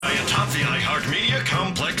the iHeartMedia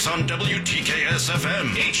complex on WTKS-FM,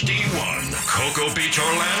 HD1, Cocoa Beach,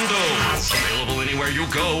 Orlando. Available anywhere you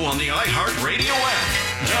go on the iHeartRadio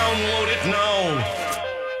app. Download it now.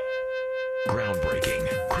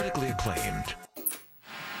 Groundbreaking, critically acclaimed.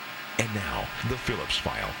 And now, the Phillips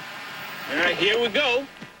File. All right, here we go.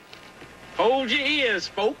 Hold your ears,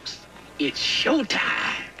 folks. It's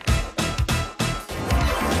showtime.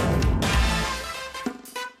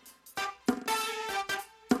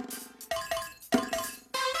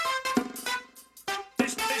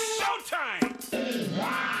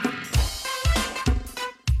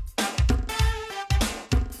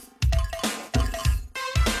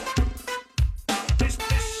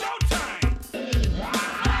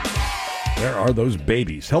 There are those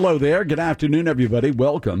babies. Hello there. Good afternoon, everybody.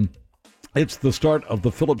 Welcome. It's the start of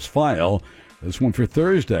the Phillips File. This one for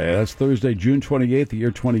Thursday. That's Thursday, June 28th, the year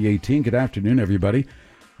 2018. Good afternoon, everybody.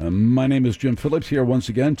 My name is Jim Phillips, here once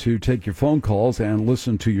again to take your phone calls and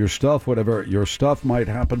listen to your stuff, whatever your stuff might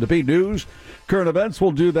happen to be. News, current events, we'll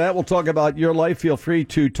do that. We'll talk about your life. Feel free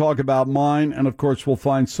to talk about mine. And, of course, we'll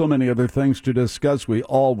find so many other things to discuss. We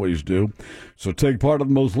always do. So take part of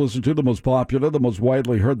the most listened to, the most popular, the most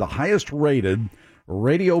widely heard, the highest rated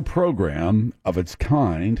radio program of its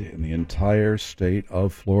kind in the entire state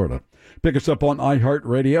of Florida. Pick us up on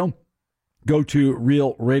iHeartRadio. Go to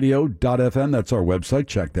realradio.fm. That's our website.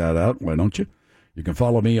 Check that out. Why don't you? You can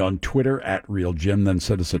follow me on Twitter at RealJim. Then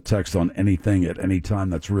send us a text on anything at any time.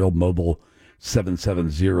 That's Real Mobile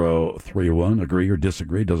 77031. Agree or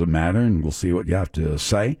disagree, doesn't matter, and we'll see what you have to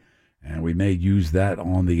say. And we may use that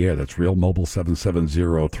on the air. That's Real Mobile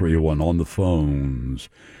 77031 on the phones.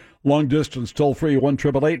 Long distance, toll free,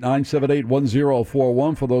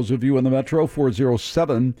 1-888-978-1041. For those of you in the metro,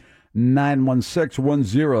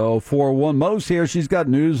 407-916-1041. Mo's here. She's got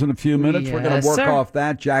news in a few minutes. Yes, we're going to work sir. off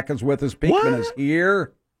that. Jack is with us. Beekman is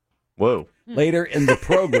here. Whoa. Later in the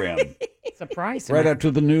program. Surprise. Right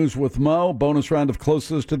after the news with Mo. Bonus round of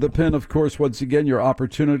closest to the pin. Of course, once again, your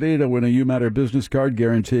opportunity to win a You Matter business card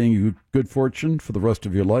guaranteeing you good fortune for the rest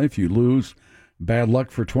of your life. You lose, bad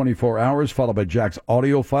luck for 24 hours, followed by Jack's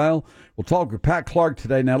audio file. We'll talk with Pat Clarke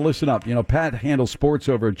today. Now, listen up. You know, Pat handles sports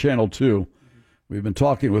over at Channel 2. We've been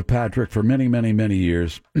talking with Patrick for many, many, many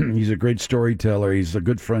years. He's a great storyteller. He's a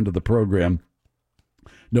good friend of the program.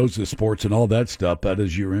 Knows the sports and all that stuff. But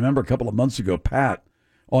as you remember, a couple of months ago, Pat,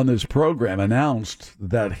 on this program, announced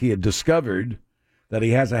that he had discovered that he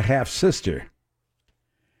has a half-sister.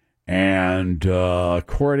 And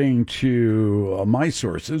according to my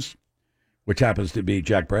sources, which happens to be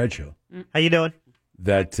Jack Bradshaw. How you doing?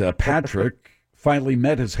 That Patrick finally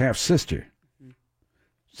met his half-sister.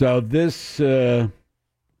 So this, So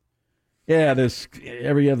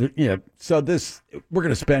this, we're going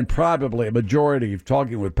to spend probably a majority of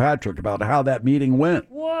talking with Patrick about how that meeting went.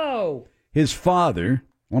 Whoa. His father,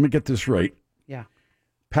 let me get this right. Yeah.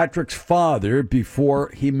 Patrick's father,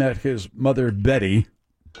 before he met his mother, Betty,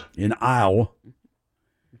 in Iowa,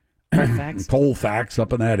 Colfax,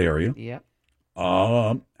 up in that area, Yep.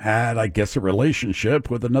 had, I guess, a relationship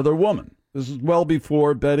with another woman. This is well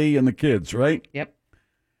before Betty and the kids, right? Yep.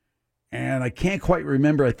 And I can't quite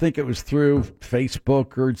remember. I think it was through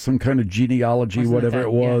Facebook or some kind of genealogy, whatever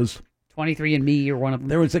it was. 23andMe or one of them.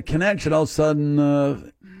 There was a connection. All of a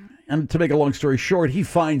sudden, and to make a long story short, he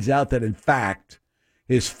finds out that, in fact,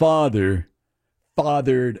 his father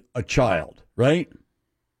fathered a child, right?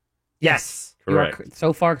 Yes. Correct.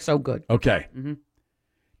 So far, so good. Okay. Mm-hmm.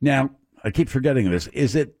 Now, I keep forgetting this.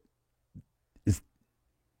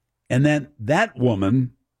 And then that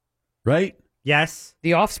woman, right? Yes.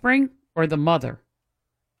 The offspring or the mother?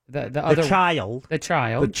 The other child. The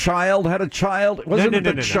child. The child had a child? Wasn't it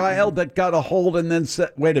the child that got a hold and then said,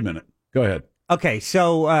 wait a minute. Go ahead. Okay,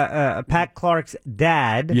 so Pat Clarke's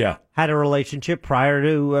dad had a relationship prior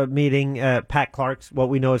to meeting Pat Clarke's, what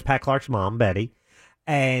we know as Pat Clarke's mom, Betty.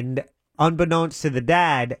 And unbeknownst to the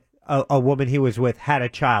dad, a woman he was with had a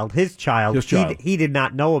child. His child. He did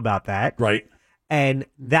not know about that. Right. And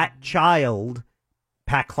that child,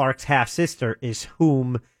 Pat Clarke's half-sister, is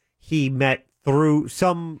whom he met through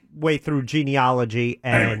some way through genealogy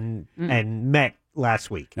and met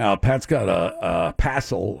last week. Now, Pat's got a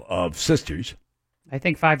passel of sisters. I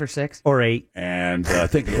think 5 or 6. Or 8. And I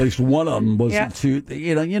think at least one of them was into,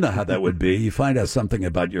 you know how that would be. You find out something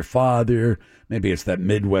about your father. Maybe it's that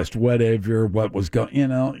Midwest whatever, what was going,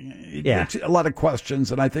 it's a lot of questions.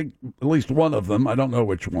 And I think at least one of them, I don't know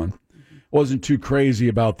which one, wasn't too crazy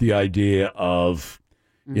about the idea of,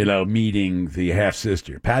 meeting the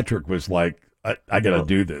half-sister. Patrick was like, I got to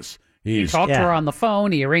do this. He talked to her on the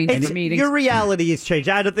phone. He arranged the meetings. Your reality has changed.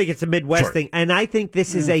 I don't think it's a Midwest thing. And I think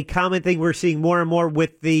this is a common thing we're seeing more and more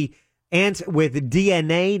with the with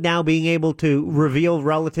DNA now being able to reveal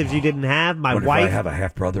relatives you didn't have. My wife, I have a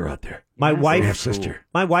half brother out there. My wife, half sister.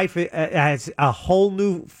 My wife has a whole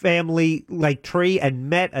new family tree and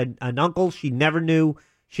met an uncle she never knew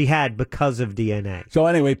she had because of DNA. So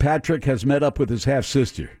anyway, Patrick has met up with his half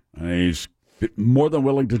sister. He's more than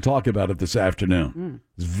willing to talk about it this afternoon.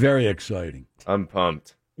 It's very exciting. I'm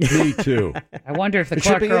pumped. Me too. I wonder if the It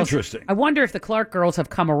Clarke should be girls. interesting. I wonder if the Clarke girls have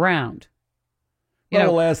come around.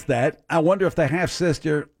 We'll ask that. I wonder if the half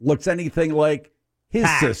sister looks anything like his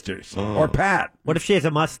sisters or Pat. What if she has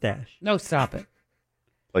a mustache? No, stop it.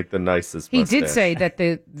 Like the nicest He mustache. did say that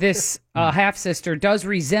this half sister does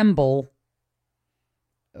resemble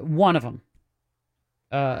one of them.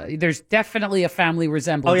 There's definitely a family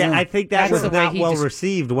resemblance. Oh yeah, I think that was the way not well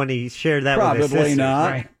received when he shared that with his Probably sisters.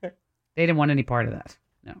 not. Right. They didn't want any part of that.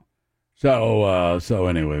 No. So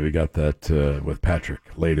anyway, we got that with Patrick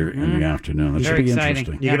later in the afternoon. That should Very be exciting.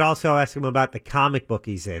 interesting. You could also ask him about the comic book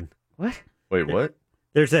he's in. What? Wait, what?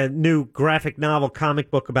 There's a new graphic novel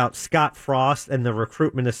comic book about Scott Frost and the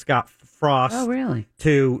recruitment of Scott Frost Oh, really?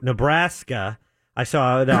 to Nebraska. I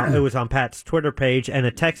saw it, it was on Pat's Twitter page, and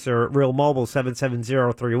a texter, Real Mobile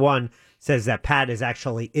 77031, says that Pat is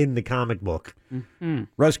actually in the comic book. Mm-hmm.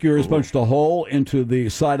 Rescuers punched a hole into the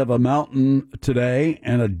side of a mountain today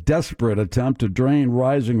in a desperate attempt to drain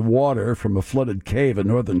rising water from a flooded cave in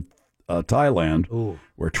northern Thailand,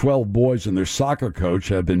 where 12 boys and their soccer coach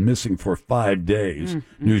have been missing for 5 days.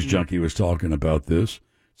 News Junkie was talking about this.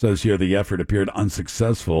 Says here the effort appeared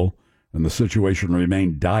unsuccessful and the situation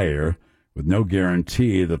remained dire, with no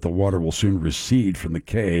guarantee that the water will soon recede from the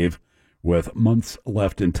cave. With months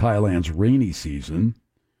left in Thailand's rainy season,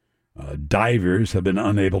 divers have been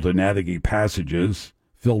unable to navigate passages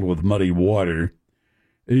filled with muddy water.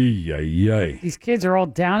 These kids are all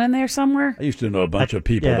down in there somewhere? I used to know a bunch of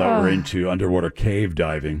people that were into underwater cave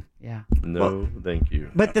diving. Yeah. No, thank you.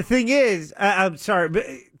 But the thing is, I'm sorry, but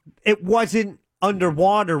it wasn't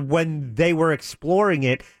underwater when they were exploring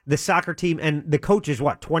it. The soccer team and the coach is,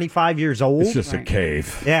 25 years old? It's just a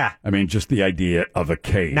cave. Yeah. I mean, just the idea of a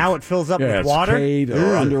cave. Now it fills up with it's water? Cave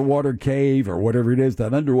or underwater cave or whatever it is.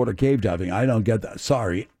 That underwater cave diving, I don't get that.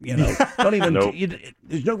 Sorry. Don't even. Nope.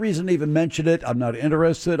 There's no reason to even mention it. I'm not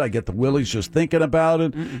interested. I get the willies just thinking about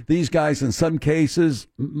it. These guys, in some cases,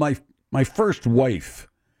 my first wife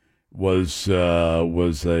was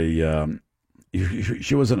a.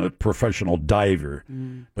 She wasn't a professional diver,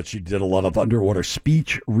 but she did a lot of underwater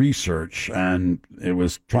speech research, and it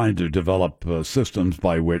was trying to develop systems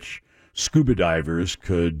by which scuba divers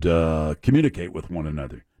could communicate with one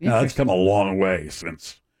another. Now, that's come a long way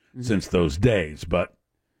since those days, but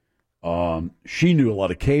she knew a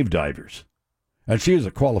lot of cave divers. And she was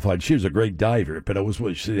a great diver,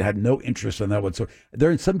 but she had no interest in that whatsoever.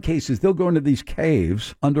 There, in some cases, they'll go into these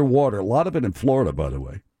caves underwater, a lot of it in Florida, by the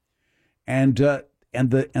way. And the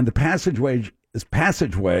passageway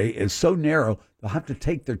is so narrow they'll have to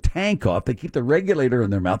take their tank off. They keep the regulator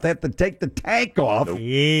in their mouth. They have to take the tank off,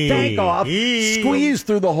 squeeze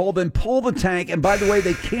through the hole, then pull the tank. And by the way,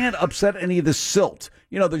 they can't upset any of the silt.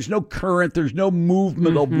 There's no current, there's no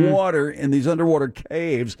movement of water in these underwater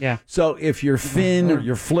caves. Yeah. So if your fin or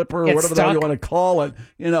your flipper or whatever the hell you want to call it,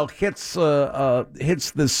 hits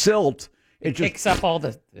the silt. It picks up all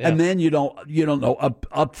the, and then you don't know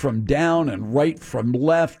up from down and right from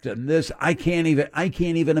left and this. I can't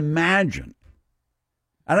even imagine.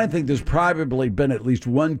 I don't think there's probably been at least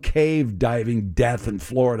one cave diving death in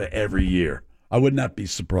Florida every year. I would not be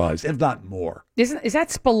surprised, if not more. Is that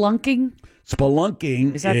spelunking?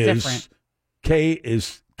 Spelunking is different?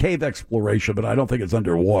 Cave exploration, but I don't think it's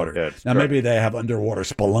underwater. Yeah, now maybe they have underwater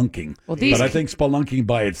spelunking, but I think spelunking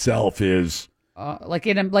by itself is.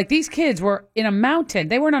 Like these kids were in a mountain.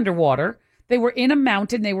 They weren't underwater. They were in a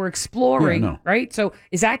mountain. They were exploring, right? So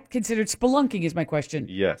is that considered spelunking is my question.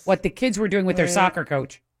 Yes. What the kids were doing with their soccer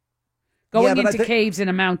coach. Going into caves in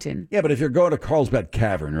a mountain. Yeah, but if you're going to Carlsbad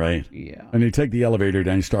Cavern, right? Yeah. And you take the elevator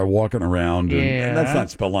down, you start walking around, and that's not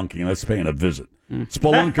spelunking. That's paying a visit.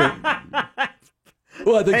 Spelunker.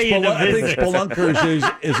 Well, I think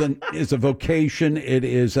spelunkers is a vocation. It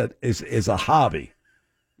is a hobby.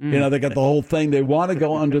 They got the whole thing. They want to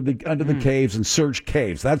go under the caves and search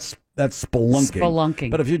caves. That's spelunking.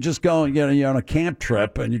 But if you're just going, you're on a camp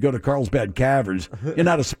trip and you go to Carlsbad Caverns, you're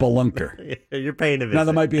not a spelunker. You're paying a visit. Now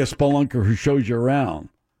there might be a spelunker who shows you around,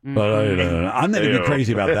 but I'm not even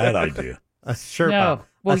crazy about that idea. A Sherpa. No,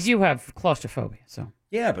 well, you have claustrophobia, so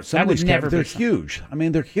yeah, but some of these caverns, they're huge. I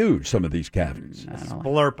mean, they're huge. Some of these caverns.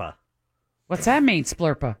 Splurpa. What's that mean,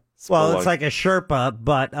 splurpa? Well, it's like a Sherpa,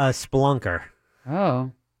 but a spelunker.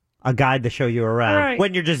 Oh. a guide to show you around Right.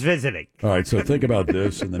 when you're just visiting. All right, so think about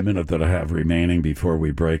this in the minute that I have remaining before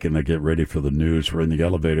we break and I get ready for the news. We're in the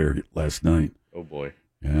elevator last night. Oh, boy.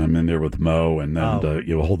 And I'm in there with Mo, and then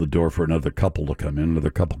you hold the door for another couple to come in.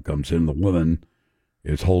 Another couple comes in. The woman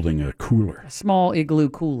is holding a cooler. A small igloo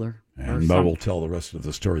cooler. And Mo will tell the rest of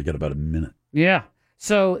the story. You got about a minute. Yeah.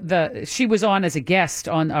 So she was on as a guest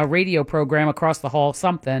on a radio program across the hall,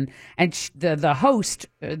 something, and the host,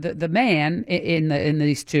 the man in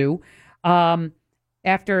these two,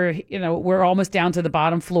 after we're almost down to the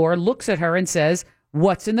bottom floor, looks at her and says,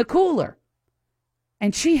 "What's in the cooler?"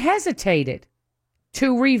 And she hesitated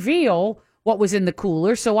to reveal what was in the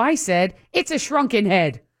cooler. So I said, "It's a shrunken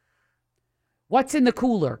head." "What's in the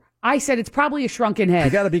cooler?" I said, "It's probably a shrunken head."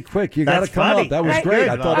 You got to be quick. You got to come funny. up. That was Right. great.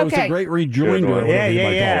 Good. I thought it was a Okay. great rejoinder. or whatever you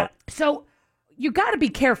might call it. So you got to be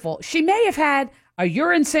careful. She may have had a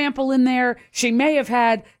urine sample in there. She may have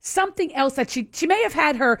had something else that she may have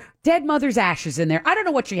had her dead mother's ashes in there. I don't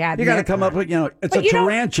know what she had. You got to come up with, it's But a you don't-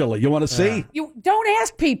 tarantula. You want to see? You don't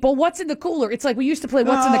ask people what's in the cooler. It's like we used to play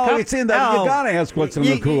what's in the cup. It's in that. No. You got to ask what's in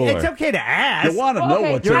the cooler. It's okay to ask. You want to know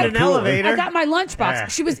Okay, what's You're in in the an cooler. elevator. I got my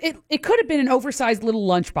lunchbox. Yeah. It could have been an oversized little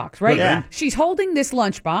lunchbox, right? Yeah. She's holding this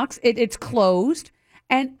lunchbox. It's closed.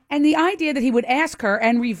 And the idea that he would ask her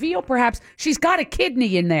and reveal perhaps she's got a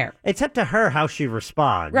kidney in there. It's up to her how she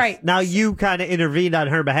responds. Right. Now, you kind of intervened on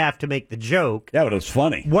her behalf to make the joke. Yeah, but it's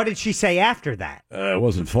funny. What did she say after that? It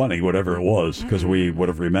wasn't funny, whatever it was, because we would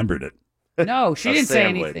have remembered it. No, she A didn't say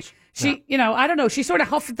sandwich. anything. She, I don't know. She sort of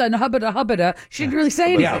huffed and hubbada. She didn't really say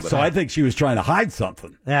anything. Yeah, so I think she was trying to hide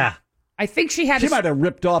something. Yeah. I think she had. She might have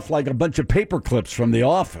ripped off like a bunch of paper clips from The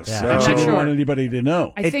Office. Yeah. And I'm she not didn't sure. want anybody to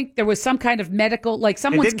know. I think there was some kind of medical, like It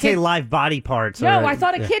someone's didn't say kid. live body parts. No, or- I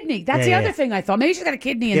thought a Yeah. kidney. That's Yeah, the yeah. other thing I thought. Maybe she's got a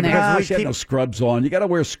kidney in Yeah, there. because we She had keep- no scrubs on. You got to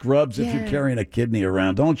wear scrubs if you're Yeah. carrying a kidney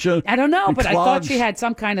around, don't you? I don't know, And but I thought clogs. she had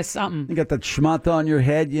some kind of something. You got that schmata on your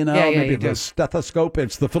head, Yeah, maybe you the do. stethoscope.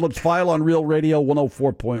 It's the Phillips File on Real Radio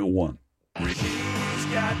 104.1. She's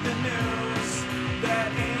got the news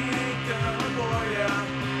that ain't gonna bore ya.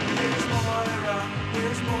 Here's Moira,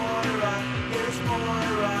 here's Moira, here's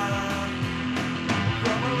Moira.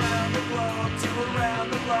 From around the globe to around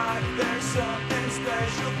the block, there's something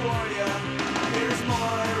special for ya. Here's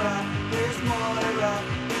Moira, here's Moira,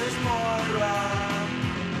 here's Moira.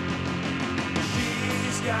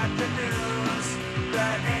 She's got the news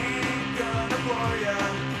that ain't gonna bore ya.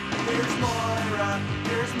 Here's Moira,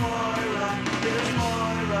 here's Moira, here's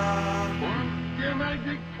Moira. Your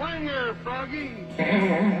magic clanger, Froggy.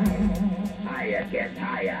 Higher, kids,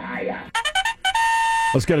 higher, higher.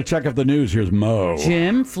 Let's get a check of the news. Here's Mo.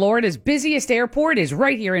 Jim, Florida's busiest airport is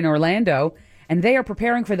right here in Orlando, and they are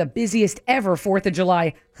preparing for the busiest ever 4th of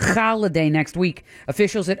July holiday next week.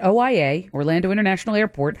 Officials at OIA, Orlando International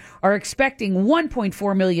Airport, are expecting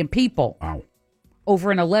 1.4 million people. Wow.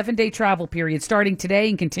 Over an 11-day travel period starting today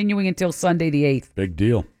and continuing until Sunday the 8th. Big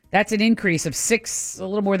deal. That's an increase of a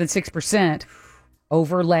little more than 6%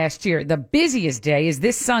 over last year. The busiest day is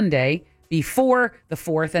this Sunday before the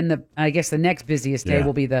 4th, and I guess the next busiest day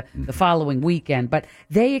will be the following weekend. But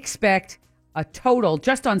they expect a total,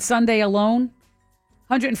 just on Sunday alone,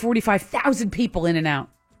 145,000 people in and out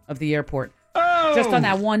of the airport. Just on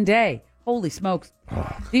that one day. Holy smokes.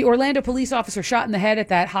 The Orlando police officer shot in the head at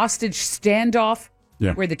that hostage standoff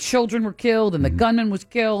where the children were killed and the gunman was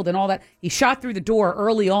killed and all that. He shot through the door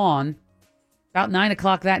early on, about 9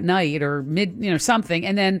 o'clock that night or something,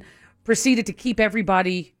 and then proceeded to keep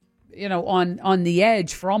everybody, on the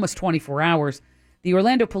edge for almost 24 hours. The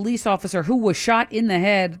Orlando police officer who was shot in the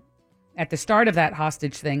head at the start of that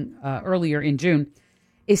hostage thing earlier in June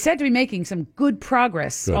is said to be making some good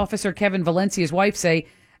progress. Good. Officer Kevin Valencia's wife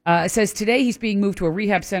says today he's being moved to a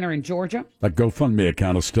rehab center in Georgia. That GoFundMe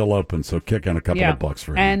account is still open, so kick in a couple of bucks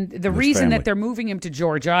for him. And the his reason family. that they're moving him to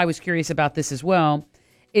Georgia, I was curious about this as well,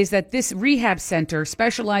 is that this rehab center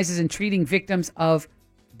specializes in treating victims of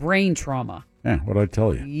brain trauma. Yeah, what'd I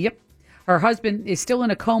tell you? Yep. Her husband is still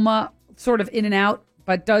in a coma, sort of in and out,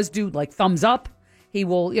 but does do like thumbs up. He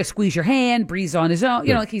will squeeze your hand, breathes on his own.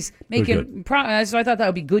 Like he's making progress. So I thought that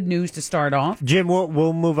would be good news to start off. Jim,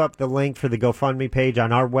 we'll move up the link for the GoFundMe page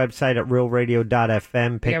on our website at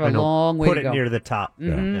realradio.fm. We have a long way put to it go. near the top.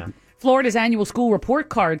 Mhm. Yeah. Florida's annual school report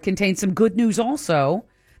card contains some good news also.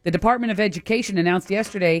 The Department of Education announced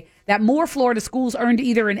yesterday that more Florida schools earned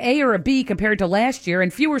either an A or a B compared to last year,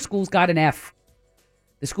 and fewer schools got an F.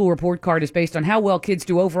 The school report card is based on how well kids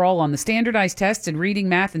do overall on the standardized tests in reading,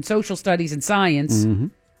 math, and social studies and science.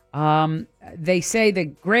 They say the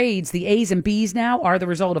grades, the A's and B's now, are the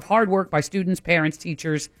result of hard work by students, parents,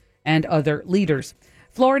 teachers, and other leaders.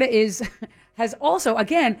 Florida has also,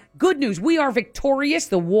 again, good news. We are victorious.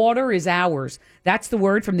 The water is ours. That's the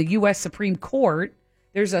word from the U.S. Supreme Court.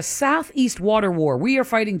 There's a southeast water war. We are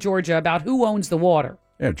fighting Georgia about who owns the water.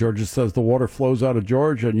 Yeah, Georgia says the water flows out of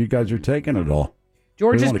Georgia, and you guys are taking it all.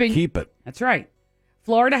 Georgia's we want to keep it. That's right.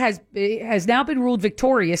 Florida has now been ruled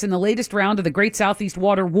victorious in the latest round of the Great Southeast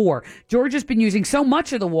Water War. Georgia's been using so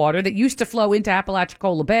much of the water that used to flow into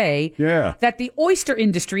Apalachicola Bay that the oyster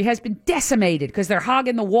industry has been decimated because they're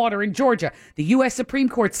hogging the water in Georgia. The U.S. Supreme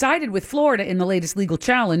Court sided with Florida in the latest legal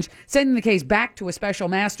challenge, sending the case back to a special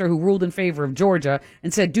master who ruled in favor of Georgia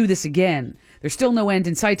and said, do this again. There's still no end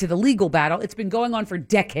in sight to the legal battle. It's been going on for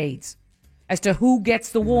decades as to who gets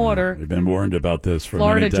the water. They've been warned about this for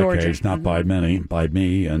Florida, many decades, Georgia. not by many, by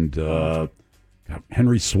me and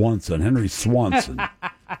Henry Swanson.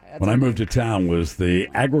 When I moved to town, was the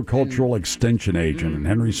agricultural extension agent, and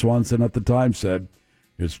Henry Swanson at the time said,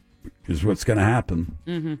 "Is what's going to happen?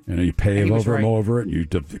 Mm-hmm. You pave over and right. over it, and you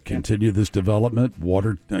continue this development.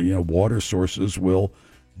 Water sources will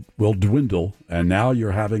dwindle, and now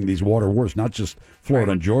you're having these water wars. Not just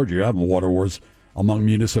Florida and Georgia, you're having water wars among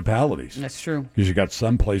municipalities. That's true. Because you got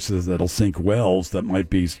some places that'll sink wells that might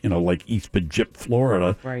be, like East Egypt,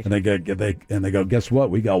 Florida, right? And they go, guess what?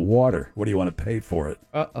 We got water. What do you want to pay for it?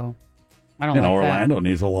 Uh-oh. I don't like Orlando that.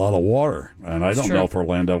 needs a lot of water, and I don't know if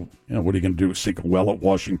Orlando. What are you going to do? Sink a well at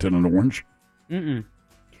Washington and Orange? Mm-mm.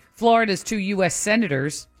 Florida's 2 U.S.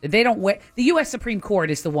 senators, they don't. The U.S. Supreme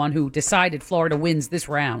Court is the one who decided Florida wins this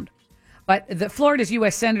round, but Florida's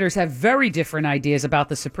U.S. senators have very different ideas about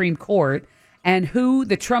the Supreme Court and who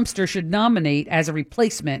the Trumpster should nominate as a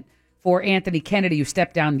replacement for Anthony Kennedy, who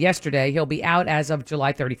stepped down yesterday. He'll be out as of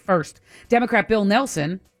July 31st. Democrat Bill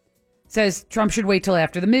Nelson says Trump should wait till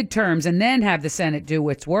after the midterms and then have the Senate do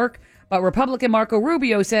its work. But Republican Marco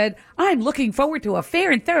Rubio said, I'm looking forward to a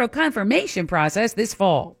fair and thorough confirmation process this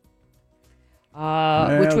fall.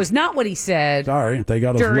 Which was not what he said. Sorry, they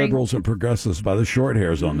got us liberals and progressives by the short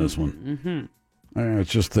hairs on this one. Mm-hmm.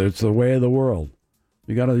 It's the way of the world.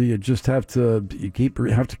 You have to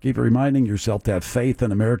keep reminding yourself to have faith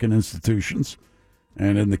in American institutions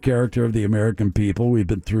and in the character of the American people. We've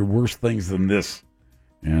been through worse things than this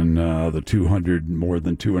in the more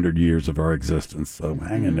than 200 years of our existence. So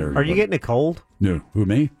hang in there. Are you getting a cold? No. Who,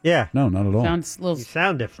 me? Yeah. No, not at all. Sounds a little. You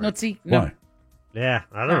sound different. Snootsy. No. Why? Yeah,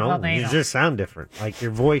 I don't know. You just sound different. Like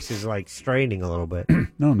your voice is like straining a little bit.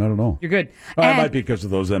 No, not at all. You're good. It might be because of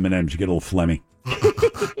those M&Ms. You get a little phlegmy.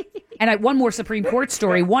 And one more Supreme Court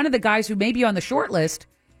story. One of the guys who may be on the short list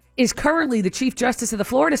is currently the Chief Justice of the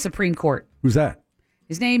Florida Supreme Court. Who's that?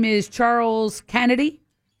 His name is Charles Kennedy.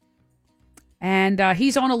 And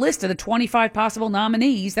he's on a list of the 25 possible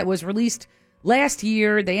nominees that was released last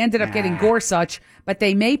year. They ended up getting Gorsuch, but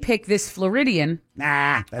they may pick this Floridian.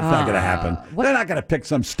 Nah, that's not going to happen. They're not going to pick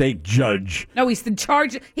some state judge. No, he's the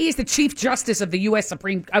charge. He is the Chief Justice of the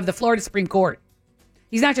the Florida Supreme Court.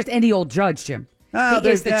 He's not just any old judge, Jim. He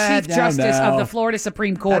is the Chief Justice of the Florida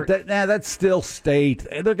Supreme Court. That's still state.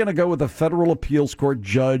 They're going to go with a federal appeals court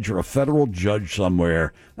judge or a federal judge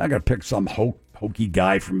somewhere. They're not going to pick some hokey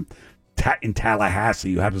guy from in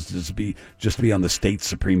Tallahassee who happens to just be on the state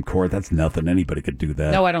Supreme Court. That's nothing. Anybody could do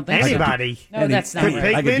that. No, I don't think Anybody. so. No, that's not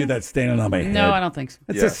right. I could do that standing on my head. No, I don't think so.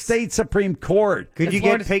 It's a state Supreme Court. Could you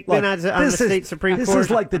get Pickman on the state Supreme Court? This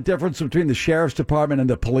is like the difference between the sheriff's department and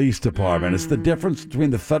the police department. It's the difference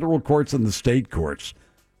between the federal courts and the state courts.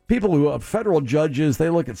 People who are federal judges,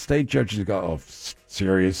 they look at state judges and go, oh,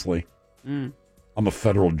 seriously? I'm a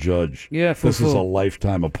federal judge. Yeah, this is a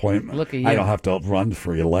lifetime appointment. Look at you. I don't have to run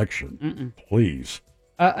for election. Please.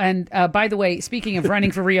 And by the way, speaking of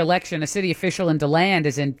running for re-election, a city official in DeLand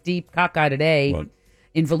is in deep caca today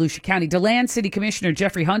in Volusia County. DeLand City Commissioner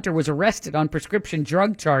Jeffrey Hunter was arrested on prescription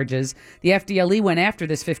drug charges. The FDLE went after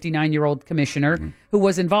this 59-year-old commissioner who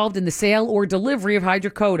was involved in the sale or delivery of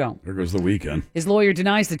hydrocodone. There goes the weekend. His lawyer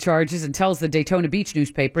denies the charges and tells the Daytona Beach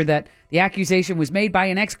newspaper that the accusation was made by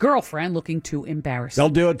an ex-girlfriend looking to embarrass him. They'll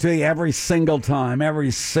do it to you every single time.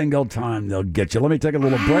 Every single time they'll get you. Let me take a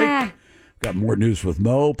little break. Got more news with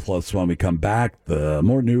Mo, plus when we come back, the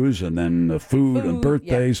more news, and then the food and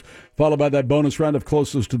birthdays, followed by that bonus round of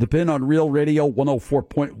Closest to the Pin on Real Radio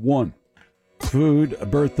 104.1. Food,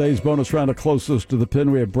 birthdays, bonus round of Closest to the Pin.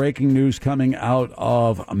 We have breaking news coming out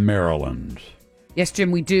of Maryland. Yes, Jim,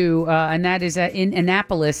 we do, and that is in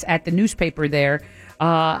Annapolis at the newspaper there.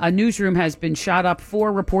 A newsroom has been shot up,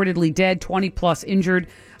 4 reportedly dead, 20-plus injured.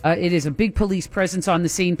 It is a big police presence on the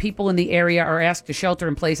scene. People in the area are asked to shelter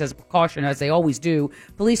in place as a precaution, as they always do.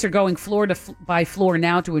 Police are going floor by floor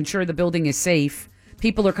now to ensure the building is safe.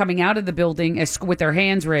 People are coming out of the building with their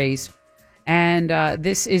hands raised. And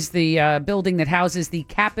this is the building that houses the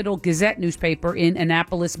Capital Gazette newspaper in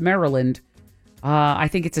Annapolis, Maryland. I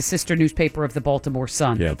think it's a sister newspaper of the Baltimore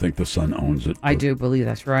Sun. Yeah, I think the Sun owns it. I do believe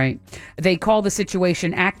that's right. They call the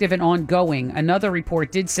situation active and ongoing. Another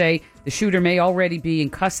report did say the shooter may already be in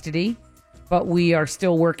custody, but we are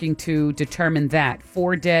still working to determine that.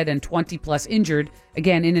 4 dead and 20 plus injured,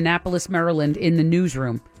 again, in Annapolis, Maryland, in the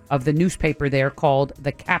newsroom of the newspaper there called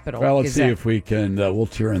the Capital Well, let's Gazette. see if we can, we'll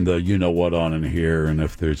turn the you-know-what on in here, and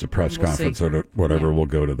if there's a press We'll conference see. or whatever, we'll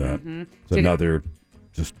go to that. It's another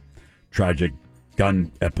just tragic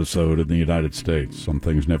gun episode in the United States. Some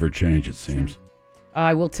things never change, it seems.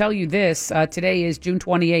 I will tell you this. Today is June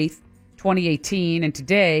 28th, 2018, and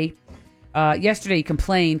today, yesterday you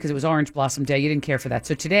complained because it was Orange Blossom Day. You didn't care for that.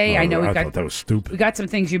 So today, I know I thought that was stupid. we got some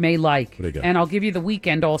things you may like. What do you got? And I'll give you the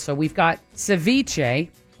weekend also. We've got ceviche,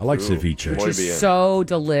 I like ceviche. which Muy is bien. so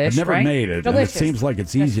delicious. I've never right? made it, and it Delicious. seems like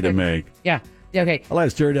it's easy to make. Yeah. Yeah, okay. I'll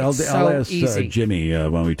ask Jared. I'll so ask easy. Jimmy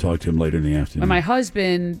when we talk to him later in the afternoon. When my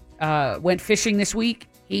husband went fishing this week,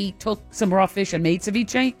 he took some raw fish and made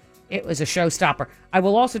ceviche. It was a showstopper. I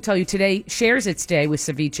will also tell you today shares its day with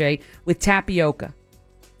ceviche with tapioca.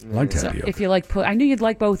 I like So tapioca. if you like, I knew you'd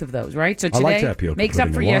like both of those, right? So I like today tapioca makes up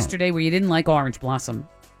pudding for a lot. yesterday where you didn't like orange blossom,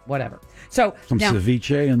 whatever. So Some now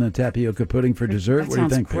ceviche and the tapioca pudding for dessert. that What do you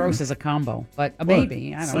sounds think? gross Pigman? as a combo, but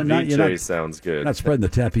maybe I So don't know. not- you're not- Ceviche sounds good. Not spreading the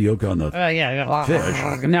tapioca on the. Yeah.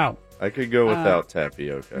 Fish. No, I could go without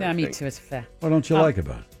tapioca. no, I me think. too. It's fair. What don't you like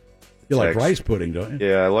about it? You like Texture. rice pudding, don't you?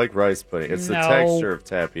 Yeah, I like rice pudding. It's the No. texture of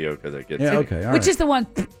tapioca that gets Yeah, me. okay. All Which right. is the one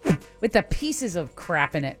with the pieces of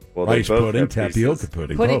crap in it. Well, they rice both pudding, have tapioca pieces.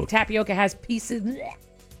 pudding, Pudding both. tapioca has pieces.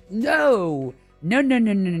 No.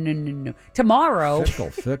 Tomorrow.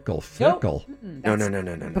 Fickle. No.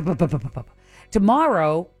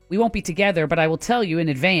 Tomorrow we won't be together, but I will tell you in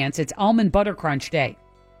advance. It's almond butter crunch day.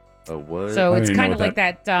 A what? So I it's don't even kind know of what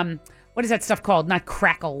like that. What is that stuff called? Not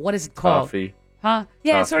crackle. What is it called? Coffee. Huh?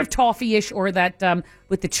 Yeah, Toffee. it's sort of toffee-ish, or that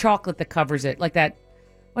with the chocolate that covers it, like that.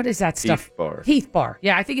 What is that stuff? Heath bar. Heath bar.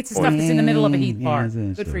 Yeah, I think it's the stuff that's in the middle of a Heath yeah, bar.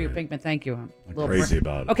 that's Good for you, all right. Pinkman. Thank you. I'm a little crazy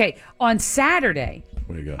about it. Okay, on Saturday,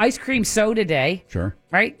 What do you got? ice cream soda day. Sure.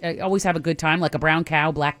 Right? I always have a good time, like a brown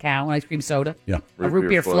cow, black cow, and ice cream soda. Yeah. A root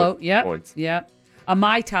beer float. Yep. Points. Yep. A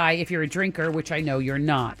Mai Tai if you're a drinker, which I know you're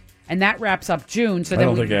not. And that wraps up June. So I then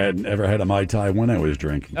don't we, think I had ever had a Mai Tai when I was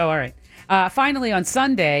drinking. Oh, all right. Finally, on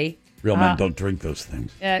Sunday, Real men don't drink those things.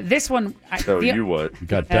 this one. So you what? You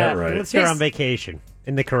got that right. Let's hear on vacation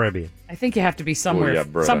in the Caribbean. I think you have to be somewhere, yeah,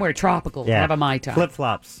 brother. somewhere tropical to Yeah. have a Mai Tai. Flip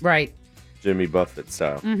flops. Right. Jimmy Buffett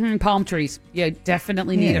style. Palm trees. You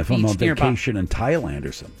definitely need Yeah, a if I'm beach on nearby. vacation in Thailand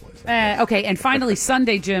or someplace. Okay, and finally,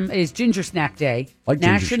 Sunday, Jim, is Ginger Snap Day. Like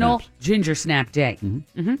ginger National snaps. Ginger Snap Day.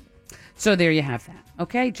 Mm-hmm. So there you have that.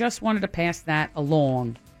 Okay, just wanted to pass that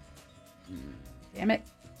along. Damn it.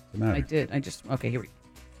 What's the matter? I did. Okay, here we go.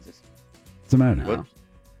 What's the matter? What?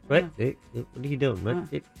 What? What are you doing?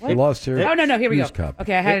 What? You lost your Oh, no, here we go. news copy.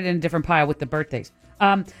 Okay, I had it in a different pile with the birthdays.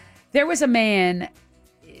 There was a man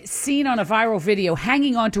seen on a viral video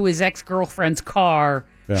hanging onto his ex-girlfriend's car.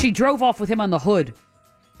 Yeah. She drove off with him on the hood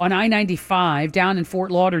on I-95 down in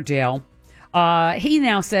Fort Lauderdale. He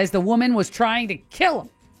now says the woman was trying to kill him.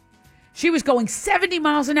 She was going 70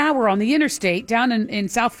 miles an hour on the interstate down in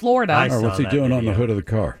South Florida. I Or saw what's he that doing on the video. hood of the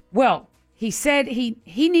car? Well, he said he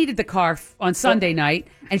needed the car on Sunday night,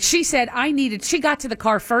 and she said she got to the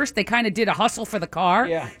car first. They kind of did a hustle for the car.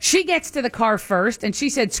 Yeah. She gets to the car first, and she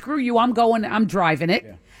said, "Screw you, I'm driving it."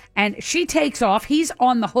 Yeah. And she takes off. He's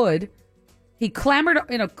on the hood. He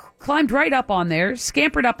climbed right up on there,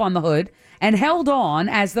 scampered up on the hood, and held on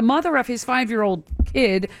as the mother of his 5-year-old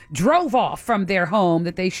kid drove off from their home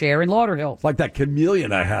that they share in Lauderhill. Like that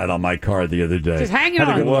chameleon I had on my car the other day. Just hanging had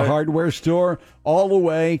to on. go to the hardware store all the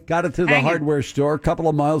way, got it to the Hanging. hardware store, a couple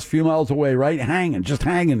of miles, few miles away, right? Just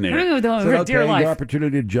hanging there. Hanging with the- Said, for dear okay, life. the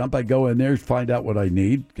opportunity to jump. I go in there, find out what I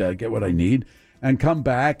need, get what I need, and come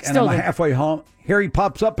back. And Still I'm did. halfway home. Here he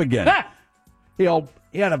pops up again. Ah!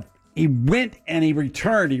 He went and he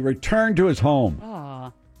returned. He returned to his home.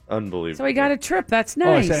 Aw. Unbelievable. So he got a trip. That's Oh,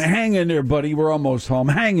 I nice. said, hang in there, buddy. We're almost home.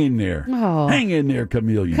 Hang in there. Oh. Hang in there,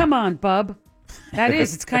 chameleon. Come on, bub. That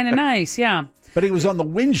is. It's kind of nice. Yeah. But he was on the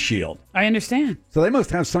windshield. I understand. So they must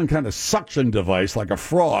have some kind of suction device like a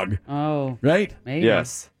frog, Oh, right? maybe.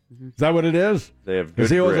 Yes. Is that what it is? They have good Because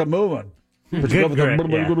he grip. wasn't moving. But Good you go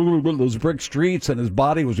grip, over those brick streets, and his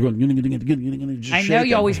body was going. Just I know shaking.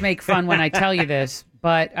 you always make fun when I tell you this,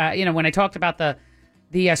 but when I talked about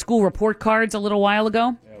the school report cards a little while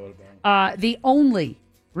ago, the only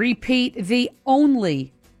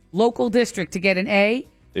local district to get an A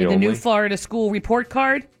in the new only? Florida school report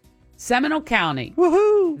card, Seminole County,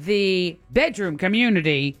 Woohoo! the bedroom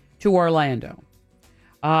community to Orlando.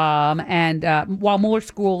 And while more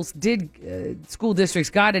school districts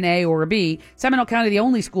got an A or a B, Seminole County, the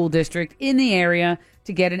only school district in the area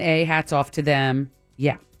to get an A. Hats off to them.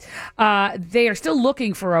 Yeah. They are still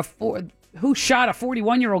looking for who shot a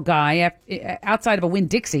 41-year-old guy outside of a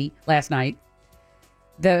Winn-Dixie last night.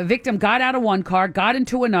 The victim got out of one car, got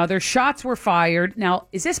into another. Shots were fired. Now,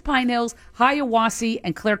 is this Pine Hills, Hiawassee,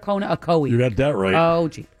 and Clarke Ocoee? You got that right. Oh,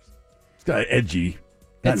 jeepers. It's kind of edgy.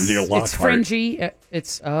 It's fringy.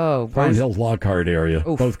 Pine Hills, Lockhart area.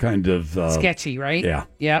 Oof. Both kind of... sketchy, right? Yeah.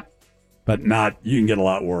 Yep. But you can get a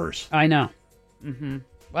lot worse. I know. Mm-hmm.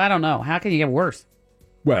 Well, I don't know. How can you get worse?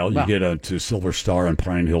 Well, you get onto Silver Star and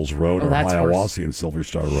Pine Hills Road, or Hiawassee and Silver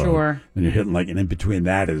Star Road. Sure. And you're hitting and in between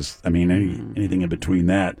that is, anything in between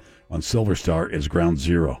that on Silver Star is ground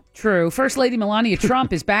zero. True. First Lady Melania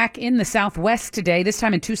Trump is back in the Southwest today, this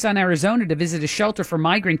time in Tucson, Arizona, to visit a shelter for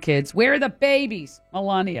migrant kids. Where are the babies,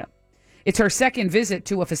 Melania? It's her second visit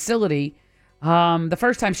to a facility. The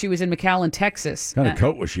first time she was in McAllen, Texas. What kind of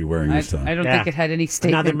coat was she wearing this time? I don't think it had any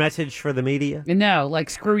statement. Another message for the media? No,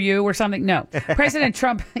 like screw you or something. No. President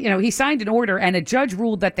Trump, he signed an order and a judge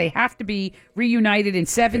ruled that they have to be reunited in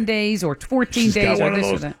 7 days or 14 She's days got or one of this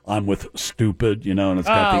or those, that. I'm with stupid, and it's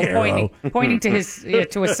got the arrow. Pointing to his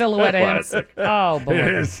to a silhouette of him. Oh, boy.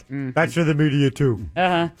 It is. That's for the media, too.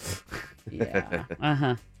 Yeah.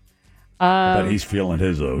 Uh-huh. But he's feeling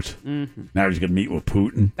his oats. Mm-hmm. Now he's going to meet with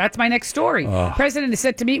Putin. That's my next story. President is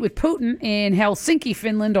set to meet with Putin in Helsinki,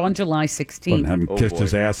 Finland on July 16th. Haven't kissed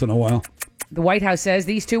his ass in a while. The White House says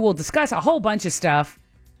these two will discuss a whole bunch of stuff.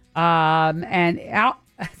 That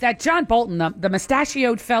John Bolton, the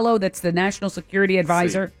mustachioed fellow that's the national security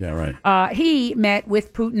advisor. Yeah, right. He met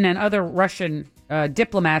with Putin and other Russian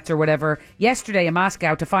diplomats or whatever yesterday in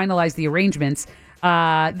Moscow to finalize the arrangements.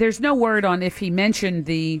 There's no word on if he mentioned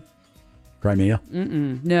the... Crimea?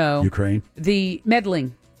 No. Ukraine? The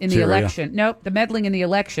meddling in the Syria? election. Nope, the meddling in the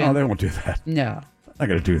election. Oh, they won't do that. No. Not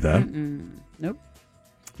going to do that. Nope.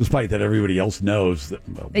 Despite that everybody else knows that.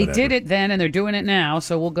 They did it then, and they're doing it now.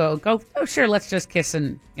 So we'll go. Oh, sure. Let's just kiss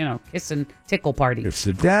and tickle party. Just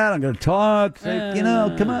sit down. I'm going to talk. Say,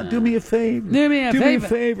 come on, do me a favor. Do me a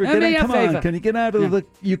favor. Come on. Can you get out of the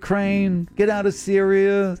Ukraine? Get out of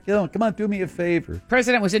Syria. Come on, do me a favor.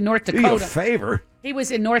 President was in North Do Dakota. you a favor. He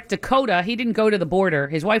was in North Dakota. He didn't go to the border.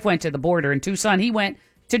 His wife went to the border in Tucson. He went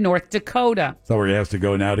to North Dakota. Is that where he has to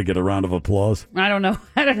go now to get a round of applause? I don't know.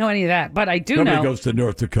 I don't know any of that, but I do know. Nobody goes to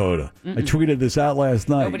North Dakota. I tweeted this out last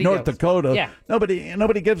night. Nobody North goes. Dakota. Yeah.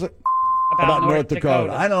 Nobody gives a about North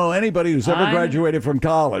Dakota. I don't know anybody who's ever graduated from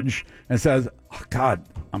college and says, oh, God,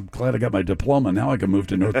 I'm glad I got my diploma. Now I can move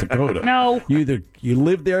to North Dakota. No. You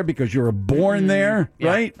live there because you were born there,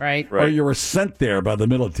 right? Right. Or you were sent there by the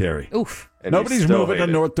military. Oof. And Nobody's moving to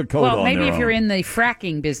North Dakota Well, on maybe their if you're own. in the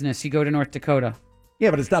fracking business, you go to North Dakota. Yeah,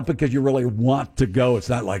 but it's not because you really want to go. It's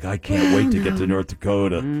not like I can't wait to get to North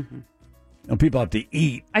Dakota. And people have to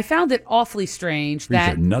eat. I found it awfully strange Freeze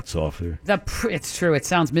that their nuts off there. it's true. It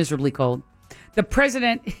sounds miserably cold. The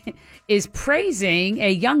president is praising a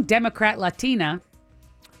young Democrat Latina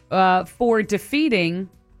for defeating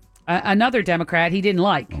another Democrat he didn't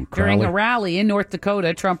like. During a rally in North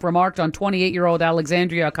Dakota, Trump remarked on 28-year-old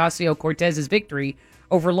Alexandria Ocasio-Cortez's victory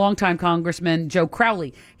over longtime Congressman Joe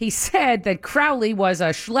Crowley. He said that Crowley was a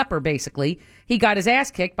schlepper, basically. He got his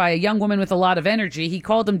ass kicked by a young woman with a lot of energy. He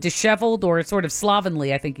called him disheveled or sort of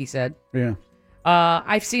slovenly, I think he said. Yeah.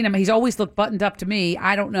 I've seen him. He's always looked buttoned up to me.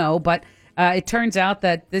 I don't know, but it turns out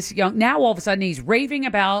that this now all of a sudden he's raving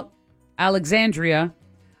about Alexandria.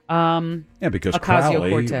 Because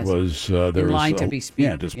Ocasio-Cortez Crowley was there in was line to be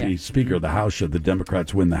speaker. be Speaker of the House should the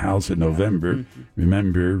Democrats win the House in November.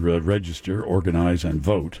 Remember, register, organize, and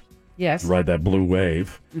vote. Yes, Ride that blue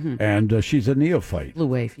wave. And she's a neophyte. Blue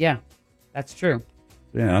wave. Yeah, that's true.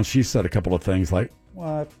 Yeah, she said a couple of things like,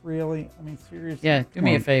 "What really? I mean, seriously? Yeah, do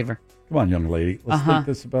me a favor. Come on, young lady. Let's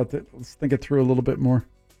Let's think it through a little bit more."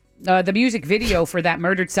 The music video for that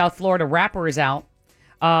murdered South Florida rapper is out.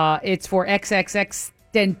 It's for XXX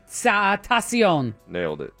Tentacion.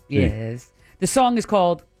 Nailed it. Yes. The song is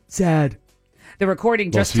called Sad. The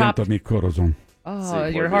recording just topped... Mi corazón. Oh,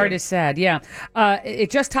 your heart is sad, yeah.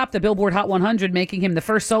 It just topped the Billboard Hot 100, making him the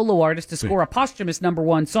first solo artist to score a posthumous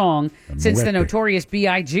 #1 song since the Notorious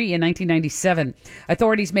B.I.G. in 1997.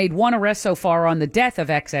 Authorities made one arrest so far on the death of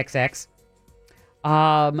XXX,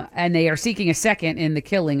 and they are seeking a second in the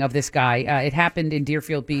killing of this guy. It happened in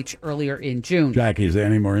Deerfield Beach earlier in June. Jackie, is there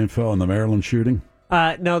any more info on the Maryland shooting?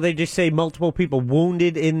 No, they just say multiple people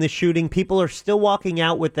wounded in the shooting. People are still walking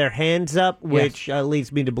out with their hands up, which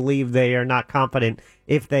leads me to believe they are not confident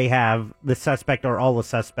if they have the suspect or all the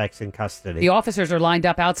suspects in custody. The officers are lined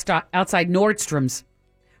up outside Nordstrom's,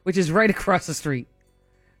 which is right across the street.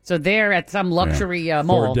 So they're at some luxury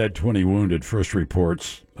mall. 4 dead, 20 wounded. First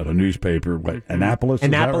reports at a newspaper. What, Annapolis?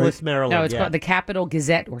 Annapolis, is that right? Maryland. No, it's called the Capital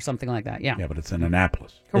Gazette or something like that. Yeah. Yeah, but it's in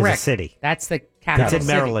Annapolis. Correct. It's a city. That's the capital It's in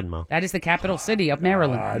Maryland, city. Mo. That is the capital city of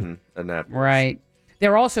Maryland. Annapolis. Right.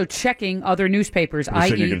 They're also checking other newspapers, So i.e.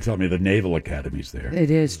 you're going to tell me the Naval Academy's there. It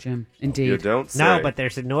is, Jim. Indeed. You don't say. No, but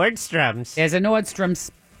there's a Nordstrom's. There's a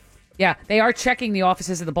Nordstrom's. Yeah, they are checking the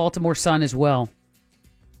offices of the Baltimore Sun as well.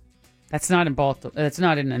 That's not in Baltimore. That's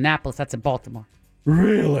not in Annapolis. That's in Baltimore.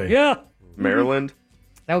 Really? Yeah. Maryland?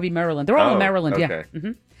 That would be Maryland. They're all in Maryland, okay. yeah.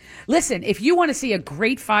 Mm-hmm. Listen, if you want to see a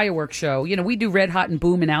great fireworks show, we do Red Hot and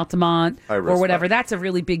Boom in Altamont or whatever. That's a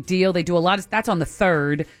really big deal. They do a lot of, that's on the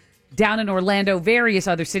 3rd. Down in Orlando, various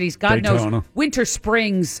other cities. God Daytona. knows, Winter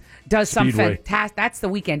Springs does some fantastic. That's the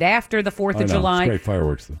weekend after the 4th of July. It's great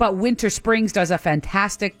fireworks, though. But Winter Springs does a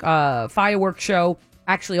fantastic fireworks show,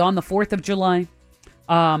 actually on the 4th of July.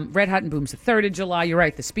 Red Hot and Boom's the 3rd of July. You're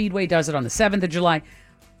right. The Speedway does it on the 7th of July.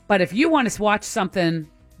 But if you want to watch something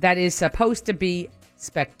that is supposed to be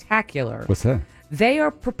spectacular. What's that? They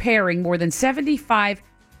are preparing more than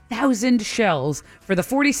 75,000 shells for the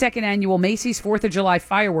 42nd annual Macy's 4th of July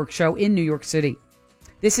fireworks show in New York City.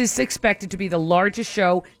 This is expected to be the largest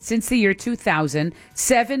show since the year 2000.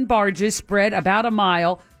 7 barges spread about a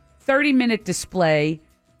mile, 30-minute display,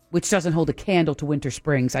 which doesn't hold a candle to Winter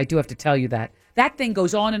Springs. I do have to tell you that. That thing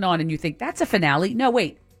goes on, and you think, that's a finale? No,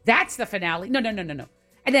 wait, that's the finale. No.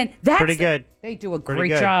 And then that's pretty good. They do a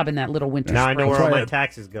great job in that little Winter Now Springs. I know where all my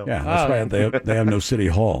taxes go. Yeah, that's why they have no city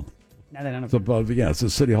hall. No, they don't It's above, it's a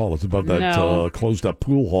city hall. It's above that closed-up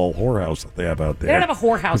pool hall whorehouse that they have out there. They don't have a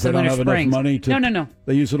whorehouse in Winter Springs. They don't have enough money to... No.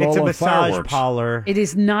 They use it It's all a on massage fireworks. parlor. It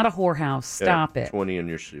is not a whorehouse. Stop it. 20 in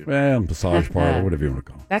your shoe. Well, massage parlor, whatever you want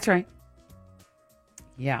to call it. That's right.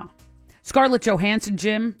 Yeah. Scarlett Johansson,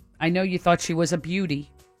 Jim, I know you thought she was a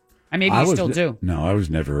beauty. Maybe you still do. No, I was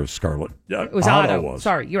never a Scarlett. It was Otto. Was.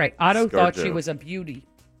 Sorry, you're right. Otto thought she Scarjo. was a beauty.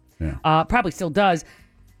 Yeah. Probably still does.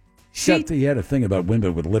 Except he had a thing about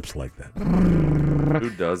women with lips like that. Who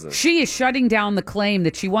doesn't? She is shutting down the claim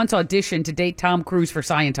that she once auditioned to date Tom Cruise for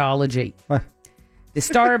Scientology. What? The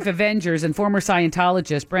star of Avengers and former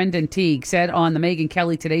Scientologist Brendan Teague said on the Megyn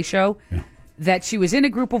Kelly Today Show that she was in a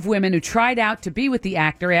group of women who tried out to be with the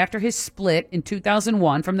actor after his split in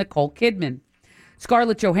 2001 from Nicole Kidman.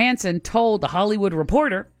 Scarlett Johansson told The Hollywood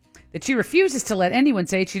Reporter that she refuses to let anyone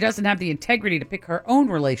say she doesn't have the integrity to pick her own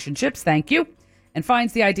relationships, thank you, and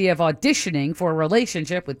finds the idea of auditioning for a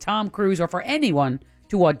relationship with Tom Cruise or for anyone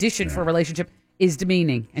to audition for a relationship is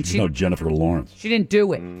demeaning. And She's no Jennifer Lawrence. She didn't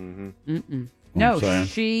do it. Mm-hmm. No,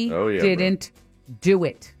 she yeah, didn't do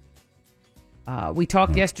it. We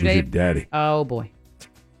talked yesterday. Who's your daddy? Oh, boy.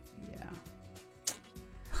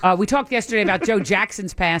 Yeah. We talked yesterday about Joe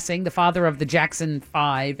Jackson's passing, the father of the Jackson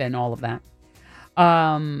 5 and all of that.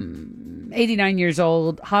 89 years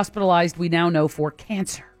old, hospitalized, we now know, for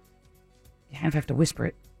cancer. You kind of have to whisper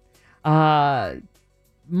it.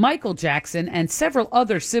 Michael Jackson and several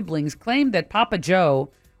other siblings claimed that Papa Joe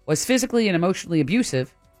was physically and emotionally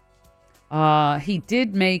abusive. He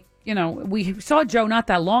did make, we saw Joe not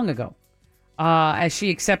that long ago as she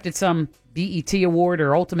accepted some BET award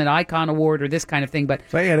or Ultimate Icon award or this kind of thing. But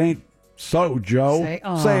say it ain't so, Joe.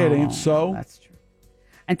 Say it ain't so. That's true.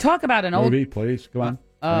 And talk about an Movie, please. Come on.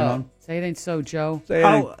 Bring it on. Say it ain't so, Joe. Say it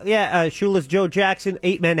ain't. Shula's Joe Jackson,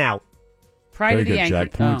 8 men out. Prior Very to the good, Yankees.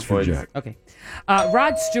 Jack. Points for Jack. Okay.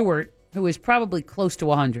 Rod Stewart, who is probably close to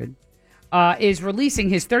 100, is releasing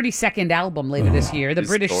his 32nd album later this year. The He's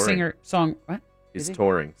British touring. What? He's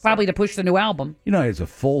touring. Probably to push the new album. He has a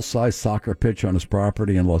full-size soccer pitch on his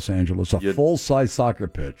property in Los Angeles. A full-size soccer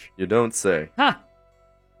pitch. You don't say. Huh.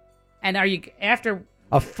 And are you after...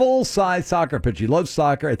 A full-size soccer pitch. He loves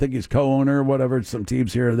soccer. I think he's co-owner, whatever, some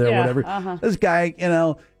teams here or there, whatever. This guy,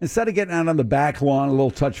 instead of getting out on the back lawn, a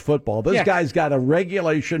little touch football, this guy's got a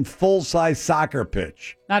regulation full-size soccer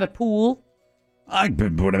pitch. Not a pool? I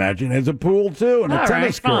would imagine he has a pool, too, and a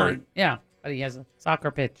tennis court. Fine. Yeah, but he has a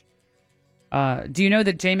soccer pitch. Do you know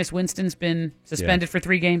that Jameis Winston's been suspended for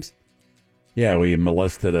 3 games? Yeah, we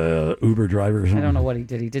molested a Uber driver or something. I don't know what he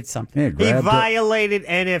did. He did something. He violated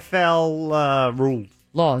NFL rules.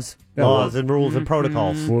 Laws and rules and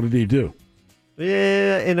protocols. What did he do?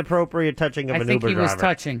 Inappropriate touching of an Uber driver. I think he was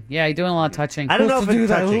touching. Yeah, he's doing a lot of touching. I don't know if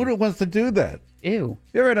it's touching. Who wants to do that? Ew.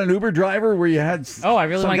 You ever had an Uber driver where you had I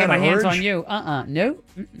really want to get my hands urge? on you. No.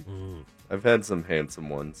 I've had some handsome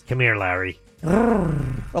ones. Come here, Larry.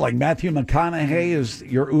 Well, like Matthew McConaughey is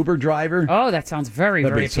your Uber driver. Oh, that sounds very,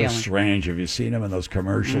 That'd very be so appealing. strange. Have you seen him in those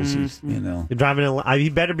commercials? He's, You're driving he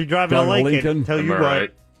better be driving a Driving a Lincoln. Lincoln? Tell Am you I what.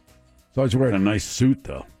 right? So he's wearing a nice suit,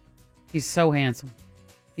 though. He's so handsome.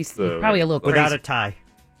 He's So, probably a little crazy. Without a tie.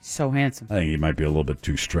 So handsome. I think he might be a little bit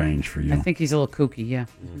too strange for you. I think he's a little kooky, yeah.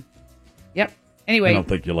 Yep. I Anyway, don't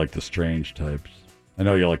think you like the strange types. I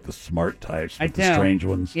know you like the smart types, I but the know. strange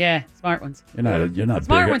ones. Yeah, smart ones. You're not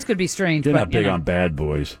Smart big. ones could be strange, You're but not big you know. on bad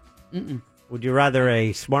boys. Would you rather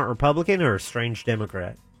a smart Republican or a strange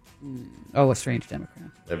Democrat? Oh, a strange Democrat.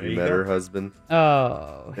 Have you met her husband?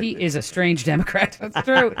 Oh, he is a strange Democrat. That's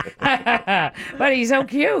true. But he's so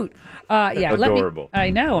cute. Yeah, Adorable. I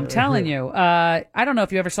know. I'm telling you. I don't know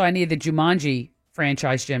if you ever saw any of the Jumanji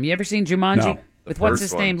franchise, Jim. You ever seen Jumanji? No. With The what's first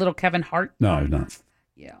his one. name? Little Kevin Hart? No, I've not.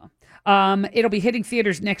 Yeah. It'll be hitting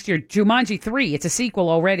theaters next year. Jumanji 3. It's a sequel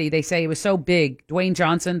already. They say it was so big. Dwayne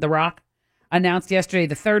Johnson, The Rock, announced yesterday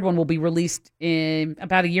the third one will be released in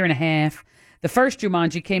about a year and a half. The first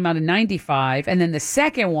Jumanji came out in 95, and then the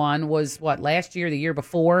second one was, last year, the year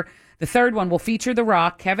before. The third one will feature The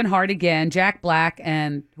Rock, Kevin Hart again, Jack Black,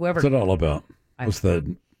 and whoever. What's it all about? What's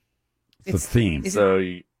the theme?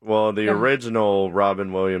 The original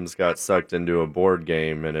Robin Williams got sucked into a board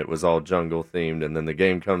game, and it was all jungle themed, and then the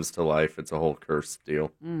game comes to life. It's a whole cursed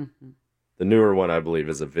deal. Mm-hmm. The newer one, I believe,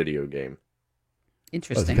 is a video game.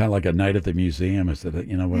 Interesting. It's kind of like a night at the museum. Is it?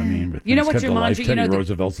 You know what I mean? With You know things what come to life. Jumanji- Teddy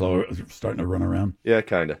Roosevelt's starting to run around. Yeah,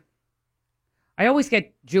 kind of. I always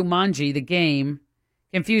get Jumanji, the game,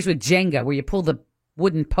 confused with Jenga, where you pull the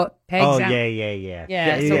wooden pegs Oh, out. yeah.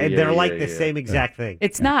 Yeah, so- They're like the yeah. same exact thing.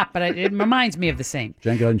 It's not, but it reminds me of the same.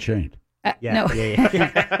 Jenga Unchained. Yeah, no.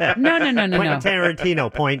 yeah. no. Quentin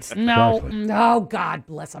Tarantino points. No. Exactly. Oh, God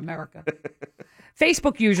bless America.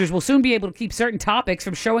 Facebook users will soon be able to keep certain topics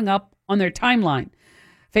from showing up on their timeline.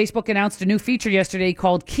 Facebook announced a new feature yesterday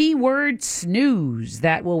called Keyword Snooze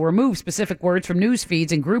that will remove specific words from news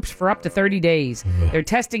feeds and groups for up to 30 days. They're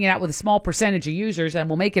testing it out with a small percentage of users and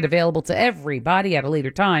will make it available to everybody at a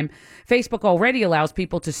later time. Facebook already allows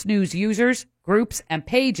people to snooze users, groups, and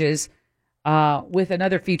pages with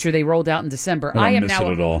another feature they rolled out in December. I am don't miss now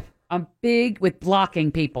it at all. I'm big with blocking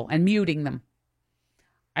people and muting them.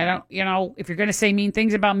 I don't, if you're going to say mean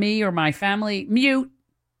things about me or my family, mute.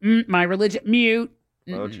 My religion, mute.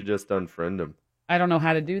 Why don't you just unfriend him? I don't know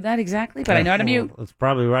how to do that exactly, but I know how to mute. It's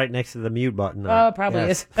probably right next to the mute button. Oh, probably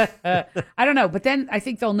Yes. is. I don't know, but then I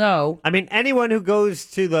think they'll know. I mean, anyone who goes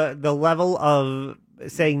to the level of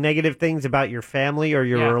saying negative things about your family or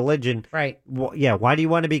your religion, right? Why do you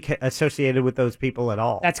want to be associated with those people at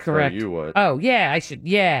all? That's correct. you would. Oh, yeah, I should.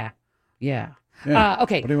 Yeah.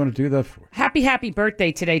 Okay. What do you want to do that for? Happy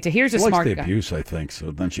birthday today to Here's a She likes Smart the Guy. abuse, I think, so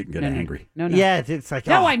then she can get angry. No. Yeah, it's like,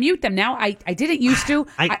 No, I mute them now. I didn't used to.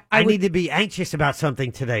 I need to be anxious about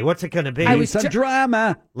something today. What's it going to be? I was Some ju-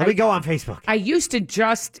 drama. Let me go on Facebook. I used to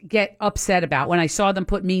just get upset about when I saw them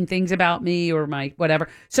put mean things about me or my whatever.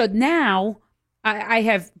 So now I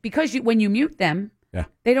have, because when you mute them,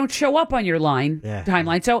 they don't show up on your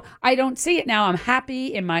timeline. So I don't see it now. I'm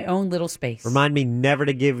happy in my own little space. Remind me never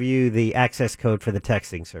to give you the access code for the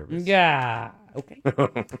texting service. Yeah. Okay.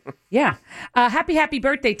 Yeah. Happy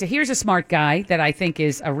birthday to Here's a Smart Guy that I think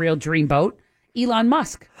is a real dreamboat, Elon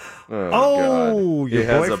Musk. Oh, God. your he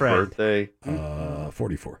has boyfriend. a birthday.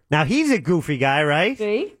 44. Now, he's a goofy guy, right?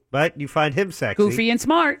 See? But you find him sexy. Goofy and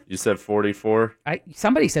smart. You said 44?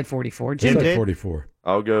 Somebody said 44. Jim Jim did? 44.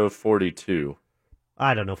 I'll go 42.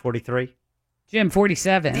 I don't know, 43? Jim,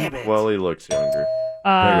 47. Damn it. Well, he looks younger.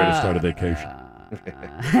 Ready to start a vacation.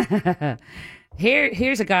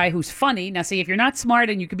 Here's a guy who's funny. Now, see, if you're not smart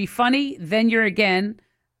and you can be funny, then you're again,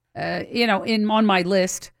 on my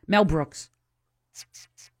list, Mel Brooks.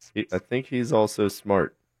 I think he's also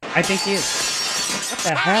smart. I think he is. What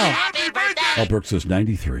the hell? Mel Brooks is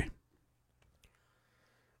 93.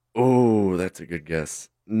 Oh, that's a good guess.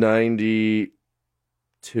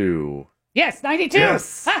 92. Yes, 92.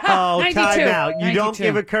 Yes. Oh, 92. time out. You don't 92.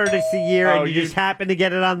 give a courtesy year Oh, and you you- just happen to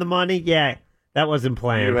get it on the money? Yeah, that wasn't You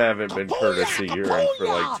planned. haven't been courtesy yearing for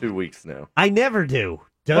like 2 weeks now. I never do.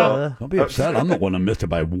 Duh. Don't be upset. I'm the one who missed it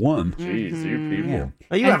by one. Jeez, you people.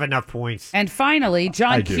 Oh, you have enough points. And finally,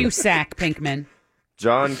 John I do. Cusack, Pinkman.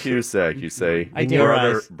 John Cusack, you say? I do. Your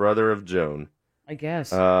eyes. Brother of Joan. I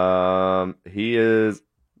guess. He is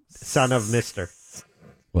Son of Mister.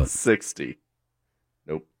 60.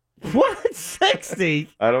 Nope. What? 60?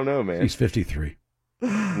 I don't know, man. He's 53.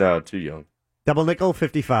 No, too young. Double nickel,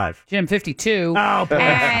 55. Jim, 52. Oh,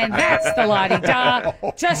 and that's the la-di-da.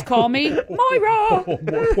 Just call me Moira. Oh,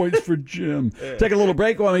 more points for Jim. Take a little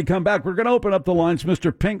break. When we come back, we're going to open up the lines.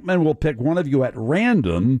 Mr. Pinkman will pick one of you at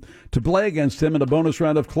random to play against him in a bonus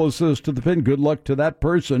round of Closest to the Pin. Good luck to that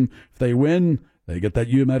person. If they win, they get that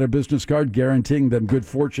You Matter business card guaranteeing them good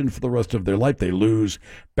fortune for the rest of their life. They lose.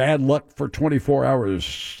 Bad luck for 24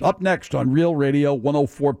 hours. Up next on Real Radio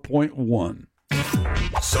 104.1.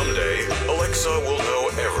 Someday, Alexa will know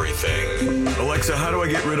everything. Alexa, how do I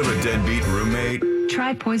get rid of a deadbeat roommate?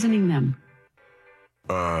 Try poisoning them.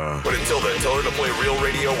 But until then, tell her to play Real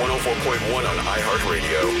Radio 104.1 on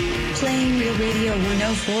iHeartRadio. Playing Real Radio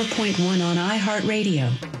 104.1 on iHeartRadio.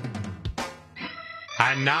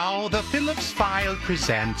 And now the Phillips File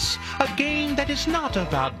presents a game that is not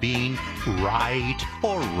about being right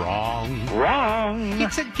or wrong. Wrong.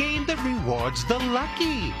 It's a game that rewards the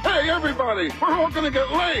lucky. Hey, everybody, we're all going to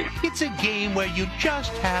get late. It's a game where you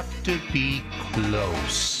just have to be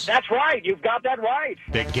close. That's right. You've got that right.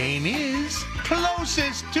 The game is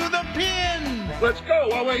Closest to the Pin. Let's go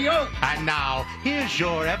while we're young. And now, here's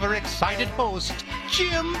your ever-excited host,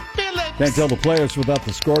 Jim Phillips. Can't tell the players without the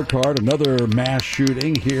scorecard. Another mass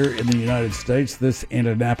shooting here in the United States. This in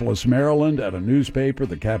Annapolis, Maryland, at a newspaper,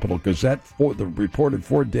 the Capital Gazette. The reported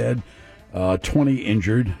 4 dead, 20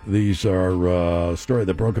 injured. These are a story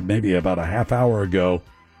that broke up maybe about a half hour ago.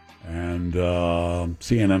 And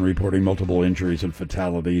CNN reporting multiple injuries and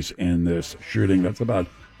fatalities in this shooting. That's about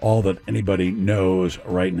all that anybody knows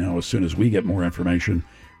right now. As soon as we get more information,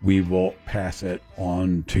 we will pass it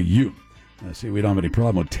on to you. See, we don't have any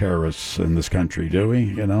problem with terrorists in this country, do we?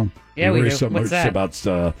 You know, yeah, we do. So What's much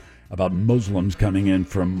that? about Muslims coming in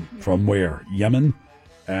from where? Yemen,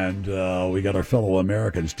 and we got our fellow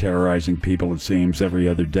Americans terrorizing people. It seems every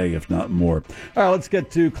other day, if not more. All right, let's get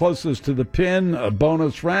to Closest to the Pin, a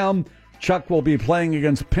bonus round. Chuck will be playing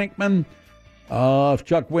against Pinkman. If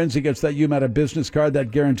Chuck wins, he gets that You Matter business card. That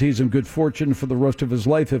guarantees him good fortune for the rest of his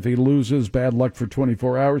life. If he loses, bad luck for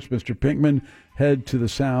 24 hours. Mr. Pinkman, head to the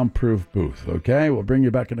soundproof booth, okay? We'll bring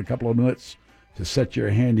you back in a couple of minutes to set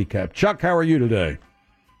your handicap. Chuck, how are you today?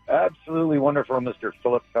 Absolutely wonderful, Mr.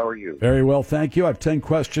 Phillips. How are you? Very well, thank you. I have 10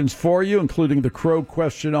 questions for you, including the crow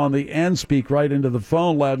question on the end. Speak right into the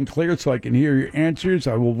phone loud and clear so I can hear your answers.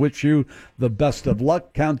 I will wish you the best of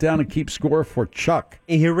luck. Count down and keep score for Chuck.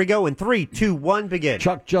 Here we go in 3, 2, 1, begin.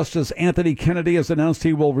 Chuck, Justice Anthony Kennedy has announced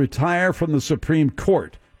he will retire from the Supreme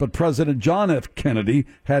Court. But President John F. Kennedy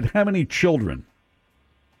had how many children?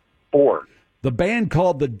 4. The band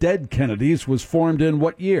called the Dead Kennedys was formed in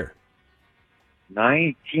what year?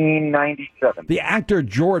 1997. The actor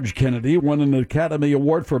George Kennedy won an Academy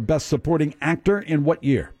Award for Best Supporting Actor in what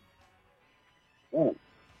year?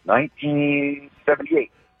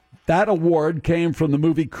 1978. That award came from the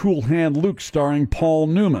movie Cool Hand Luke starring Paul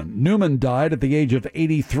Newman. Newman died at the age of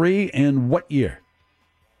 83 in what year?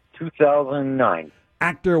 2009.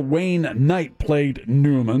 Actor Wayne Knight played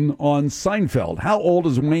Newman on Seinfeld. How old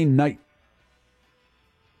is Wayne Knight?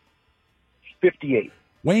 58.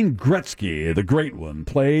 Wayne Gretzky, the great one,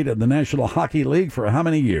 played in the National Hockey League for how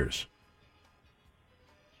many years?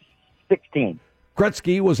 16.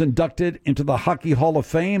 Gretzky was inducted into the Hockey Hall of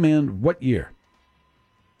Fame in what year?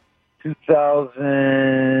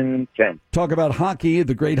 2010. Talk about hockey.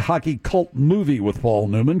 The great hockey cult movie with Paul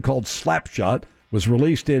Newman called Slapshot was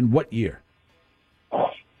released in what year?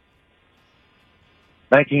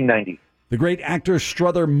 1990. The great actor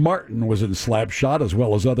Strother Martin was in Slapshot as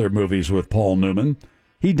well as other movies with Paul Newman.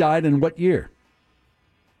 He died in what year?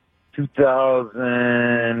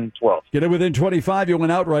 2012. Get it within 25. You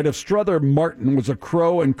went outright. If Strother Martin was a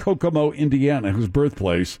crow in Kokomo, Indiana, his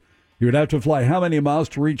birthplace, you would have to fly how many miles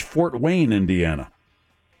to reach Fort Wayne, Indiana?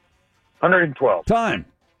 112. Time.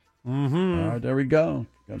 Mm-hmm. All right, there we go.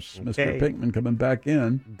 Got Mr. Pinkman coming back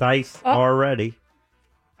in. Dice already.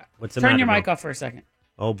 What's the matter? Turn your mic off for a second.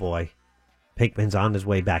 Oh, boy. Pinkman's on his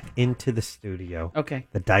way back into the studio. Okay.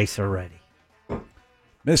 The dice are ready.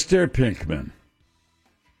 Mr. Pinkman,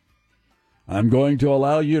 I'm going to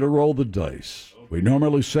allow you to roll the dice. We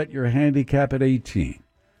normally set your handicap at 18,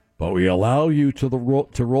 but we allow you to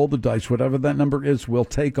roll the dice. Whatever that number is, we'll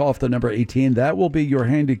take off the number 18. That will be your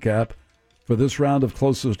handicap for this round of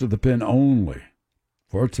Closest to the Pin only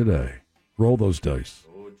for today. Roll those dice.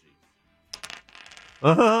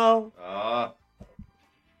 Oh.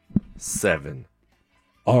 7.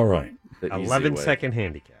 All right. 11-second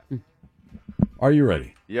handicap. Are you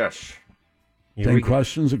ready? Yes. 10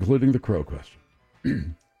 questions, including the crow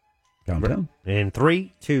question. Countdown. In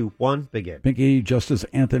 3, 2, 1, begin. Pinky, Justice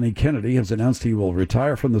Anthony Kennedy has announced he will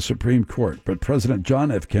retire from the Supreme Court, but President John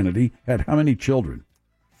F. Kennedy had how many children?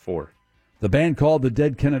 4. The band called the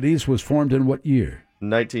Dead Kennedys was formed in what year?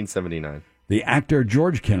 1979. The actor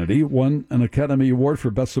George Kennedy won an Academy Award for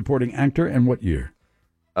Best Supporting Actor in what year?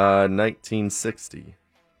 1960.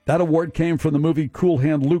 That award came from the movie Cool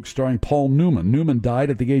Hand Luke starring Paul Newman. Newman died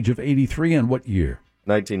at the age of 83 in what year?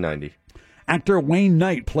 1990. Actor Wayne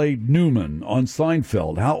Knight played Newman on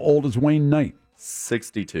Seinfeld. How old is Wayne Knight?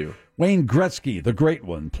 62. Wayne Gretzky, the great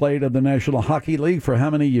one, played in the National Hockey League for how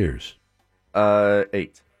many years?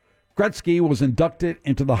 8. Gretzky was inducted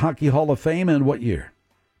into the Hockey Hall of Fame in what year?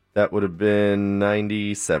 That would have been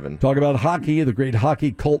 97. Talk about hockey. The great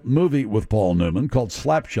hockey cult movie with Paul Newman called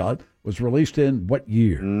Slapshot was released in what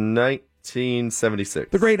year?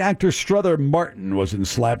 1976. The great actor Strother Martin was in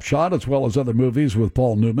Slapshot as well as other movies with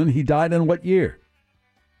Paul Newman. He died in what year?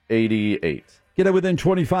 88. Get it within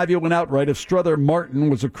 25. You went outright. If Strother Martin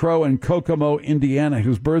was a crow in Kokomo, Indiana,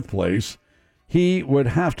 his birthplace, he would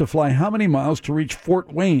have to fly how many miles to reach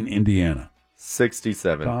Fort Wayne, Indiana?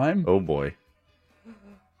 67. Time. Oh, boy.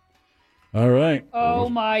 All right. Oh,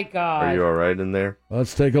 my God. Are you all right in there?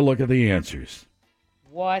 Let's take a look at the answers.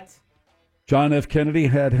 What? John F. Kennedy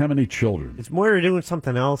had how many children? Is Moira doing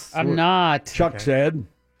something else? I'm not. Chuck said.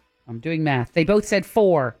 I'm doing math. They both said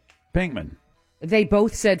 4. Pinkman. They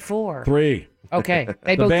both said 4. 3. Okay.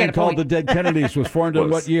 They The both get band a called point. the Dead Kennedys was formed in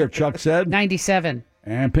what year? Chuck said. 97.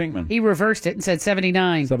 And Pinkman. He reversed it and said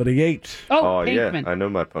 79. 78. Oh, yeah. Pinkman. I know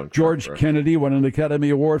my punk. George rock. Kennedy won an Academy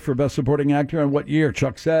Award for Best Supporting Actor in what year?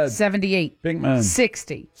 Chuck said. 78. Pinkman.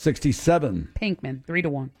 60. 67. Pinkman.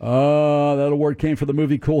 3-1. That award came for the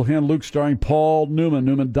movie Cool Hand Luke starring Paul Newman.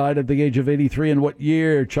 Newman died at the age of 83 in what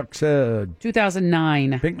year? Chuck said.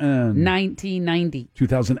 2009. Pinkman. 1990.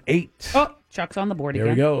 2008. Oh, Chuck's on the board Here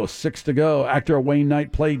again. we go. 6 to go. Actor Wayne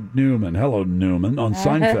Knight played Newman. Hello, Newman, on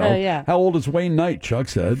Seinfeld. Yeah. How old is Wayne Knight? Chuck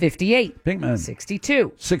said. 58. Pinkman.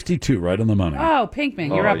 62. 62, right on the money. Oh,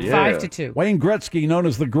 Pinkman, you're up 5-2. Wayne Gretzky, known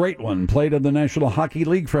as the Great One, played in the National Hockey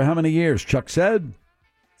League for how many years? Chuck said.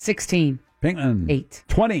 16. Pinkman. 8.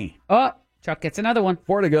 20. Oh, Chuck gets another one.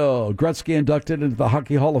 4 to go. Gretzky inducted into the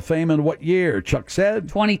Hockey Hall of Fame in what year? Chuck said.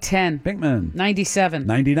 2010. Pinkman. 97.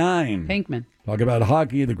 99. Pinkman. Talk about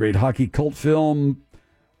hockey. The great hockey cult film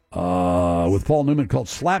with Paul Newman called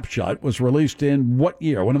Slapshot was released in what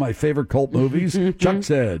year? One of my favorite cult movies. Chuck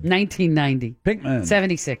said. 1990. Pinkman.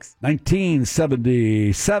 76.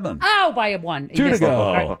 1977. Oh, by 1. 2 to go.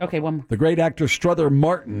 All right, okay, one more. The great actor Strother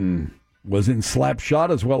Martin was in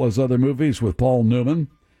Slapshot as well as other movies with Paul Newman.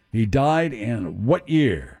 He died in what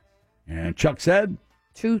year? And Chuck said?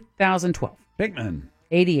 2012. Pinkman.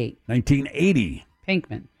 88. 1980.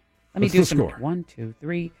 Pinkman. Let me What's do the some. score? 1, 2,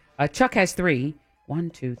 3. Chuck has 3. 1,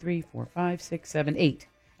 2, 3, 4, 5, 6, 7, 8.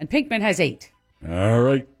 And Pinkman has 8. All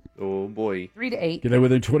right. Oh, boy. 3-8. Get it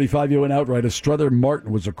within 25. You went outright. Strother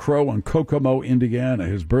Martin was a crow in Kokomo, Indiana,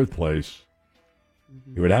 his birthplace.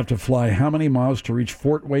 You would have to fly how many miles to reach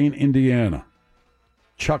Fort Wayne, Indiana?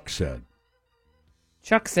 Chuck said.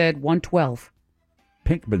 Chuck said 112.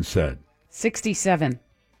 Pinkman said. 67.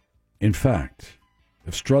 In fact,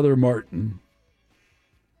 if Strother Martin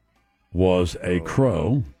was a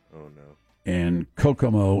crow in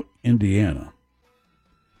Kokomo, Indiana,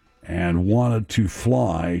 and wanted to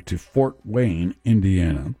fly to Fort Wayne,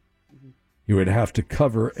 Indiana, he would have to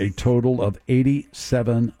cover a total of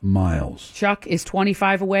 87 miles. Chuck is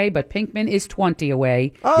 25 away, but Pinkman is 20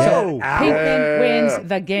 away. Oh! So Pinkman wins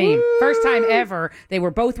the game. Woo! First time ever. They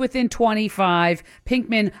were both within 25.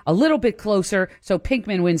 Pinkman a little bit closer, so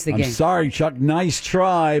Pinkman wins the game. I'm sorry, Chuck. Nice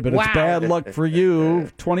try, but it's bad luck for you.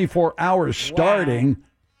 24 hours starting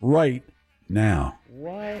right now.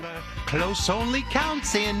 What? Close only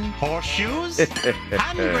counts in horseshoes,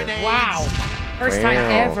 hand grenades. Wow. First time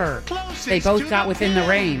ever. They both got within the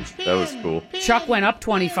range. That was cool. Chuck went up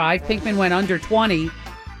 25. Pinkman went under 20.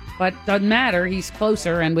 But doesn't matter. He's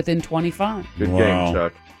closer and within 25. Good game,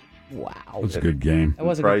 Chuck. Wow. That's a good game. That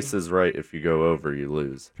was a Price is right. If you go over, you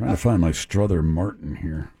lose. Trying to find my Strother Martin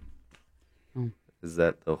here. Is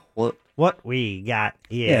that the what? What we got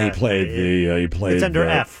here. Yeah, he played the. He played. It's under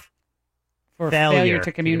F. For failure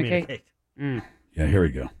to communicate. Yeah, here we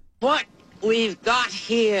go. What we've got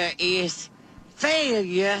here is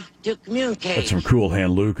failure to communicate. That's from Cool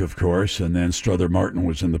Hand Luke, of course, and then Strother Martin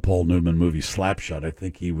was in the Paul Newman movie Slapshot. I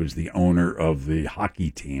think he was the owner of the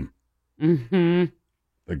hockey team. Mm-hmm.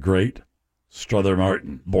 The great Strother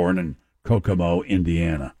Martin, born in Kokomo,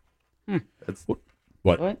 Indiana. That's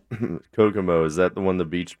what? Kokomo, is that the one the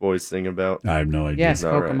Beach Boys sing about? I have no idea. Yes,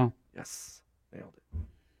 Kokomo. Right. Yes. Nailed it.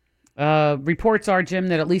 Reports are, Jim,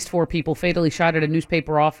 that at least 4 people fatally shot at a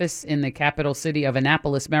newspaper office in the capital city of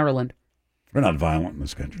Annapolis, Maryland. We're not violent in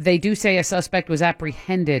this country. They do say a suspect was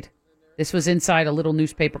apprehended. This was inside a little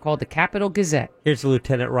newspaper called the Capital Gazette. Here's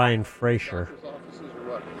Lieutenant Ryan Fraser.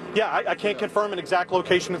 Yeah, I can't confirm an exact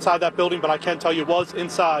location inside that building, but I can tell you it was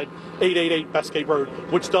inside 888 Bestgate Road,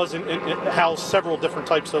 which does house several different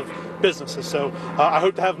types of businesses. So I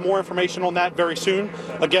hope to have more information on that very soon.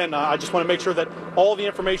 Again, I just want to make sure that all the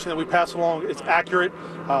information that we pass along is accurate,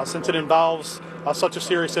 since it involves such a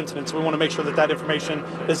serious incident. So we want to make sure that that information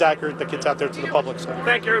is accurate, that gets out there to the public. So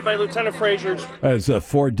thank you, everybody. Lieutenant Fraser. As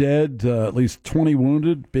 4 dead, at least 20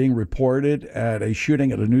 wounded, being reported at a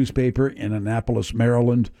shooting at a newspaper in Annapolis,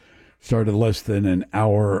 Maryland. Started less than an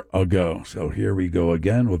hour ago. So here we go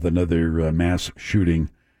again with another mass shooting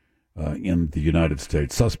in the United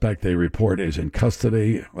States. Suspect, they report, is in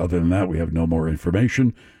custody. Other than that, we have no more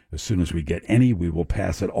information. As soon as we get any, we will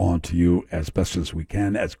pass it on to you as best as we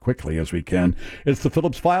can, as quickly as we can. It's the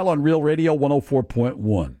Phillips File on Real Radio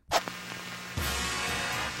 104.1.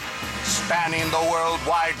 Spanning the World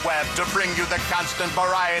Wide Web to bring you the constant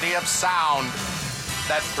variety of sound,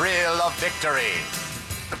 the thrill of victory.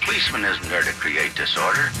 The policeman isn't there to create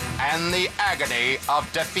disorder. And the agony of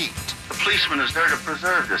defeat. The policeman is there to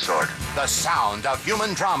preserve disorder. The sound of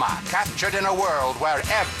human drama captured in a world where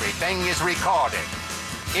everything is recorded.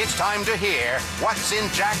 It's time to hear what's in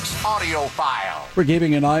Jack's audio file. We're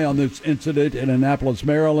keeping an eye on this incident in Annapolis,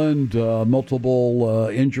 Maryland. Multiple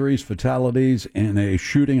injuries, fatalities, and a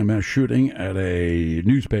mass shooting at a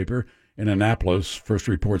newspaper in Annapolis. First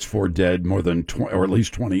reports 4 dead, more than 20, or at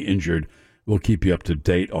least 20 injured. We'll keep you up to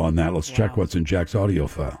date on that. Let's check what's in Jack's audio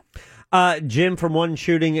file. Jim, from one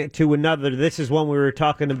shooting to another, this is one we were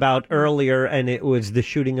talking about earlier, and it was the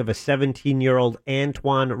shooting of a 17-year-old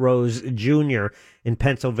Antoine Rose Jr. in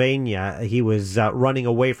Pennsylvania. He was running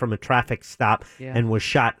away from a traffic stop and was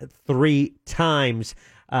shot 3 times.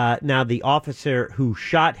 Now, the officer who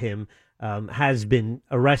shot him has been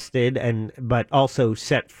arrested, but also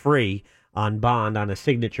set free on bond, on a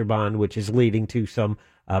signature bond, which is leading to some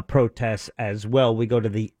protests as well. We go to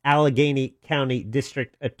the Allegheny County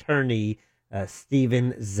District Attorney,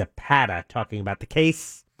 Stephen Zapata, talking about the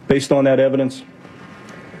case. Based on that evidence,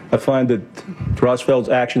 I find that Drosfeld's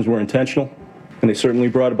actions were intentional, and they certainly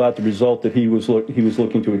brought about the result that he was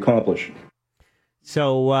looking to accomplish.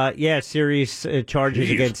 So, serious charges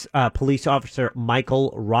against police officer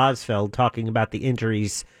Michael Rosfeld, talking about the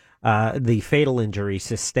injuries, the fatal injury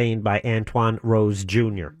sustained by Antoine Rose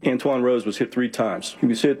Jr. Antoine Rose was hit 3 times. He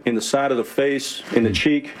was hit in the side of the face, in the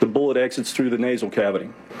cheek. The bullet exits through the nasal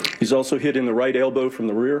cavity. He's also hit in the right elbow from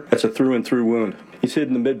the rear. That's a through-and-through wound. He's hit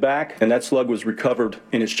in the mid-back, and that slug was recovered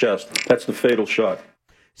in his chest. That's the fatal shot.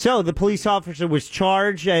 So the police officer was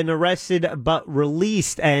charged and arrested but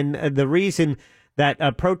released, and the reason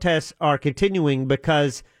that protests are continuing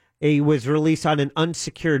because he was released on an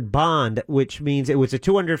unsecured bond, which means it was a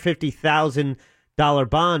 $250,000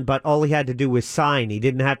 bond, but all he had to do was sign. He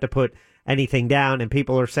didn't have to put anything down, and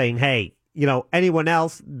people are saying, hey, anyone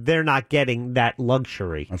else, they're not getting that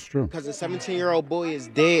luxury. That's true. Because the 17-year-old boy is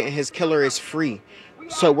dead and his killer is free.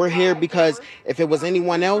 So we're here because if it was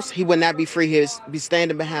anyone else, he would not be free. He'd be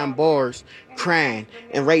standing behind bars crying.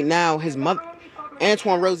 And right now, his mother,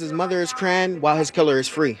 Antoine Rose's mother, is crying while his killer is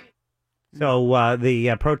free. So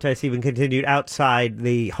the protests even continued outside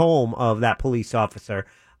the home of that police officer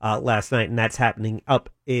last night, and that's happening up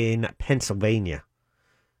in Pennsylvania.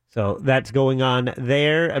 So that's going on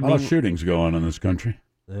there. A lot of shootings go on in this country.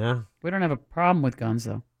 Yeah. We don't have a problem with guns,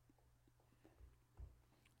 though.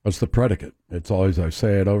 What's the predicate? It's always, I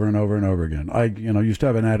say it over and over and over again. I used to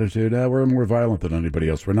have an attitude, we're more violent than anybody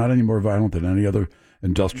else. We're not any more violent than any other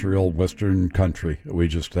industrial Western country. We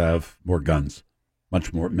just have more guns.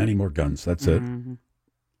 Many more guns. That's it. Mm-hmm.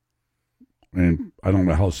 And I don't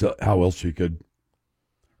know how else you could.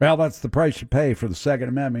 Well, that's the price you pay for the Second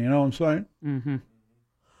Amendment. You know what I'm saying? Mm-hmm.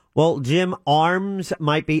 Well, Jim, arms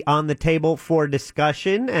might be on the table for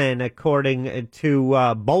discussion, and according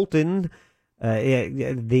to Bolton,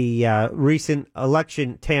 the recent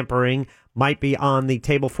election tampering might be on the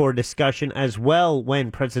table for discussion as well when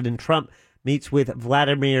President Trump meets with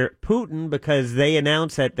Vladimir Putin, because they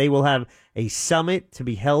announced that they will have a summit to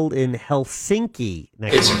be held in Helsinki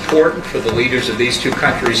next It's month. important for the leaders of these 2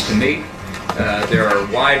 countries to meet. There are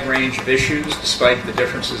a wide range of issues despite the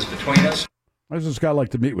differences between us. Why does this guy like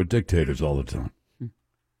to meet with dictators all the time?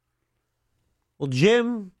 Well,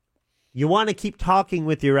 Jim, you want to keep talking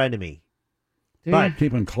with your enemy. But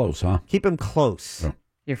keep him close, huh? Keep him close. Oh.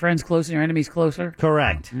 Your friend's close and your enemy's closer?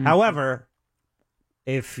 Correct. Mm-hmm. However,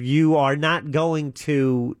 if you are not going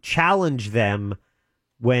to challenge them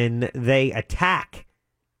when they attack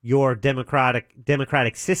your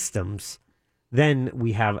democratic systems, then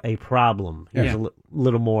we have a problem. Here's a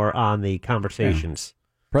little more on the conversations.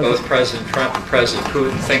 both President Trump and President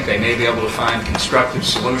Putin think they may be able to find constructive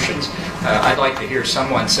solutions. I'd like to hear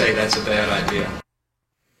someone say that's a bad idea.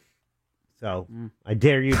 So I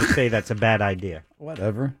dare you to say that's a bad idea.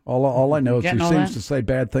 Whatever. All I know is he seems to say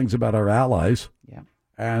bad things about our allies. Yeah.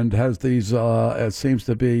 And has these, it seems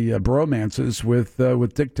to be bromances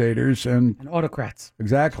with dictators and autocrats.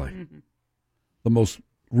 Exactly. The most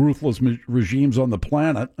ruthless regimes on the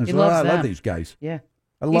planet. He loves I love them. these guys. Yeah.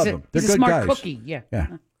 I love them. They're He's good a smart guys. cookie. Yeah.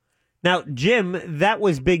 Now, Jim, that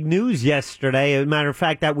was big news yesterday. As a matter of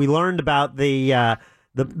fact, that we learned about the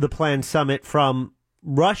planned summit from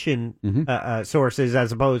Russian sources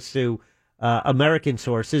as opposed to American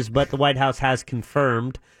sources, but the White House has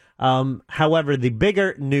confirmed. However, the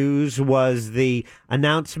bigger news was the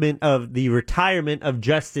announcement of the retirement of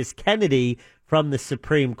Justice Kennedy from the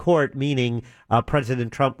Supreme Court, meaning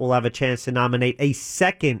President Trump will have a chance to nominate a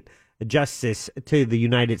second justice to the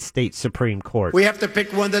United States Supreme Court. We have to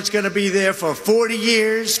pick one that's going to be there for 40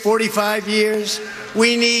 years, 45 years.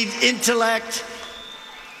 We need intellect.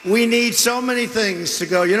 We need so many things to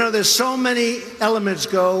go. You know, there's so many elements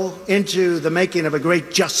go into the making of a great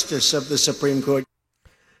justice of the Supreme Court.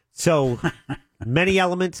 So many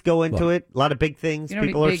elements go into it. A lot of big things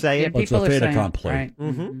people are saying. It's a fait accompli. Right.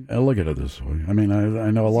 Look at it this way. I mean, I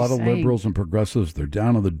know a lot of liberals and progressives, they're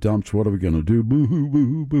down in the dumps. What are we going to do? Boo-hoo,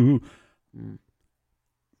 boo-hoo, boo-hoo.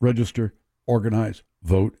 Register, organize,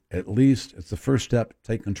 vote. At least it's the first step.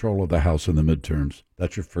 Take control of the House in the midterms.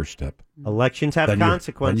 That's your first step. Elections have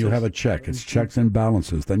consequences. Then you have a check. It's checks and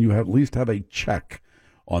balances. Then you at least have a check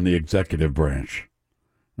on the executive branch.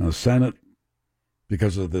 Now, the Senate,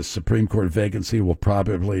 because of the Supreme Court vacancy, will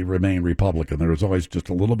probably remain Republican. There is always just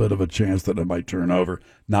a little bit of a chance that it might turn over.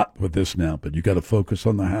 Not with this now, but you got to focus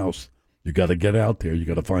on the House. You got to get out there. You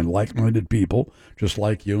got to find like-minded people just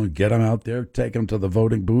like you and get them out there. Take them to the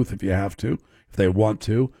voting booth if you have to, if they want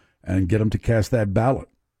to, and get them to cast that ballot.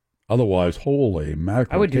 Otherwise, holy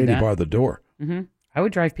mackerel, Katie bar the door. Mm-hmm. I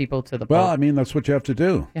would drive people to the Well, poll. I mean, that's what you have to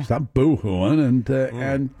do. Yeah. Stop boo-hooing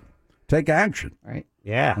and take action. Right.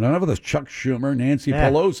 Yeah. And enough of this Chuck Schumer, Nancy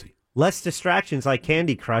Pelosi. Less distractions like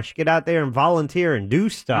Candy Crush. Get out there and volunteer and do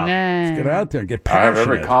stuff. Let's get out there and get I have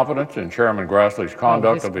passionate. every confidence in Chairman Grassley's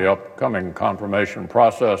conduct of the upcoming confirmation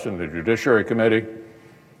process in the Judiciary Committee.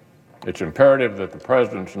 It's imperative that the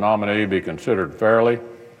President's nominee be considered fairly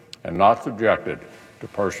and not subjected to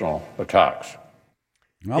personal attacks.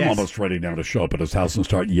 I'm almost ready now to show up at his house and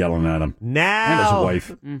start yelling at him. Now, and his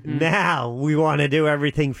wife. Now we want to do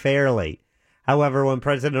everything fairly. However, when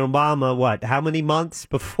President Obama, how many months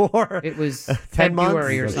before? It was 10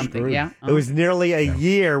 February months? or something, yeah. It was nearly a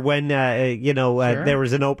year when, there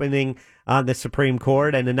was an opening on the Supreme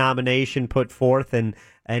Court and a nomination put forth, and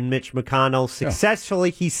Mitch McConnell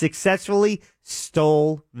successfully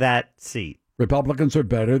stole that seat. Republicans are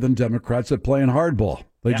better than Democrats at playing hardball.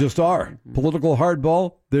 They just are. Political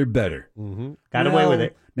hardball, they're better. Got away with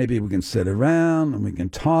it. Maybe we can sit around and we can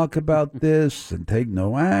talk about this and take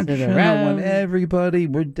no action. I want everybody.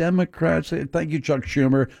 We're Democrats. Thank you, Chuck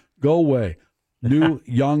Schumer. Go away. New,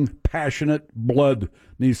 young, passionate blood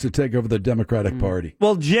needs to take over the Democratic Party.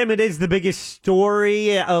 Well, Jim, it is the biggest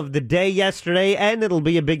story of the day yesterday, and it'll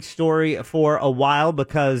be a big story for a while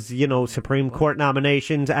because, Supreme Court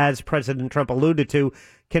nominations, as President Trump alluded to,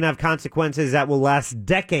 can have consequences that will last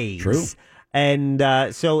decades. True. And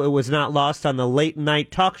so it was not lost on the late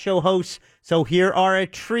night talk show hosts. So here are a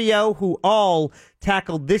trio who all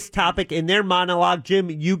tackled this topic in their monologue. Jim,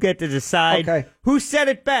 you get to decide who said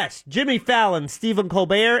it best. Jimmy Fallon, Stephen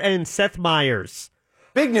Colbert, and Seth Meyers.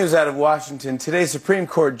 Big news out of Washington. Today, Supreme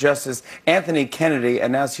Court Justice Anthony Kennedy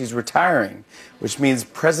announced he's retiring, which means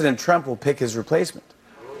President Trump will pick his replacement.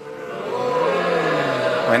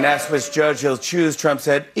 When asked which judge he'll choose, Trump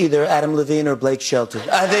said, either Adam Levine or Blake Shelton.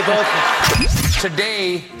 They both.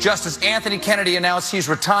 Today, Justice Anthony Kennedy announced he's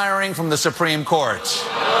retiring from the Supreme Court.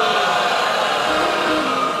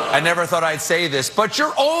 I never thought I'd say this, but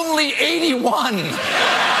you're only 81.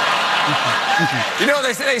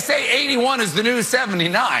 They say 81 is the new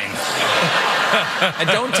 79. And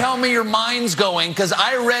don't tell me your mind's going, because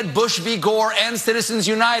I read Bush v. Gore and Citizens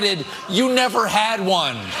United. You never had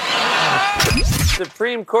one.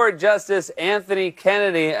 Supreme Court Justice Anthony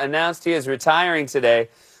Kennedy announced he is retiring today.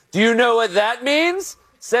 Do you know what that means?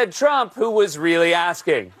 Said Trump, who was really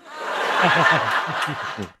asking.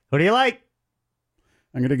 Who do you like?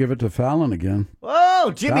 I'm going to give it to Fallon again.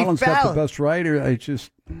 Whoa, Jimmy Fallon's Fallon. got the best writer.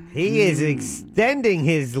 He is extending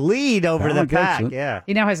his lead over Fallon the pack. gets it. Yeah.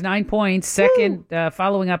 He now has 9 points. Second,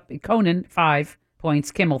 following up, Conan, 5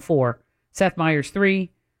 points. Kimmel, 4. Seth Meyers,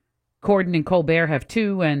 3. Corden and Colbert have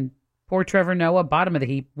 2, and Poor Trevor Noah, bottom of the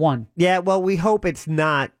heap, won. Yeah, well, we hope it's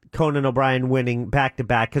not Conan O'Brien winning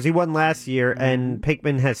back-to-back, because he won last year, and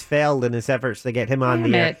Pinkman has failed in his efforts to get him on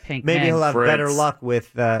the air. Pinkman. Maybe he'll have Fritz. better luck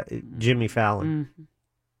with Jimmy Fallon.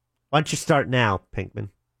 Why don't you start now, Pinkman?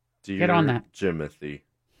 Get on that. Jimothy.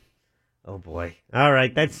 Oh, boy. All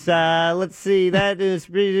right, that's, let's see, that is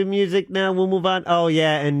music now. We'll move on. Oh,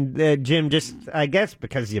 yeah, and Jim, just, I guess,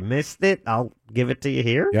 because you missed it, I'll give it to you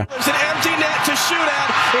here. Yeah. There's an empty net to shoot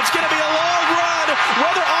at. It's going to be a long run.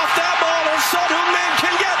 Whether off that ball or Son Heung-min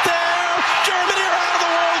can get there. Germany are out of the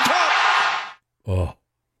World Cup. Oh,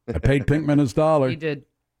 I paid Pinkman his dollar. You did.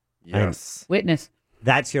 Yes. Witness.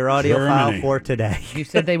 That's your audio Germany. file for today. You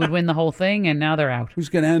said they would win the whole thing, and now they're out. Who's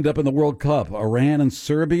going to end up in the World Cup? Iran and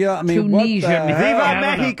Serbia? I mean, Tunisia. what the hell?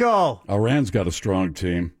 Viva Mexico! Iran's got a strong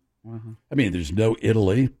team. I mean, there's no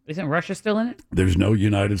Italy. Isn't Russia still in it? There's no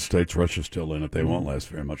United States. Russia's still in it. They won't last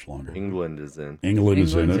very much longer. England is in. England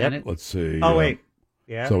is in England's it. in it. Let's see. Oh, wait.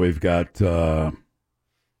 Yeah. So we've got, but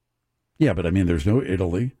I mean, there's no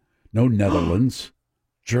Italy, no Netherlands.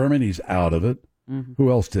 Germany's out of it.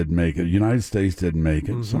 Who else didn't make it? United States didn't make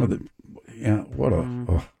it. Some of the, what a,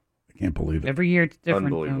 I can't believe it. Every year it's different.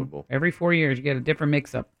 Unbelievable. Every 4 years you get a different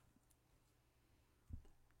mix-up.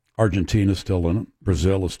 Argentina's still in it.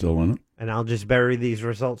 Brazil is still in it. And I'll just bury these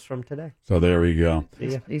results from today. So there we go. See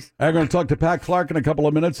ya. I'm going to talk to Pat Clarke in a couple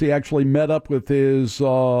of minutes. He actually met up with his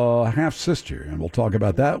half-sister, and we'll talk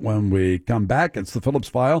about that when we come back. It's the Phillips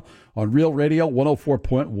File on Real Radio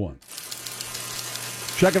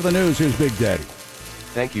 104.1. Check of the news. Here's Big Daddy.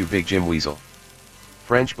 Thank you, Big Jim Weasel.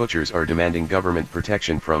 French butchers are demanding government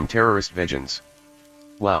protection from terrorist vegans.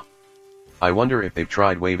 Wow. I wonder if they've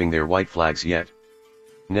tried waving their white flags yet.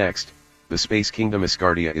 Next, the Space Kingdom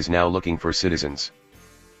Asgardia is now looking for citizens.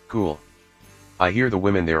 Cool. I hear the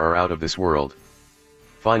women there are out of this world.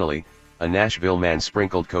 Finally, a Nashville man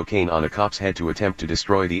sprinkled cocaine on a cop's head to attempt to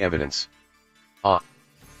destroy the evidence.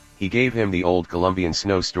 He gave him the old Colombian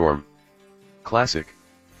snowstorm. Classic.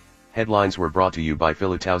 Headlines were brought to you by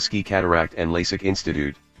Filatowski Cataract and LASIK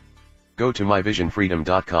Institute. Go to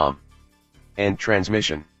myvisionfreedom.com. End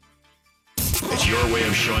transmission. It's your way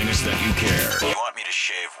of showing us that you care. You want me to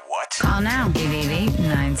shave what? Call now.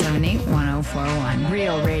 888-978-1041.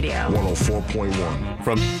 Real Radio. 104.1.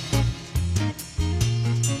 From...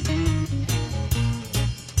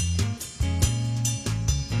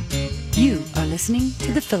 You are listening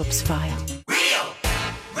to The Phillips File. Real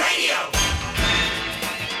Radio.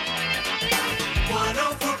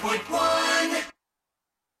 104.1.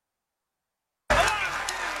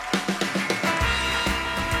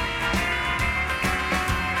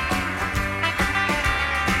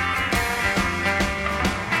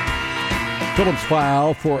 Phillips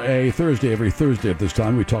File for a Thursday. Every Thursday at this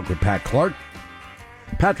time, we talk with Pat Clarke.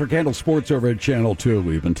 Patrick handles sports over at Channel 2.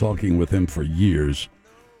 We've been talking with him for years.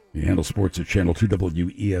 He handles sports at Channel 2,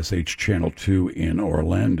 WESH Channel 2 in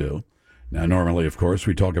Orlando. Now, normally, of course,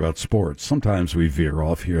 we talk about sports. Sometimes we veer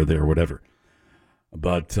off here, there, whatever.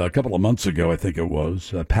 But a couple of months ago, I think it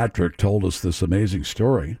was, Patrick told us this amazing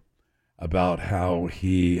story about how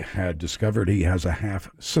he had discovered he has a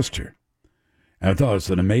half-sister. And I thought it was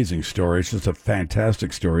an amazing story. It's just a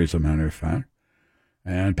fantastic story, as a matter of fact.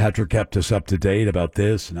 And Patrick kept us up to date about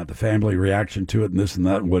this and the family reaction to it and this and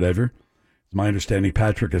that and whatever. It's my understanding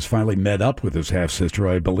Patrick has finally met up with his half-sister, who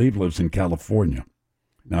I believe lives in California.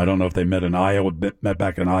 Now, I don't know if they met in Iowa, met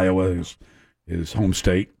back in Iowa, his home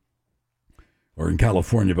state, or in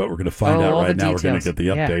California, but we're going to find out right now. We're going to get the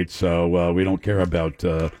update. So we don't care about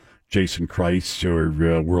Jason Christ or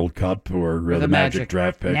World Cup or the Magic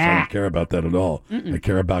draft picks. I don't care about that at all. I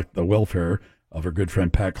care about the welfare of our good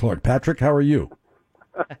friend Pat Clarke. Patrick, how are you?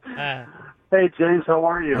 Hey, James, how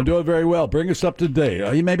are you? I'm doing very well. Bring us up to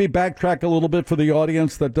date. You maybe backtrack a little bit for the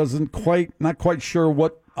audience that not quite sure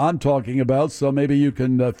what I'm talking about, so maybe you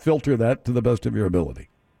can filter that to the best of your ability.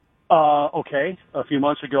 Okay. A few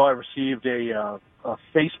months ago, I received a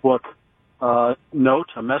Facebook note,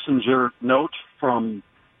 a messenger note from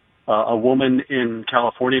a woman in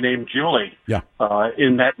California named Julie. Yeah.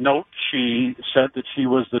 In that note, she said that she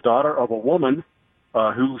was the daughter of a woman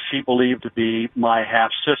who she believed to be my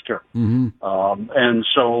half-sister. Mm-hmm. And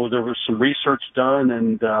so there was some research done,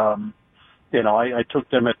 and, I took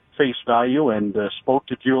them at face value and spoke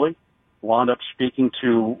to Julie, wound up speaking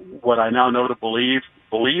to what I now know to believe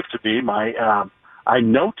to be my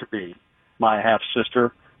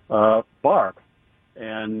half-sister, Barb.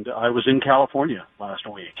 And I was in California last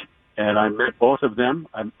week, and I met both of them.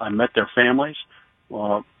 I met their families.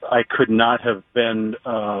 I could not have been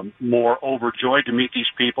more overjoyed to meet these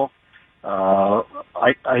people. I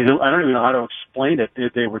don't even know how to explain it.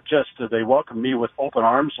 They were just they welcomed me with open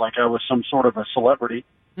arms, like I was some sort of a celebrity,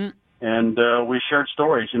 and we shared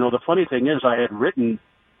stories. You know, the funny thing is, I had written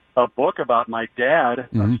a book about my dad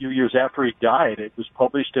a few years after he died. It was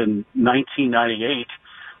published in 1998,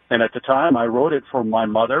 and at the time, I wrote it for my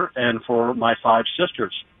mother and for my 5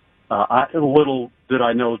 sisters. Little did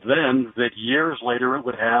I know then that years later it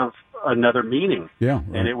would have another meaning. Yeah,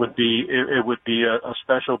 right. And it would be a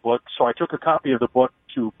special book. So I took a copy of the book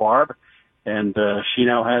to Barb, and she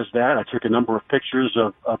now has that. I took a number of pictures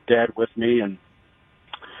of Dad with me, and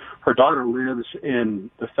her daughter lives in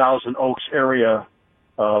the Thousand Oaks area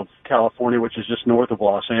of California, which is just north of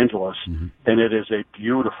Los Angeles, and it is a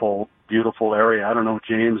beautiful, beautiful area. I don't know,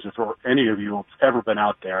 James, if any of you have ever been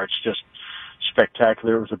out there. It's just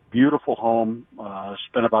spectacular. It was a beautiful home.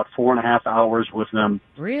 Spent about 4.5 hours with them.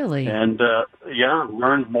 Really? And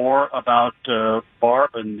learned more about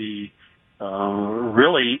Barb and the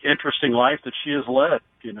really interesting life that she has led.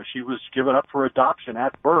 You know, she was given up for adoption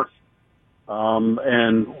at birth,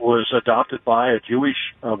 and was adopted by a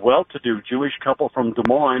well-to-do Jewish couple from Des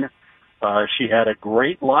Moines. She had a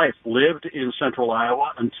great life, lived in central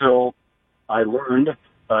Iowa until I learned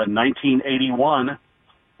 1981.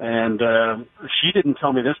 And she didn't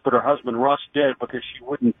tell me this, but her husband Russ did, because she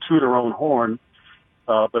wouldn't toot her own horn.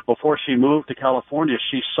 But before she moved to California,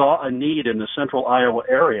 she saw a need in the central Iowa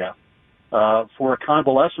area for a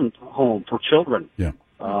convalescent home for children. Yeah.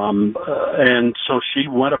 And so she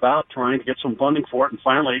went about trying to get some funding for it, and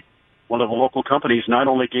finally one of the local companies not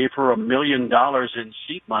only gave her $1 million in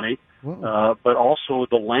seed money, but also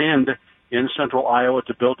the land in central Iowa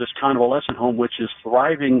to build this convalescent home, which is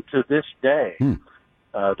thriving to this day.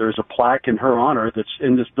 There's a plaque in her honor that's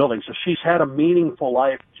in this building. So she's had a meaningful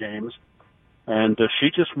life, James, and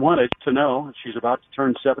she just wanted to know. She's about to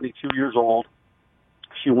turn 72 years old.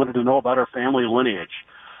 She wanted to know about her family lineage.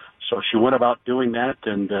 So she went about doing that,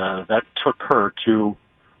 and that took her to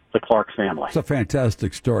the Clarke family. It's a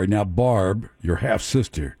fantastic story. Now, Barb, your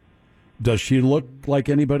half-sister, does she look like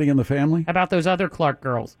anybody in the family? How about those other Clarke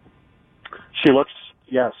girls? She looks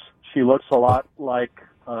a lot like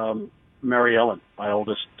Mary Ellen, my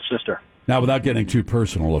oldest sister. Now, without getting too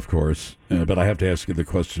personal, of course, but I have to ask you the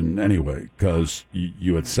question anyway, because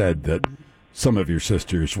you had said that some of your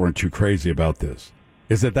sisters weren't too crazy about this.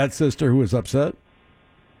 Is it that sister who was upset?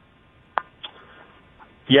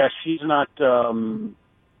 Yeah, she's not.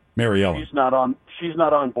 Mary Ellen. She's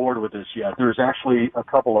not on board with this yet. There's actually a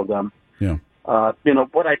couple of them. Yeah.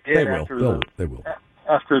 What I did They will.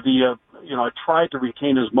 After the I tried to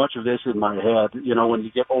retain as much of this in my head. You know, when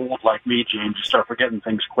you get old like me, James, you start forgetting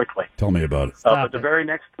things quickly. Tell me about it. But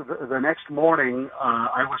the next morning,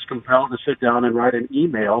 I was compelled to sit down and write an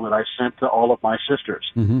email that I sent to all of my sisters,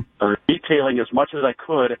 detailing as much as I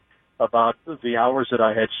could about the hours that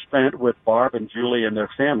I had spent with Barb and Julie and their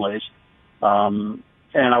families. And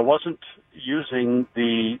I wasn't using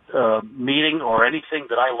the meeting or anything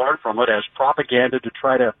that I learned from it as propaganda to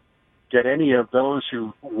try to get any of those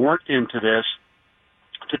who weren't into this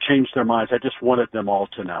to change their minds. I just wanted them all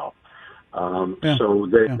to know. So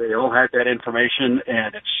they all had that information,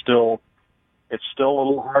 and it's still a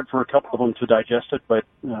little hard for a couple of them to digest it, but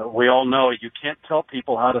we all know you can't tell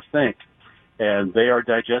people how to think, and they are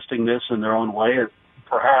digesting this in their own way, and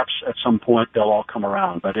perhaps at some point they'll all come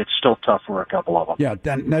around, but it's still tough for a couple of them. Yeah.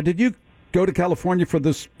 Now, did you go to California for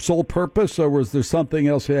this sole purpose, or was there something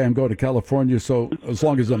else? Hey, I'm going to California, so as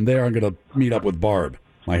long as I'm there, I'm going to meet up with Barb,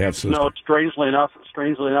 my half-sister. No, strangely enough,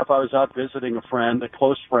 I was out visiting a friend, a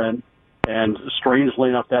close friend, and strangely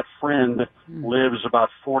enough, that friend lives about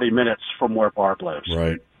 40 minutes from where Barb lives.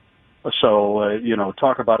 Right. So,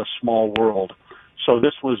 talk about a small world. So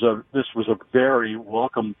this was a very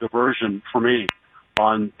welcome diversion for me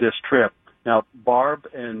on this trip. Now, Barb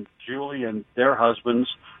and Julie and their husbands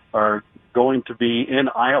are going to be in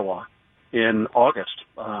Iowa in August.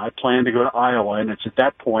 I plan to go to Iowa, and it's at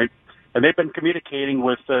that point, and they've been communicating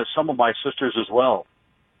with some of my sisters as well,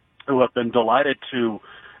 who have been delighted to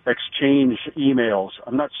exchange emails.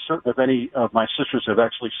 I'm not certain if any of my sisters have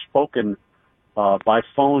actually spoken by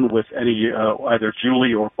phone with any either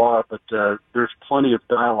Julie or Barb, but there's plenty of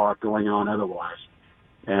dialogue going on otherwise.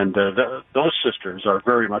 And those sisters are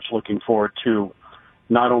very much looking forward to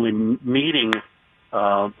not only meeting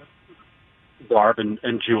Barb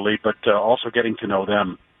and Julie, but also getting to know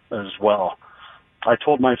them as well. I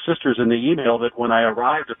told my sisters in the email that when I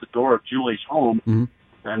arrived at the door of Julie's home,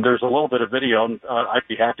 and there's a little bit of video, and I'd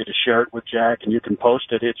be happy to share it with Jack, and you can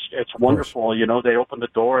post it. It's wonderful. They open the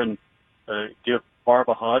door and give Barb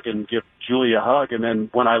a hug and give Julie a hug, and then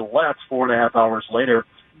when I left 4.5 hours later,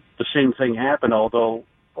 the same thing happened, although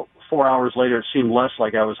 4 hours later, it seemed less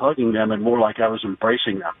like I was hugging them and more like I was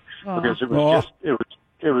embracing them, because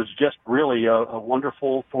it was just really a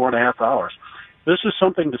wonderful 4.5 hours. This is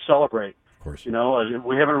something to celebrate. Of course. You know,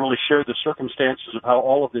 we haven't really shared the circumstances of how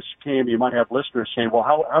all of this came. You might have listeners saying, well,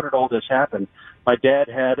 how did all this happen? My dad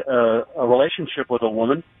had a relationship with a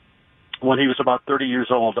woman when he was about 30 years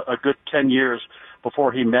old, a good 10 years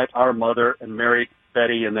before he met our mother and married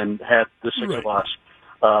Betty and then had the six of us.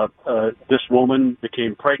 This woman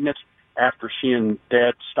became pregnant after she and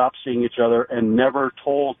Dad stopped seeing each other and never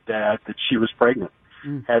told Dad that she was pregnant.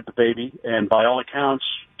 Had the baby, and by all accounts,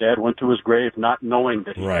 Dad went to his grave not knowing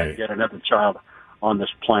that he had yet another child on this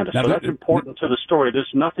planet. Now, so that's important to the story. There's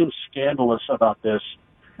nothing scandalous about this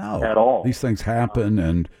at all. These things happen.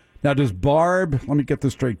 And now, does Barb, let me get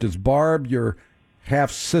this straight, does Barb, your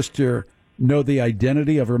half-sister, know the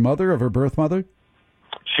identity of her mother, of her birth mother?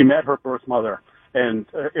 She met her birth mother, and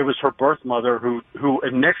it was her birth mother who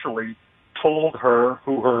initially told her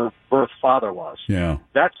who her birth father was. Yeah.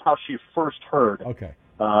 That's how she first heard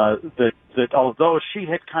that although she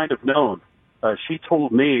had kind of known, she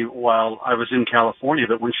told me while I was in California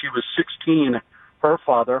that when she was 16, her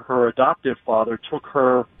father, her adoptive father, took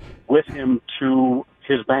her with him to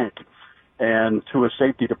his bank and to a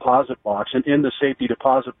safety deposit box. And in the safety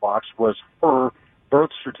deposit box was her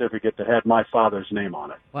birth certificate that had my father's name on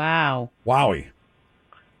it. Wow. Wowie.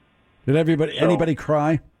 Did anybody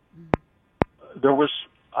cry?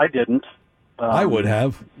 I didn't. I would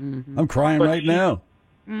have. I'm crying right now.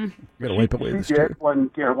 Mm. Got to wipe away the She tears. did when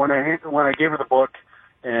I gave her the book,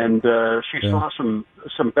 and she saw some.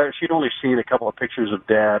 She'd only seen a couple of pictures of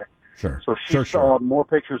Dad. Sure. So she saw more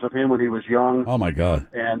pictures of him when he was young. Oh my God.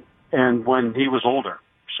 And when he was older.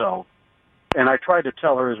 So, and I tried to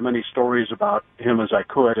tell her as many stories about him as I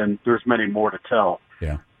could, and there's many more to tell.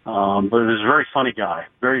 Yeah. But he was a very funny guy,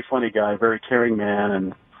 very caring man,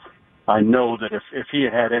 and I know that if he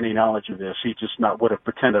had any knowledge of this, he just would have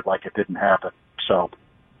pretended like it didn't happen. So,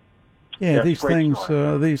 these things,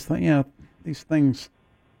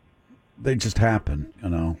 they just happen. You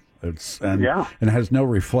know, and it has no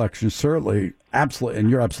reflection. Certainly, absolutely, and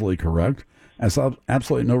you're absolutely correct. Has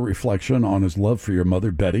absolutely no reflection on his love for your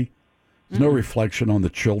mother, Betty. There's no reflection on the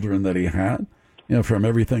children that he had. You know, from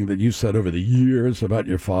everything that you said over the years about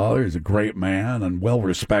your father, he's a great man and well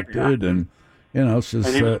respected, and. You know, it's just,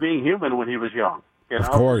 and he was being human when he was young. You know?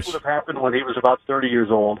 Of course. This would have happened when he was about 30 years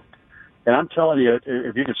old. And I'm telling you,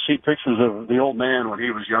 if you could see pictures of the old man when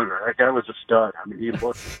he was younger, that guy was a stud. I mean, he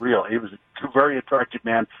looked real. He was a very attractive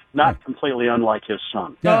man, not completely unlike his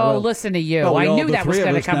son. Yeah, listen to you. I knew that was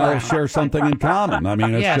going to come now up. Share something in common. I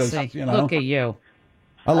mean, it's just, you know. Look at you.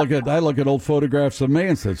 I look at old photographs of me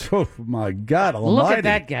and say, oh, my God almighty. Look at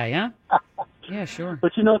that guy, huh? Yeah, sure.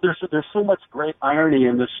 But you know, there's so much great irony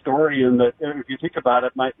in this story, in that if you think about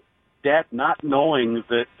it, my dad not knowing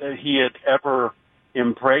that he had ever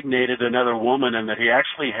impregnated another woman and that he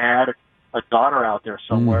actually had a daughter out there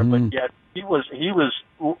somewhere, but yet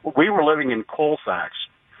we were living in Colfax,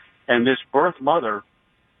 and this birth mother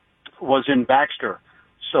was in Baxter,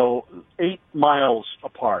 so 8 miles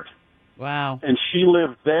apart. Wow. And she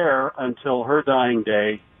lived there until her dying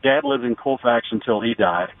day. Dad lived in Colfax until he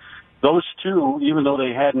died. Those two, even though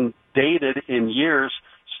they hadn't dated in years,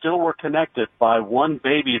 still were connected by one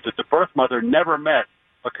baby that the birth mother never met,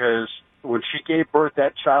 because when she gave birth,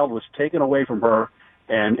 that child was taken away from her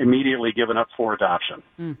and immediately given up for adoption.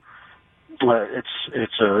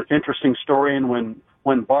 It's an interesting story, and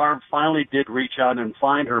when Barb finally did reach out and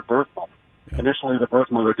find her birth mother, initially the birth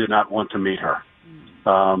mother did not want to meet her.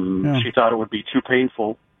 She thought it would be too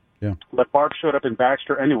painful. Yeah. But Barb showed up in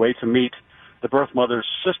Baxter anyway to meet the birth mother's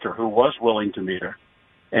sister, who was willing to meet her.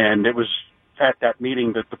 And it was at that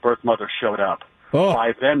meeting that the birth mother showed up.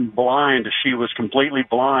 By then blind, she was completely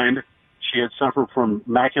blind. She had suffered from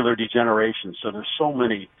macular degeneration. So there's so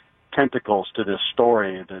many tentacles to this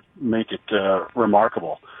story that make it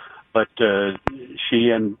remarkable. But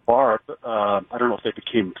she and Barb, I don't know if they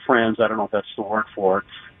became friends. I don't know if that's the word for it.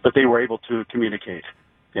 But they were able to communicate.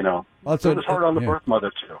 You know, it was hard on the birth mother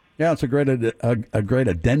too. Yeah, it's a great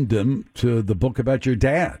addendum to the book about your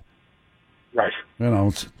dad. Right. You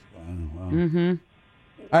know,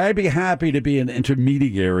 I'd be happy to be an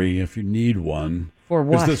intermediary if you need one. For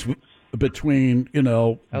what? Is this between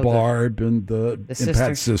Barb and and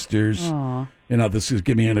Pat's sisters? Aww. You know, this is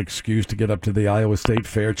give me an excuse to get up to the Iowa State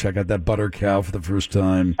Fair, check out that butter cow for the first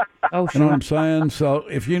time. Oh, you know what I'm saying? So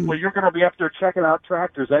if you you're going to be up there checking out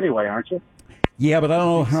tractors anyway, aren't you? Yeah, but I don't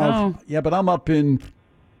know how. So. Yeah, but I'm up in.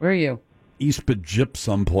 Where are you? East Bajip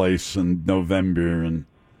someplace in November, and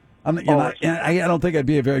I don't think I'd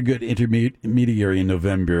be a very good intermediary in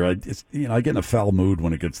November. I get in a foul mood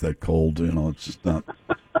when it gets that cold. It's just not.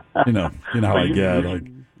 You know how I get.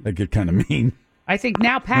 I get kind of mean. I think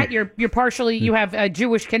now, Pat, you're partially. You have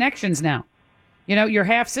Jewish connections now. Your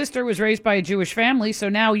half sister was raised by a Jewish family, so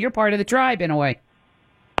now you're part of the tribe in a way.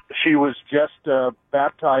 She was just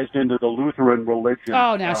baptized into the Lutheran religion.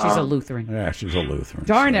 Oh, now she's a Lutheran. Yeah, she's a Lutheran.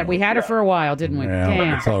 Darn it, we had her for a while, didn't we? Yeah,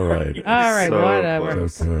 Damn. it's all right. All right, So whatever.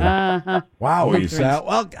 close. Wow, Sal.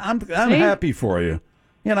 Well, I'm happy for you.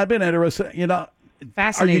 I've been interested.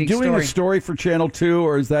 Fascinating. Are you doing story. a story for Channel 2,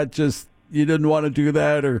 or is that just you didn't want to do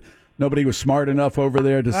that, or nobody was smart enough over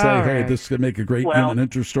there to say, hey, this could make a great human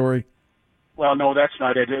interest story? Well, no, that's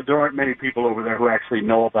not it. There aren't many people over there who actually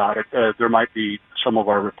know about it. There might be some of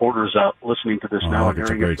our reporters out listening to this now and it's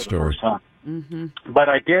a hearing great it for the story. first time. But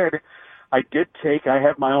I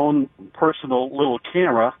have my own personal little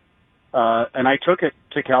camera, and I took it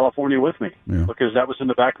to California with me because that was in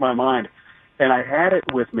the back of my mind. And I had it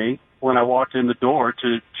with me when I walked in the door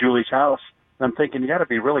to Julie's house. And I'm thinking, it'd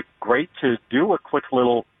be really great to do a quick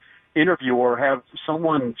little interview or have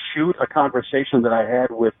someone shoot a conversation that I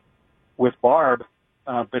had with Barb.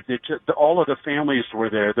 But all of the families were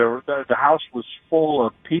there. The house was full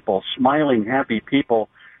of people, smiling, happy people.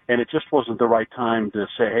 And it just wasn't the right time to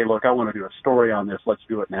say, hey, look, I want to do a story on this. Let's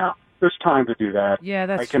do it now. There's time to do that. Yeah,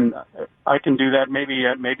 that's I can do that.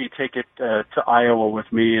 Maybe take it to Iowa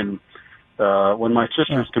with me, and when my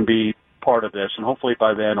sisters can be part of this, and hopefully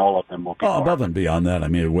by then all of them will be. Above and beyond that, I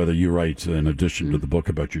mean, whether you write in addition to the book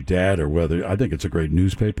about your dad, or whether I think it's a great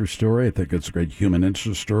newspaper story. I think it's a great human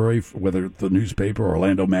interest story, whether it's the newspaper,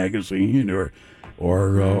 Orlando Magazine, or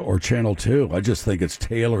Channel 2. I just think it's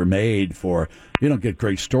tailor made for. You don't get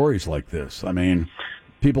great stories like this. I mean,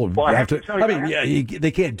 people have to. I mean,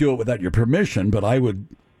 they can't do it without your permission. But I would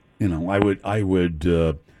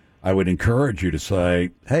encourage you to say,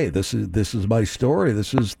 "Hey, this is my story.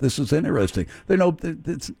 This is interesting."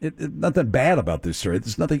 It's nothing bad about this story.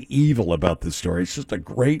 There's nothing evil about this story. It's just a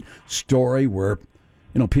great story where,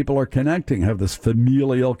 people are connecting, have this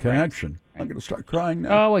familial connection. I'm going to start crying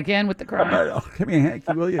now. Oh, again with the crying. Give me a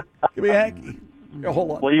hanky, will you? Give me a hanky. Yeah,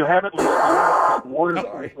 hold on. Well, you have at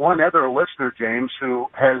least one other listener, James, who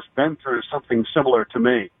has been through something similar to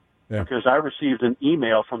me. Yeah. Because I received an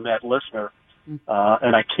email from that listener,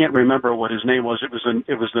 and I can't remember what his name was. It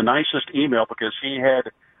was the nicest email because he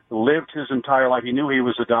had lived his entire life. He knew he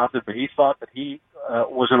was adopted, but he thought that he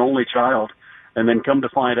was an only child. And then come to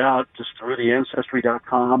find out, just through the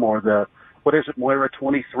Ancestry.com or the, what is it, Moira,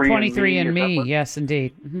 23andMe, yes,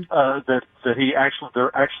 indeed. That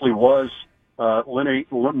there actually was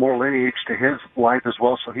more lineage to his life as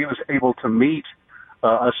well. So he was able to meet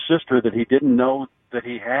a sister that he didn't know that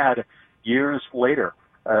he had years later.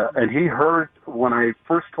 And he heard when I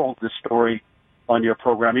first told this story on your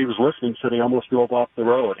program, he was listening, so he almost drove off the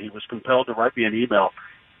road. He was compelled to write me an email.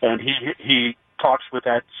 And he talks with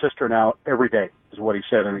that sister now every day, is what he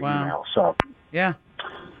said in the email. So, yeah.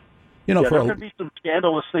 There could be some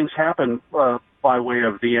scandalous things happen by way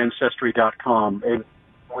of the Ancestry.com. And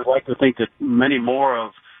we'd like to think that many more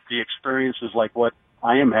of the experiences like what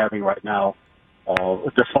I am having right now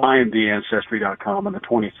define the Ancestry.com and the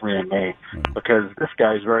 23andMe, because this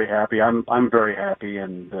guy's very happy. I'm very happy,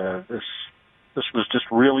 and this was just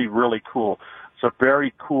really, really cool. It's a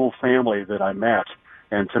very cool family that I met,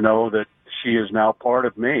 and to know that she is now part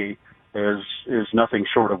of me is nothing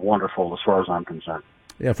short of wonderful as far as I'm concerned.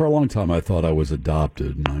 Yeah, for a long time I thought I was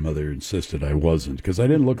adopted, and my mother insisted I wasn't because I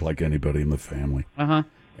didn't look like anybody in the family.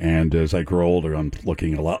 And as I grow older, I'm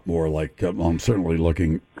looking a lot more like, I'm certainly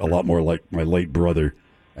looking a lot more like my late brother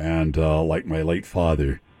and like my late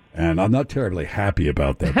father. And I'm not terribly happy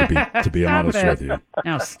about that, to be honest with you.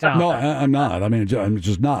 Now stop. No, I'm not. I mean, I'm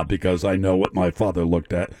just not, because I know what my father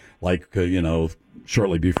looked at like,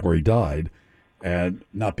 shortly before he died. And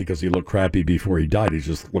not because he looked crappy before he died. He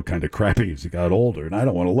just looked kind of crappy as he got older. And I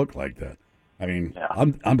don't want to look like that. I mean,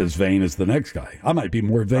 I'm as vain as the next guy. I might be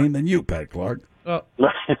more vain than you, Pat Clarke.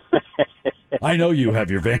 I know you have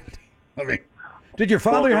your vanity. I mean, did your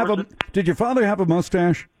father have a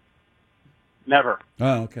mustache? Never.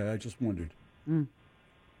 Oh, okay. I just wondered.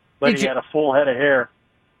 But he had a full head of hair.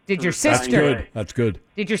 Did your sister? That's good.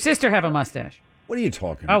 Did your sister have a mustache? What are you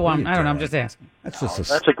talking about? Oh, I don't know. I'm just asking.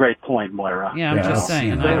 That's a great point, Moira. Yeah, I'm just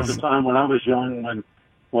saying. There was a time when I was young,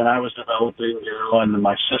 when I was developing, and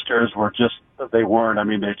my sisters were just, they weren't. I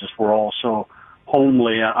mean, they just were all so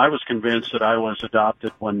homely. I was convinced that I was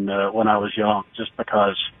adopted when I was young, just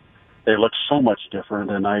because they looked so much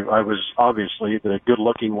different, and I was obviously the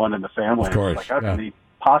good-looking one in the family. Of course, Like,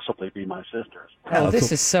 how possibly be my sisters. Oh,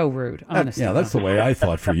 this is so rude, honestly. Yeah, that's the way I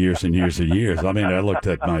thought for years and years and years. I mean, I looked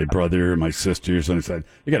at my brother and my sisters and I said,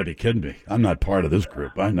 you got to be kidding me. I'm not part of this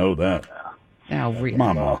group. I know that. Now, really? Come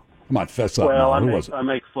on, Ma. Come on, fess up. Well, Ma. I Who make, was it? I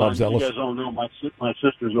make fun. You guys don't know my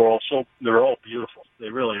sisters are they're all beautiful. They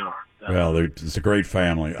really are. Well, it's a great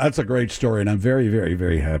family. That's a great story, and I'm very, very,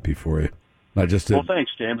 very happy for you. I just did. Well,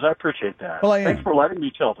 thanks, James. I appreciate that. Well, I am. Thanks for letting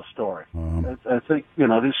me tell the story. I think,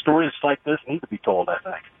 these stories like this need to be told, I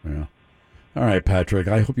think. Yeah. All right, Patrick,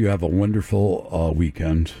 I hope you have a wonderful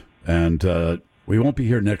weekend. And we won't be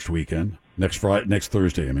here next weekend, next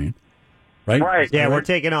Thursday, I mean. Right? Yeah, we're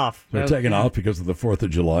taking off. We're taking off because of the 4th of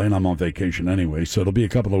July, and I'm on vacation anyway, so it'll be a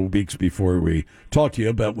couple of weeks before we talk to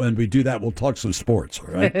you. But when we do that, we'll talk some sports, all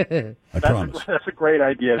right? I promise. That's a great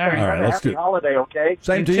idea. All right, let's do it. Happy holiday, okay?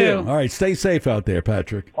 Same to you. All right, stay safe out there,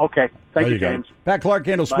 Patrick. Okay. Thank you, go. James. Pat Clarke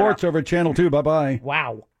handles Bye sports now. over at Channel 2. Bye-bye.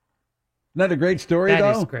 Wow. Isn't that a great story, That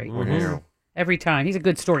though? is great. Every time. He's a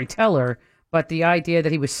good storyteller, but the idea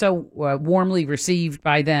that he was so warmly received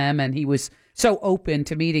by them and he was so open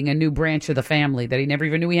to meeting a new branch of the family that he never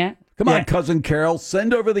even knew he had. Come on, Cousin Carol,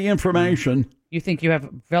 send over the information. You think you have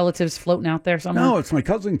relatives floating out there somewhere? No, it's my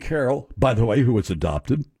cousin Carol, by the way, who was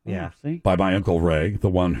adopted. Yeah. See? By my Uncle Ray, the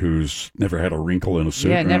one who's never had a wrinkle in a suit.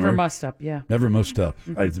 Yeah, never remember? mussed up, yeah. Never mussed up.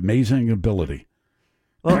 It's amazing ability.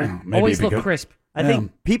 Well, always look crisp. I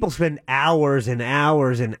think people spend hours and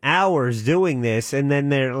hours and hours doing this, and then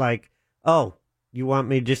they're like, oh, you want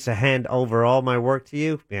me just to hand over all my work to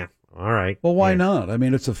you? Yeah. All right. Well, why not? I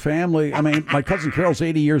mean, it's a family. I mean, my cousin Carol's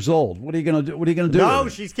 80 years old. What are you going to do? What are you going to do? No,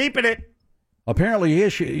 with it? she's keeping it. Apparently,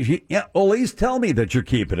 yeah. Well, at least tell me that you're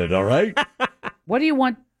keeping it. All right. What do you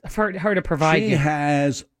want her to provide She you?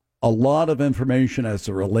 has a lot of information as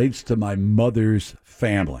it relates to my mother's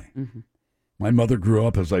family. Mm-hmm. My mother grew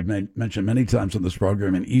up, as I've mentioned many times on this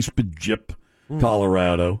program, in East Bajip,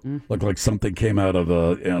 Colorado. Looked like something came out of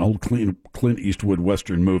an old Clint Eastwood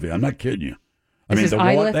Western movie. I'm not kidding you. I mean,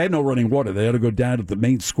 they had no running water. They had to go down to the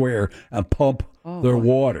main square and pump their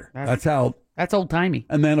water. That's old timey.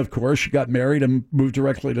 And then, of course, she got married and moved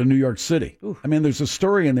directly to New York City. I mean, there's a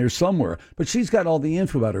story in there somewhere, but she's got all the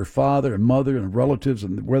info about her father and mother and relatives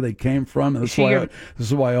and where they came from. And this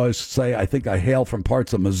is why I always say I think I hail from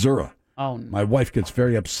parts of Missouri. Oh, no. My wife gets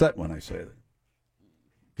very upset when I say that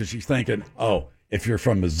because she's thinking, oh, if you're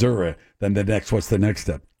from Missouri, then what's the next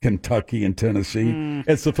step? Kentucky and Tennessee.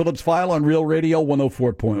 It's the Phillips File on Real Radio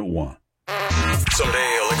 104.1.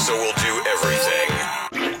 Someday Alexa will do everything.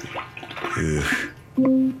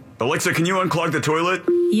 Alexa, can you unclog the toilet?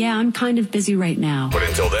 Yeah, I'm kind of busy right now. But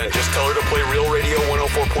until then, just tell her to play Real Radio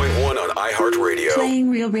 104.1 on iHeartRadio. Playing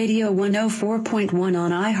Real Radio 104.1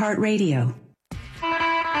 on iHeartRadio.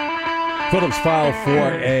 Phillips File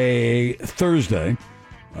for a Thursday.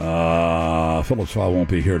 Phillips File won't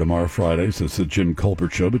be here tomorrow, Friday, so it's the Jim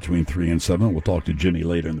Colbert Show between 3 and 7. We'll talk to Jimmy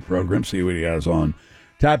later in the program, see what he has on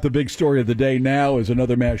tap. The big story of the day now is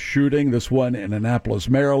another mass shooting, this one in Annapolis,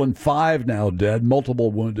 Maryland. 5 now dead, multiple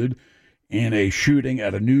wounded in a shooting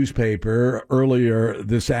at a newspaper earlier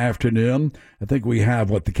this afternoon. I think we have,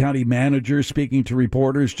 the county manager speaking to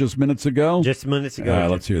reporters just minutes ago? Just minutes ago.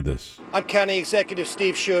 Let's hear this. I'm County Executive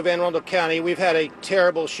Steve Shue of Anne Arundel County. We've had a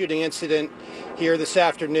terrible shooting incident here this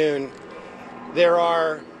afternoon. There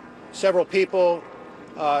are several people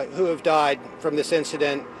who have died from this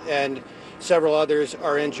incident, and several others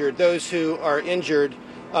are injured. Those who are injured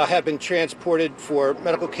have been transported for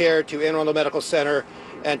medical care to Anne Arundel Medical Center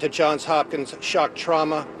and to Johns Hopkins Shock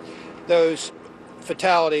Trauma. Those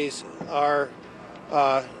fatalities are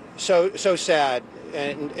so sad,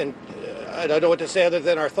 and I don't know what to say other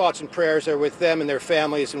than our thoughts and prayers are with them and their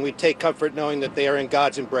families, and we take comfort knowing that they are in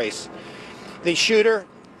God's embrace. The shooter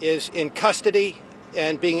is in custody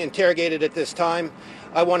and being interrogated at this time.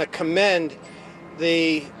 I want to commend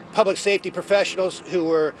the public safety professionals who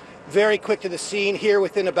were very quick to the scene here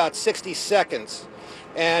within about 60 seconds.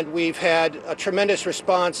 And we've had a tremendous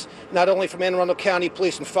response, not only from Anne Arundel County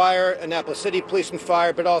Police and Fire, Annapolis City Police and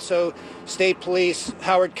Fire, but also State Police,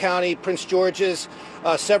 Howard County, Prince George's,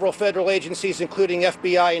 several federal agencies, including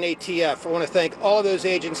FBI and ATF. I want to thank all of those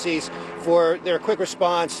agencies for their quick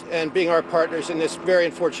response and being our partners in this very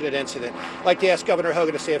unfortunate incident. I'd like to ask Governor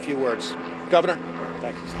Hogan to say a few words. Governor?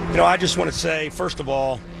 Thank you. I just want to say, first of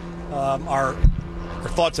all, our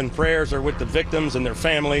thoughts and prayers are with the victims and their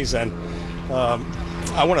families, and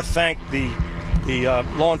I want to thank the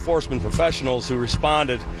law enforcement professionals who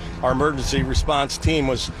responded. Our emergency response team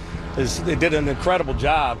they did an incredible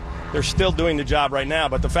job. They're still doing the job right now,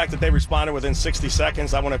 but the fact that they responded within 60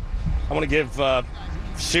 seconds, I want to give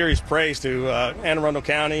serious praise to Anne Arundel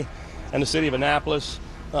County and the city of Annapolis.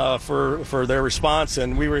 for their response,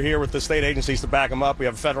 and we were here with the state agencies to back them up. We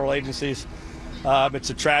have federal agencies. It's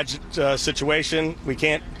a tragic situation. We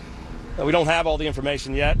don't have all the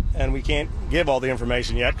information yet, and we can't give all the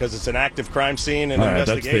information yet because it's an active crime scene and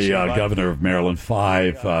investigation. That's the governor of Maryland.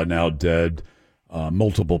 5 now dead,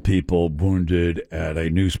 multiple people wounded at a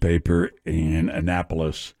newspaper in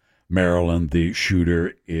Annapolis, Maryland. The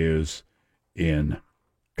shooter is in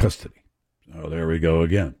custody. So there we go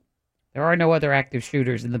again. There are no other active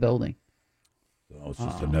shooters in the building. So it's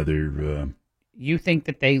just another... You think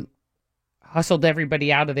that they hustled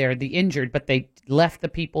everybody out of there, the injured, but they left the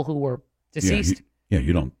people who were deceased?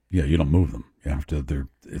 You don't move them. You have to...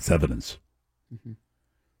 It's evidence. Mm-hmm.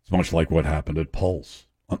 It's much like what happened at Pulse.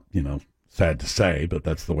 Sad to say, but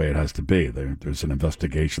that's the way it has to be. There's an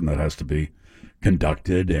investigation that has to be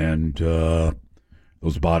conducted, and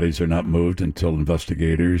those bodies are not moved until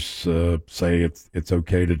investigators say it's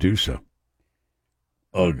okay to do so.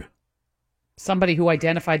 Ugh. Somebody who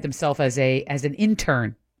identified themselves as an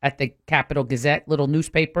intern at the Capital Gazette, little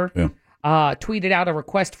newspaper, tweeted out a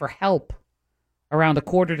request for help around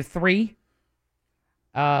 2:45,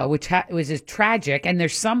 which was tragic. And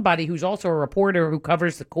there's somebody who's also a reporter who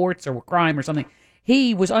covers the courts or crime or something.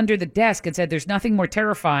 He was under the desk and said there's nothing more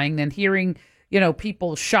terrifying than hearing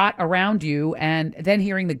people shot around you and then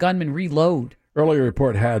hearing the gunman reload. Earlier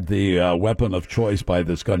report had the weapon of choice by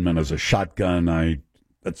this gunman as a shotgun.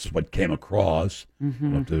 That's what came across. Mm-hmm.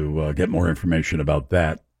 I'll have to get more information about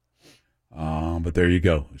that. But there you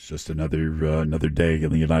go. It's just another day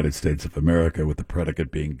in the United States of America with the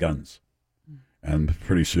predicate being guns. And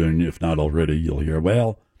pretty soon, if not already, you'll hear,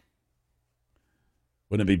 well,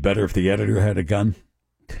 wouldn't it be better if the editor had a gun?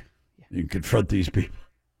 You can confront these people.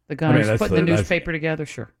 The gunners putting the newspaper together,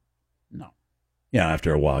 sure. No. Yeah,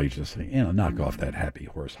 after a while, you just say, knock off that happy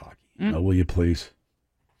horse hockey. Will you please?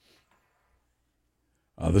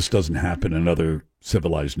 This doesn't happen in other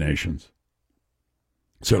civilized nations.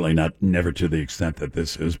 Certainly never to the extent that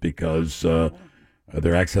this is, because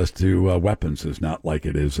their access to weapons is not like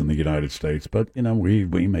it is in the United States. But, we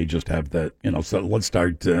may just have that, so let's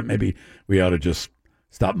start, maybe we ought to just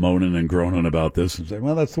stop moaning and groaning about this and say,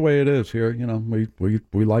 well, that's the way it is here.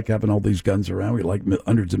 We like having all these guns around. We like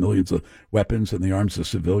hundreds of millions of weapons in the arms of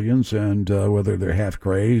civilians, and whether they're half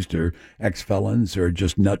crazed or ex-felons or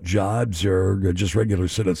just nut jobs or just regular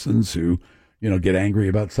citizens who, get angry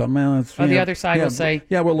about something. The other side will say,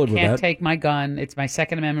 we'll live with that. Can't take my gun. It's my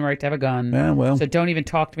Second Amendment right to have a gun. Yeah, well. So don't even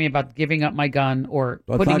talk to me about giving up my gun or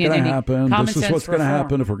putting in any happen. common This is sense what's going to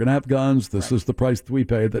happen if we're going to have guns. This is the price that we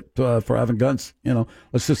pay for having guns.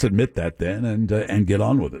 Let's just admit that then and get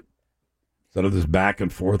on with it. Instead of this back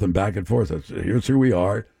and forth. Here's who we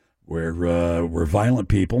are. We're violent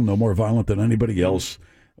people, no more violent than anybody else.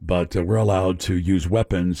 But we're allowed to use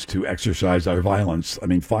weapons to exercise our violence.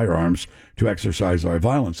 Firearms to exercise our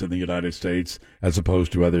violence in the United States, as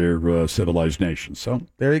opposed to other civilized nations. So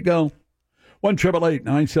there you go.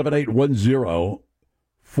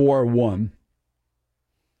 1-888-978-1041.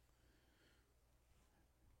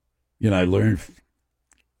 I learned.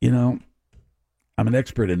 I'm an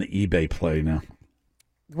expert in the eBay play now.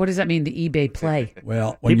 What does that mean, the eBay play?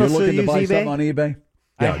 Well, when you're looking to buy something on eBay.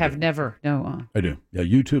 Yeah, I have never. No. I do. Yeah,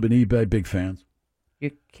 YouTube and eBay, big fans.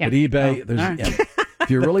 You can't. But eBay,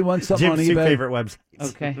 if you really want something on eBay, Jim's two favorite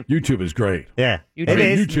websites. Okay. YouTube is great. Yeah,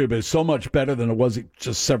 YouTube is so much better than it was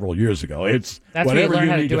just several years ago. It's That's whatever where you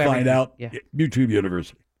you learn need to find out. Yeah. YouTube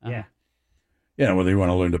University. Yeah. Whether you want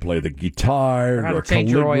to learn to play the guitar or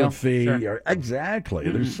calligraphy, your oil. Sure. or exactly.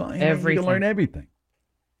 Mm-hmm. There's something everything. You can learn everything.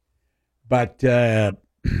 But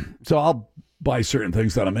so I'll buy certain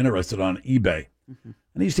things that I'm interested on eBay. Mm-hmm.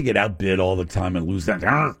 I used to get outbid all the time and lose that.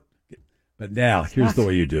 But now, here's the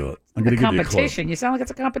way you do it. I'm going to give you a clue. Competition. You sound like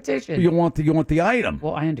it's a competition. You want the item.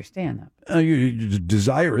 Well, I understand that. You're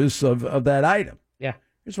desirous of that item. Yeah.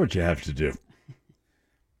 Here's what you have to do.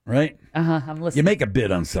 Right? I'm listening. You make a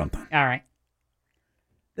bid on something. All right.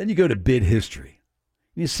 Then you go to bid history.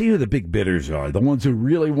 You see who the big bidders are, the ones who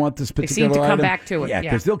really want this particular item. They seem to come back to it. Yeah,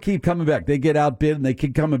 because they'll keep coming back. They get outbid and they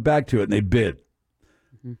keep coming back to it and they bid.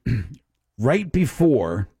 Mm-hmm. Right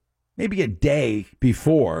before, maybe a day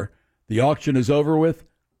before the auction is over with,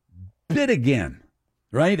 bid again,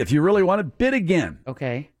 right? If you really want it, bid again.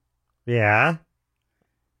 Okay. Yeah.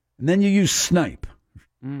 And then you use snipe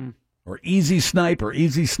or easy snipe or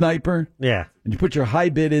easy sniper. Yeah. And you put your high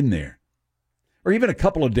bid in there. Or even a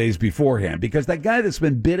couple of days beforehand, because that guy that's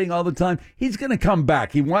been bidding all the time, he's going to come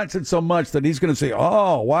back. He wants it so much that he's going to say,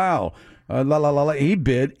 oh, wow. He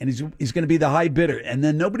bid, and he's going to be the high bidder. And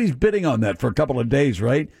then nobody's bidding on that for a couple of days,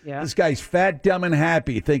 right? Yeah. This guy's fat, dumb, and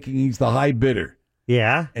happy thinking he's the high bidder.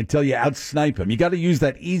 Yeah. Until you outsnipe him. You got to use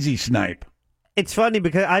that easy snipe. It's funny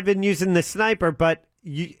because I've been using the sniper, but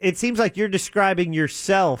it seems like you're describing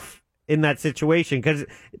yourself in that situation, because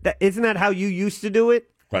isn't that how you used to do it?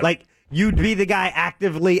 Right. Like, you'd be the guy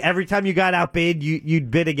actively, every time you got outbid,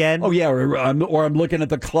 you'd bid again? Oh, yeah, or I'm looking at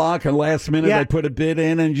the clock, and last minute I put a bid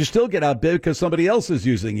in, and you still get outbid because somebody else is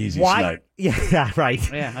using easy snipe. Yeah,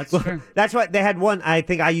 right. Yeah, that's true. That's what they had one. I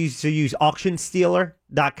think I used to use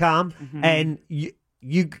auctionstealer.com, and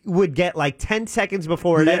you would get like 10 seconds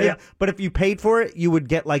before it ended. Yeah. But if you paid for it, you would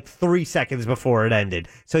get like 3 seconds before it ended.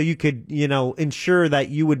 So you could, ensure that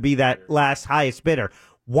you would be that last highest bidder.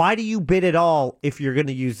 Why do you bid at all if you're going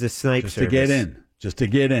to use the snipe Just service? to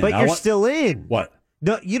get in. But you're still in. What?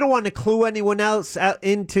 No, you don't want to clue anyone else out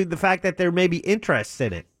into the fact that there may be interest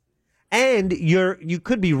in it. And you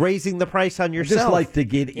could be raising the price on yourself. Just like to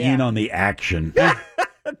get in on the action.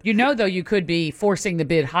 Though, you could be forcing the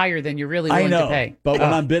bid higher than you're really willing to pay. But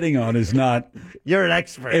what I'm bidding on is not. You're an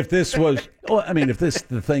expert. If this was,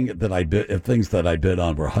 if things that I bid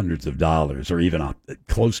on were hundreds of dollars or even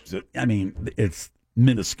close to, it's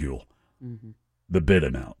minuscule. Mm-hmm. The bid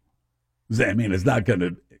amount. It's not going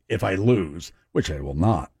to. If I lose, which I will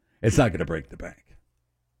not, it's not going to break the bank.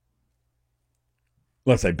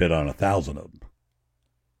 Unless I bid on 1,000 of them.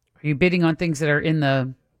 Are you bidding on things that are in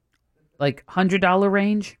the $100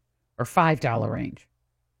 range or $5 range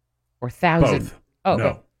or 1,000? Both. Oh,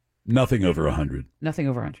 no, nothing over 100. Nothing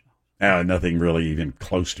over 100. Nothing really even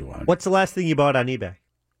close to 100. What's the last thing you bought on eBay?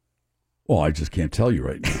 Well, I just can't tell you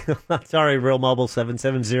right now. Sorry, Real Mobile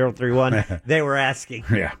 77031. They were asking.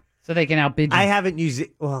 Yeah. So they can outbid you. I haven't used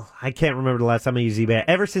it. Well, I can't remember the last time I used eBay.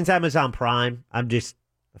 Ever since Amazon Prime, I'm just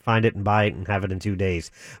find it and buy it and have it in 2 days.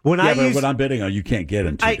 When what I'm bidding on, you can't get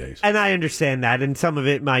in 2 days. And I understand that. And some of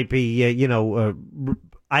it might be,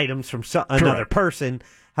 items from another person.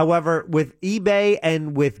 However, with eBay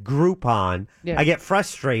and with Groupon, I get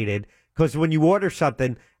frustrated because when you order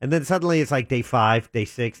something and then suddenly it's like day 5, day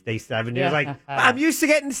 6, day 7, you're like, I'm used to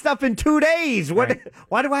getting stuff in 2 days.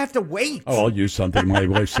 Why do I have to wait? Oh, I'll use something. My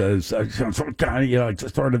wife says, I just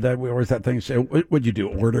ordered that. Where's that thing? Say, what'd you do?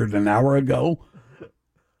 Ordered an hour ago?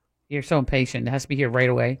 You're so impatient. It has to be here right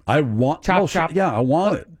away. I want chop. Yeah, I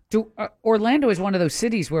want it. Orlando is one of those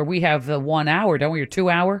cities where we have the 1 hour, don't we? Or 2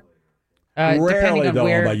 hour. Rarely, on though,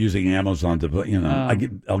 where... am I using Amazon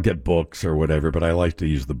to, I'll get books or whatever, but I like to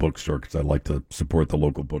use the bookstore because I like to support the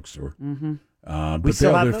local bookstore. Mm-hmm. But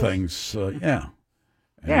the other things, And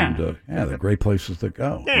they're great places to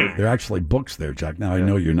go. Yeah. They're actually books there, Jack. Now, I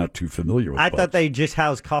know you're not too familiar with I books. thought they just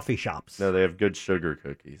housed coffee shops. No, they have good sugar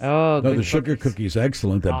cookies. Oh, no, the sugar cookie's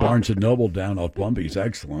excellent. That Barnes & Noble down off Bumby's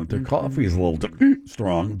excellent. Their coffee is a little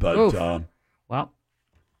strong, but... well...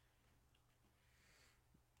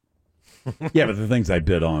 yeah, but the things I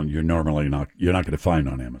bid on, you're not going to find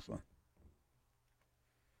on Amazon.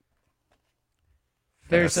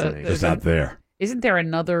 It's not there. Isn't there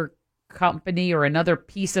another company or another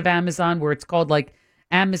piece of Amazon where it's called like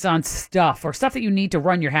Amazon stuff or stuff that you need to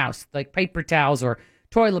run your house, like paper towels or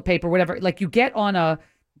toilet paper, whatever? Like you get on a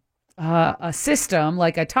system,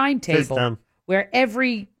 like a timetable. Where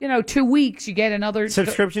every 2 weeks you get another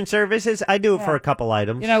subscription services. I do it for a couple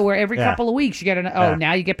items. Where every couple of weeks you get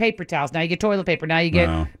now you get paper towels, now you get toilet paper, now you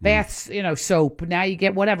get baths, soap, now you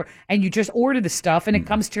get whatever, and you just order the stuff and it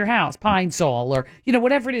comes to your house, Pine Sol or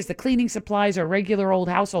whatever it is, the cleaning supplies or regular old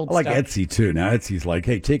household I like stuff. Etsy too. Now Etsy's like,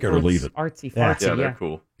 hey, take it or leave it. Artsy fartsy, yeah, they're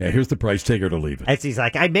cool. Yeah, here's the price, take it or leave it. Etsy's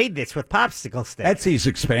like, I made this with popsicle sticks. Etsy's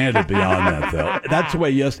expanded beyond that, though. That's the way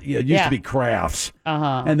it used to be crafts.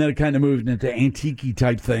 And then it kind of moved into antique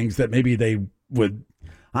type things that maybe they would,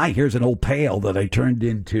 here's an old pail that I turned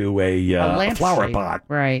into a flower pot.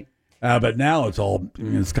 Right. But now it's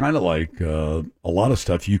kind of like a lot of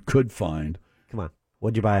stuff you could find. Come on.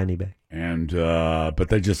 What'd you buy on eBay? And but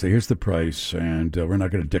they just say, here's the price, and we're not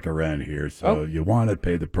going to dick around here. So you want it,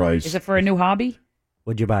 pay the price. Is it for a new hobby?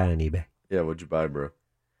 What'd you buy on eBay? Yeah, what'd you buy, bro?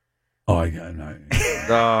 Oh,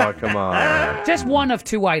 oh, come on. Just one of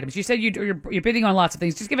two items. You said you're bidding on lots of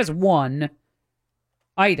things. Just give us one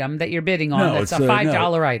item that you're bidding on. That's a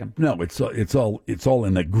 $5 item. No, it's all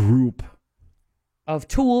in the group of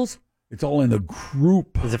tools. It's all in the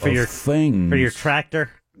group. Is it for your things? For your tractor?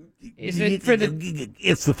 Is it for the?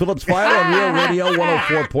 It's the Phillips File on Real Radio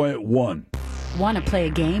 104.1. Want to play a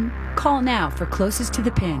game? Call now for closest to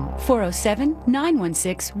the pin.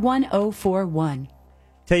 407-916-1041.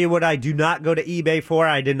 Tell you what, I do not go to eBay for.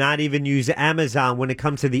 I did not even use Amazon when it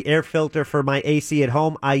comes to the air filter for my AC at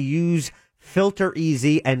home. I use Filter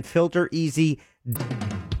Easy and Filter Easy.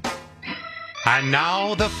 And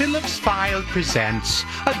now the Phillips File presents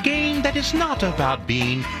a game that is not about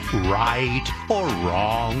being right or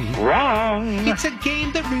wrong. Wrong. It's a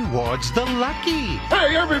game that rewards the lucky.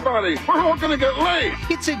 Hey, everybody, we're all going to get laid.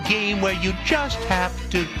 It's a game where you just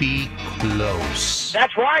have to be close.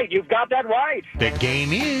 That's right. You've got that right. The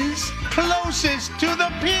game is closest to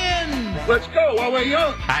the pin. Let's go while we're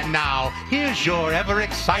young. And now, here's your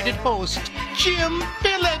ever-excited host, Jim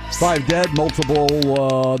Phillips. 5 dead,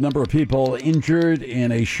 multiple number of people injured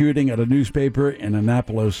in a shooting at a newspaper in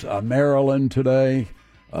Annapolis, Maryland today.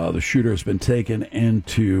 The shooter has been taken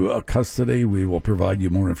into custody. We will provide you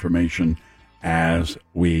more information as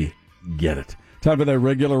we get it. Time for that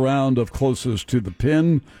regular round of closest to the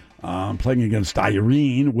pin. Playing against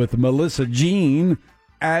Irene with Melissa Jean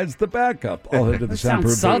as the backup. I'll head to the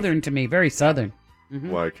sounds southern to me, very southern.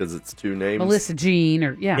 Mm-hmm. Why? Because it's two names? Melissa Jean,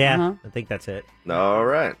 or I think that's it. All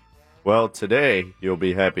right. Well, today, you'll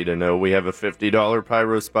be happy to know we have a $50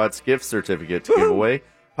 Pyro Spots gift certificate to give away.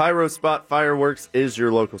 Pyro Spot Fireworks is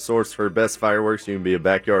your local source for best fireworks. You can be a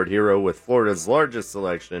backyard hero with Florida's largest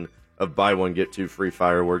selection of buy one, get two free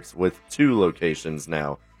fireworks with 2 locations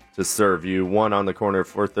now to serve you. One on the corner of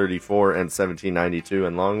 434 and 1792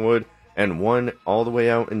 in Longwood, and one all the way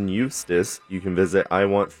out in Eustis. You can visit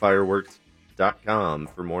iwantfireworks.com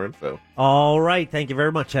for more info. All right. Thank you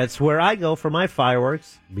very much. That's where I go for my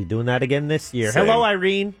fireworks. Be doing that again this year. Same. Hello,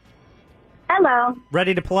 Irene. Hello.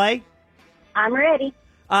 Ready to play? I'm ready.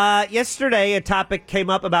 Yesterday, a topic came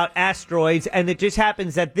up about asteroids, and it just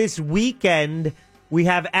happens that this weekend we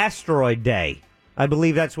have Asteroid Day. I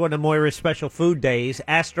believe that's one of Moira's special food days.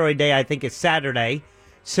 Asteroid Day, I think, is Saturday.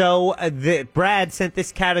 So Brad sent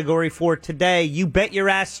this category for today. You bet your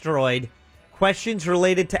asteroid. Questions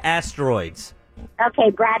related to asteroids.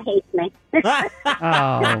 Okay, Brad hates me.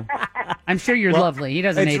 Oh, I'm sure you're lovely. He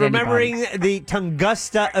doesn't hate anybody. It's remembering the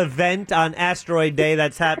Tunguska event on Asteroid Day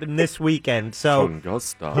that's happened this weekend. So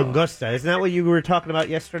Tunguska. Isn't that what you were talking about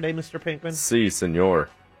yesterday, Mr. Pinkman? Si, senor.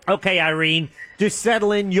 Okay, Irene, just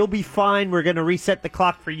settle in. You'll be fine. We're going to reset the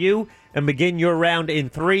clock for you and begin your round in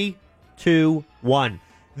 3, 2, 1.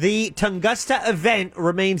 The Tunguska event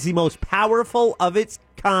remains the most powerful of its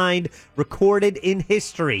kind recorded in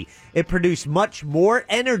history. It produced much more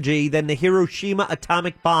energy than the Hiroshima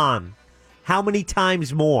atomic bomb. How many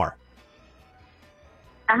times more?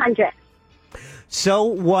 100. So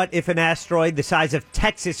what if an asteroid the size of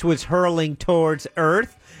Texas was hurling towards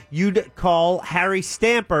Earth? You'd call Harry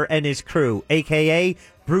Stamper and his crew, a.k.a.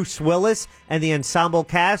 Bruce Willis, and the ensemble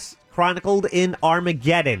cast chronicled in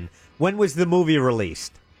Armageddon. When was the movie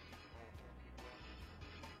released?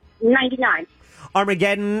 99.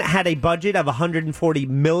 Armageddon had a budget of $140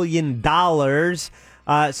 million.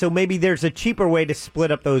 So maybe there's a cheaper way to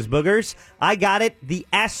split up those boogers. I got it. The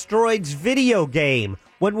Asteroids video game.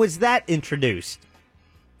 When was that introduced?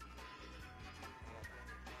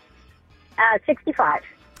 65.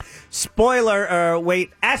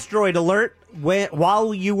 Asteroid alert.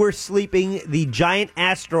 While you were sleeping, the giant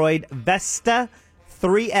asteroid Vesta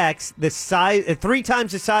 3X, the size 3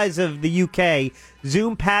 times the size of the UK,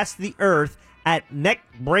 zoomed past the Earth at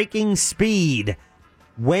neck-breaking speed.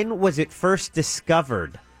 When was it first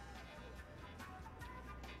discovered?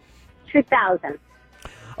 2000.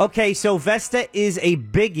 Okay, so Vesta is a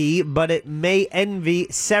biggie, but it may envy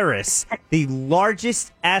Ceres, the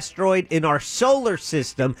largest asteroid in our solar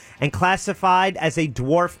system and classified as a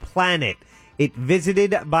dwarf planet. It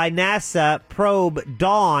visited by NASA probe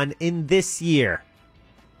Dawn in this year.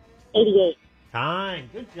 88. Time.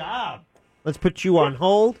 Good job. Let's put you on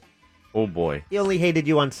hold. Oh, boy. He only hated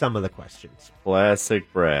you on some of the questions. Classic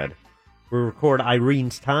Brad. We'll record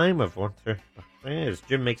Irene's time of as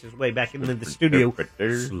Jim makes his way back into the studio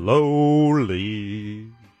slowly.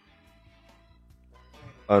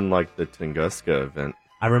 Unlike the Tunguska event.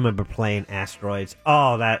 I remember playing Asteroids.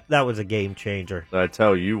 Oh, that was a game changer. I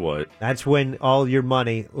tell you what. That's when all your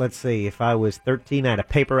money, let's see, if I was 13, I had a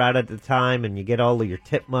paper out at the time, and you get all of your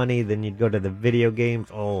tip money, then you'd go to the video games.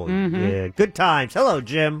 Oh, yeah. Good times. Hello,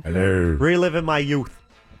 Jim. Hello. Reliving my youth.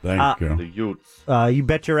 Thank you. The youths. You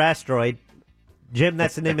bet your asteroid. Jim,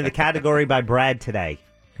 that's the name of the category by Brad today.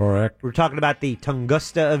 Correct. We were talking about the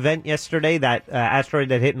Tunguska event yesterday, that asteroid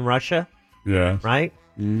that hit in Russia. Yeah. Right?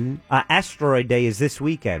 Mm-hmm. Asteroid Day is this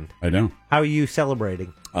weekend. I know. How are you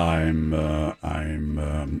celebrating? I don't know.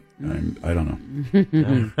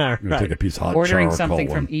 I'm going to take a piece of hot ordering charcoal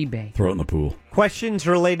something from eBay. Throw it in the pool. Questions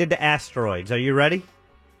related to asteroids. Are you ready?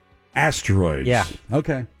 Asteroids. Yeah.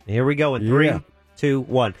 Okay. Here we go in 3, 2,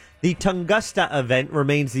 1. The Tunguska event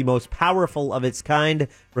remains the most powerful of its kind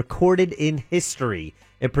recorded in history.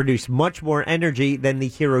 It produced much more energy than the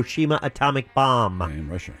Hiroshima atomic bomb. In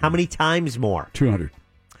Russia. How many times more? 200.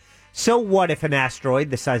 So what if an asteroid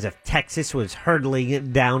the size of Texas was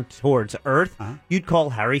hurtling down towards Earth? You'd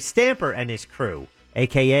call Harry Stamper and his crew,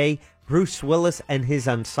 a.k.a. Bruce Willis and his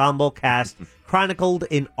ensemble cast, chronicled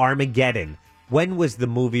in Armageddon. When was the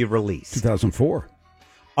movie released? 2004.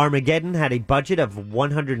 Armageddon had a budget of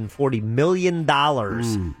 $140 million.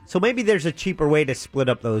 So maybe there's a cheaper way to split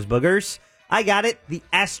up those boogers. I got it. The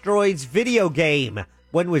Asteroids video game.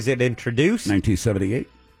 When was it introduced? 1978.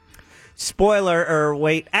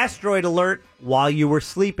 Asteroid alert. While you were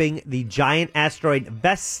sleeping, the giant asteroid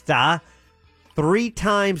Vesta, 3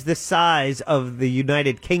 times the size of the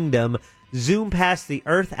United Kingdom, zoomed past the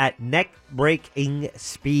Earth at neck-breaking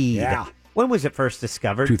speed. Yeah. When was it first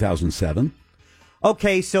discovered? 2007.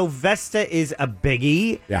 Okay, so Vesta is a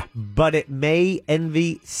biggie, but it may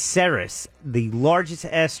envy Ceres, the largest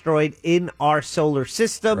asteroid in our solar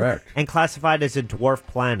system, and classified as a dwarf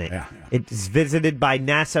planet. It is visited by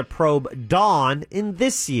NASA probe Dawn in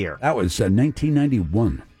this year. That was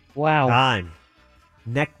 1991. Wow. Time.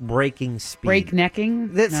 Neck-breaking speed.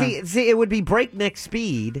 Breaknecking? No. See, it would be breakneck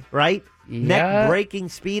speed, right? Yeah. Neck-breaking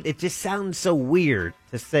speed. It just sounds so weird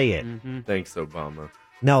to say it. Thanks, Obama.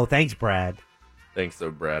 No, thanks, Brad. Thanks,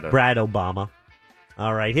 though, Brad. Brad Obama.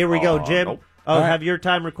 All right, here we go, Jim. Nope. Have your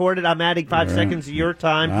time recorded. I'm adding 5 seconds of your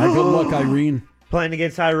time. Good luck, Irene. Playing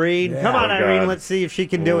against Irene. Yeah. Come on, Oh, Irene. God. Let's see if she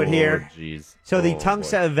can do it here. Jeez. So the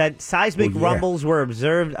Tungsten event, seismic rumbles were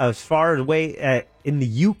observed as far away in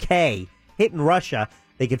the UK, hitting Russia.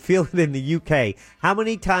 They could feel it in the UK. How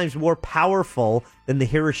many times more powerful than the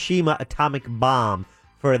Hiroshima atomic bomb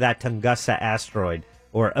for that Tunguska asteroid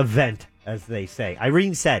or event, as they say?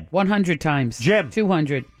 Irene said 100 times. Jim.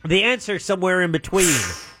 200. The answer is somewhere in between.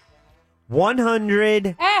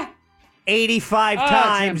 185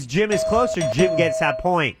 times. Jim is closer. Jim gets that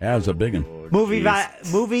point. That was a big one.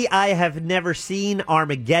 Movie I have never seen,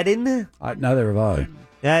 Armageddon. Neither have I.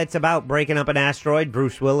 It's about breaking up an asteroid.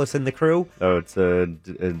 Bruce Willis and the crew. Oh, it's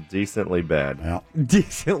decently bad. Yeah.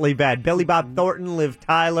 Decently bad. Billy Bob Thornton, Liv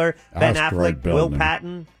Tyler, Ben Asteroid Affleck, Will building.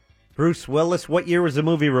 Patton, Bruce Willis. What year was the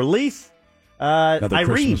movie released? Another Irene.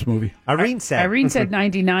 Christmas movie. Irene said. Irene said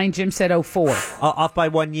 99. Jim said 04. Off by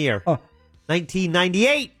 1 year.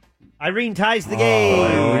 1998. Irene ties the game.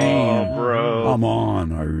 Oh, bro. Come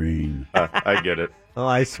on, Irene. I get it. Oh,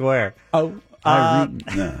 I swear. Oh, Irene.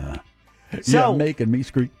 Nah. So, You're making me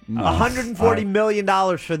scream. $140 million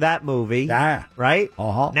for that movie. Yeah. Right?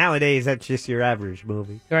 Uh-huh. Nowadays, that's just your average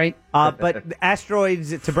movie. Right. But the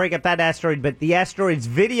asteroids, to break up that asteroid, but the Asteroids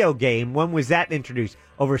video game, when was that introduced?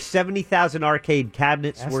 Over 70,000 arcade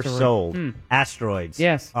cabinets were sold. Asteroids.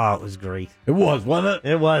 Yes. Oh, it was great. It was, wasn't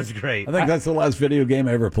it? It was great. I think that's the last video game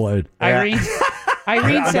I ever played. Irene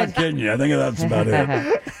I'm said. not kidding you. I think that's about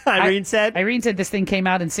it. Irene said this thing came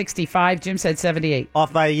out in 65. Jim said 78.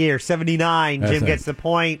 off by a year. 79. That's Jim it. gets the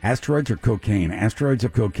point. Asteroids or cocaine? Asteroids or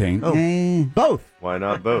cocaine? Oh. Both. Why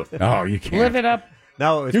not both? Oh, you can't. Live it up.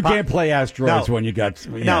 No, it was You can't play asteroids No. when you got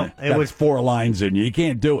it was 4 lines in you. You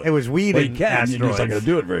can't do it. It was weed Well, and you can. You're just not asteroids. going to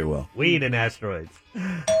do it very well. Weed and asteroids.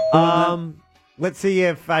 Let's see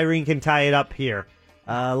if Irene can tie it up here.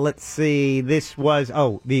 Let's see. This was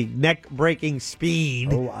the neck-breaking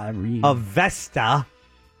speed of Vesta,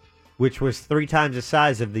 which was 3 times the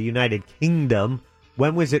size of the United Kingdom.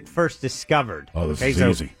 When was it first discovered? Oh, this is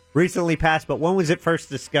easy. Recently passed, but when was it first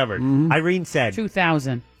discovered? Irene said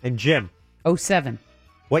 2000. And Jim, 07.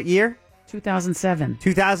 what year? 2007.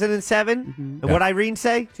 2007. And what Irene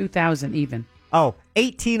say? 2000 even. Oh,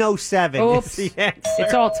 1807 Oops. is the answer.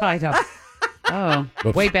 It's all tied up. Oh,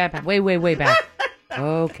 Whoops. way back. Way back.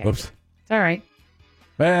 Okay. Whoops. It's all right.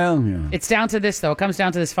 Well, yeah. It's down to this, though. It comes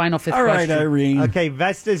down to this final fifth All right, question. Irene. Okay,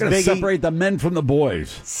 Vesta's Gotta biggie. separate the men from the boys.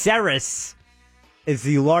 Ceres is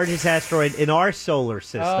the largest asteroid in our solar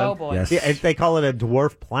system. Oh, boy. Yes. Yeah, they call it a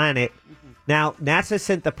dwarf planet. Now, NASA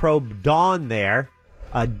sent the probe Dawn there.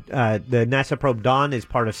 The NASA probe Dawn is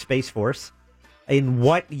part of Space Force. In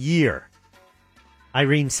what year?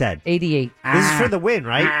 Irene said. 88. This is for the win,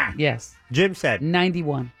 right? Yes. Jim said.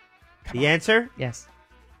 91. The answer? Yes.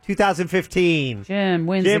 2015. Jim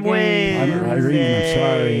wins Jim the game. wins.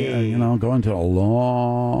 Irene, I'm sorry. Going to a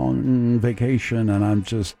long vacation, and I'm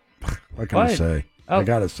just, what can I What? say? Oh. I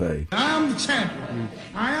got to say. I'm the champion.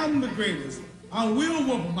 I am the greatest. I will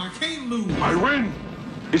whoop him. I can't lose. I win.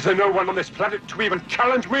 Is there no one on this planet to even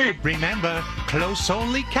challenge me? Remember, close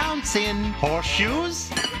only counts in horseshoes,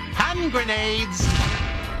 hand grenades,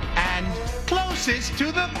 and closest to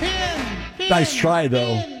the pin. Nice try,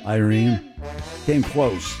 though, Irene. Came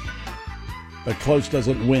close. But close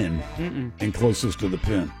doesn't win in closest to the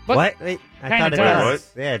pin. What? Wait, I thought it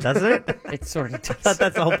does. Yeah, doesn't it? It sort of does. I thought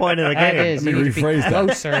that's the whole point of the game. It is. Let me You need to be rephrase that.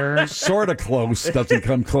 closer. Sort of close doesn't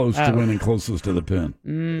come close to winning closest to the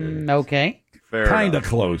pin. Okay. Kind of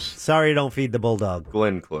close. Sorry you don't feed the bulldog.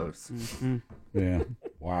 Glen Close. Yeah.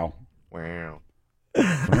 Wow. Wow.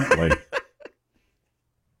 Apparently.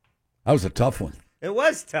 That was a tough one. It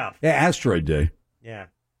was tough. Yeah, Asteroid Day. Yeah.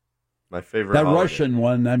 My favorite That holiday. Russian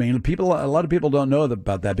one, I mean, a lot of people don't know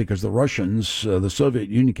about that because the Russians, the Soviet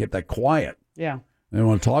Union, kept that quiet. Yeah. They don't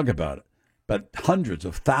want to talk about it. But hundreds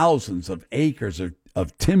of thousands of acres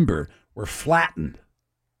of timber were flattened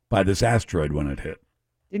by this asteroid when it hit.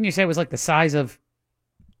 Didn't you say it was like the size of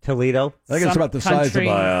Toledo? I think it's about the size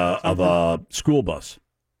of a school bus.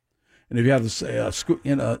 And if you have this school,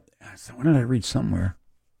 what did I read somewhere?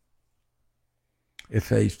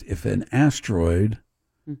 If an asteroid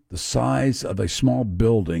the size of a small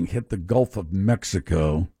building hit the Gulf of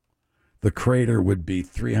Mexico, the crater would be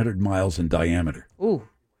 300 miles in diameter. Ooh.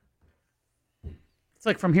 It's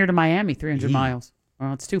like from here to Miami, 300 miles.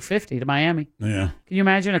 Well, it's 250 to Miami. Yeah. Can you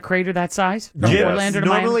imagine a crater that size? From Jim, Orlando to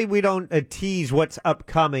Miami? normally we don't tease what's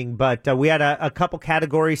upcoming, but we had a couple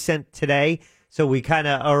categories sent today, so we kind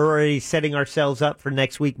of are already setting ourselves up for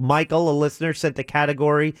next week. Michael, a listener, sent a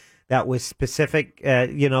category that was specific,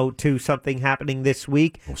 to something happening this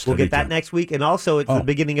week. We'll get that next week. And also, it's the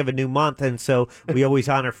beginning of a new month, and so we always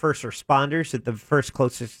honor first responders at the first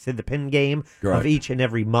closest to the pin game of each and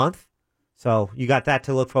every month. So you got that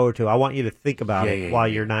to look forward to. I want you to think about it while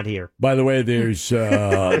you're not here. By the way, there's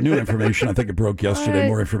new information. I think it broke yesterday.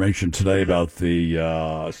 More information today about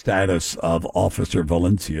the status of Officer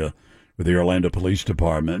Valencia with the Orlando Police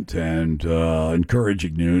Department, and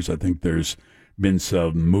encouraging news. I think there's been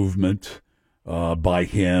some movement by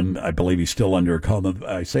him. I believe he's still under a call.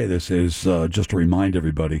 I say this is just to remind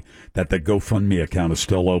everybody that the GoFundMe account is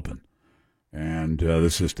still open. And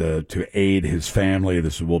this is to aid his family.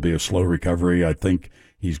 This will be a slow recovery. I think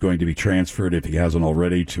he's going to be transferred, if he hasn't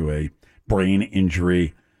already, to a brain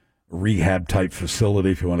injury rehab type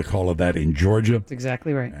facility, if you want to call it that, in Georgia. That's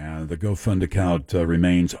exactly right. And the GoFund account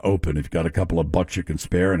remains open. If you've got a couple of bucks you can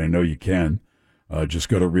spare, and I know you can, just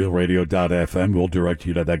go to realradio.fm. We'll direct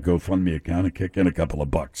you to that GoFundMe account and kick in a couple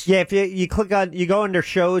of bucks. Yeah, if you click on, you go under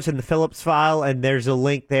shows in the Phillips file, and there's a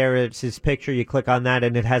link there. It's his picture. You click on that,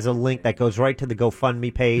 and it has a link that goes right to the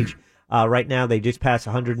GoFundMe page. Right now, they just passed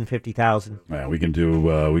 150,000. Yeah, we can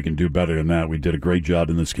do better than that. We did a great job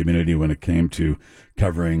in this community when it came to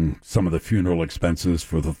covering some of the funeral expenses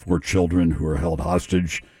for the 4 children who were held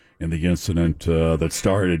hostage in the incident that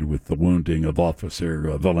started with the wounding of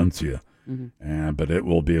Officer Valencia. But it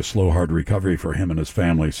will be a slow, hard recovery for him and his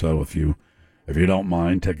family. So if you don't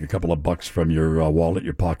mind, take a couple of bucks from your wallet,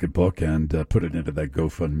 your pocketbook, and put it into that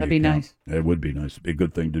GoFundMe. That'd be account. nice. It would be nice. It'd be a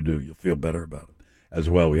good thing to do. You'll feel better about it as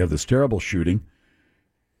well. We have this terrible shooting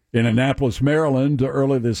in Annapolis, Maryland,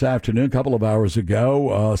 early this afternoon, a couple of hours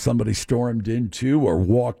ago. Somebody stormed into or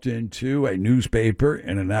walked into a newspaper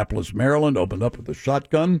in Annapolis, Maryland, opened up with a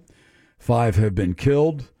shotgun. 5 have been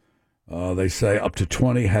killed. They say up to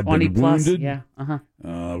 20 have 20 been plus, wounded.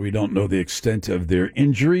 yeah. We don't know the extent of their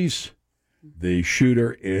injuries. The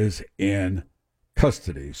shooter is in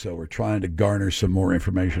custody, so we're trying to garner some more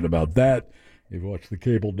information about that. You've watched the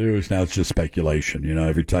cable news, now it's just speculation.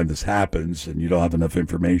 Every time this happens and you don't have enough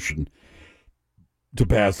information to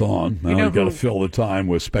pass on, you've got to fill the time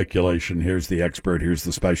with speculation. Here's the expert, here's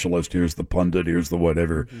the specialist, here's the pundit, here's the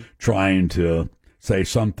whatever, trying to say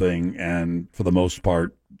something, and for the most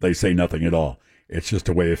part, they say nothing at all. It's just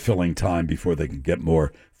a way of filling time before they can get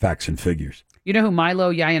more facts and figures. You know who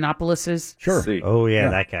Milo Yiannopoulos is? Sure. Oh, yeah,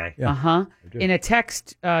 that guy. Yeah. In a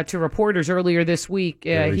text to reporters earlier this week,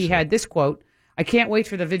 he had this quote: "I can't wait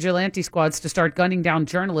for the vigilante squads to start gunning down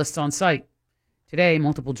journalists on site. Today,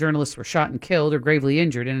 multiple journalists were shot and killed or gravely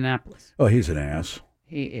injured in Annapolis." Oh, he's an ass.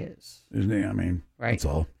 He is. Isn't he? I mean, right. That's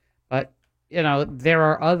all. But, there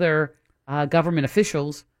are other government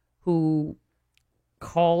officials who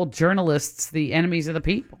call journalists the enemies of the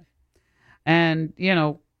people. And,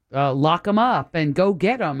 lock them up and go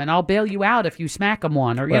get them, and I'll bail you out if you smack them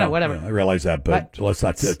one, or, whatever. Yeah, I realize that, but let's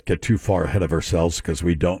not get too far ahead of ourselves, because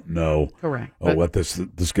we don't know. Correct. What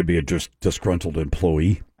this could be a disgruntled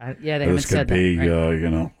employee. They haven't said that.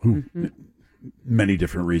 This could be, many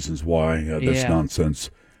different reasons why this nonsense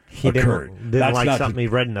occurred. Didn't like something he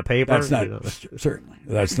read in the paper. That's not certainly.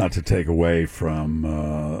 That's not to take away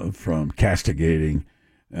from castigating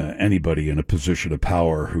anybody in a position of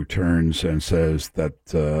power who turns and says that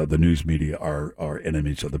the news media are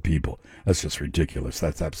enemies of the people. That's just ridiculous.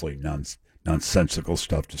 That's absolutely nonsensical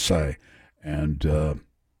stuff to say. And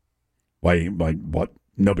Why what?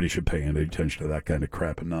 Nobody should pay any attention to that kind of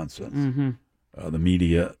crap and nonsense. Mm-hmm. The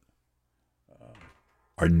media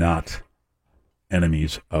are not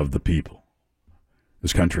enemies of the people.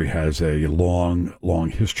 This country has a long, long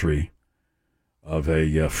history of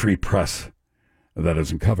a free press that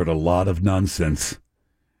has uncovered a lot of nonsense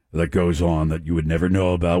that goes on that you would never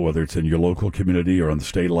know about, whether it's in your local community or on the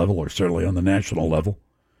state level or certainly on the national level,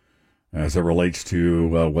 as it relates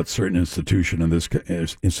to what certain institutions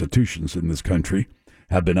in this country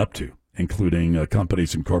have been up to, including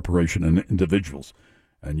companies and corporations and individuals.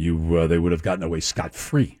 And they would have gotten away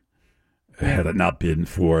scot-free had it not been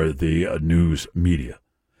for the news media.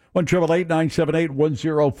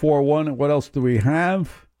 1-888-978-1041. What else do we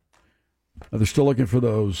have? They're still looking for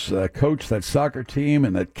those coach, that soccer team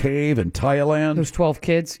in that cave in Thailand. Those 12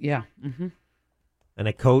 kids, yeah. Mm-hmm. And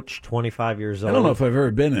a coach, 25 years old. I don't know if I've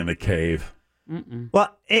ever been in a cave. Mm-mm.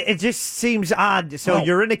 Well, it just seems odd. So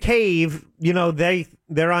you're in a cave,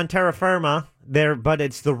 they're on terra firma, but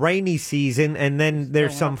it's the rainy season, and then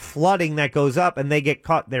there's some flooding that goes up, and they get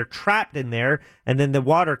caught. They're trapped in there, and then the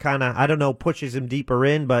water kind of, pushes them deeper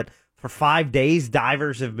in, but for 5 days,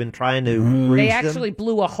 divers have been trying to reach They them. actually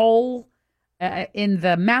blew a hole in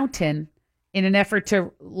the mountain in an effort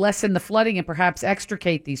to lessen the flooding and perhaps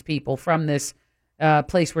extricate these people from this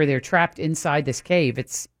place where they're trapped inside this cave.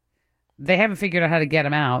 They haven't figured out how to get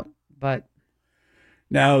them out, but...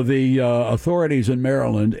 Now, the authorities in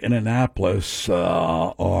Maryland, in Annapolis,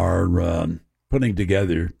 are putting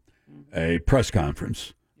together a press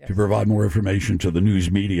conference to provide more information to the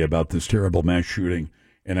news media about this terrible mass shooting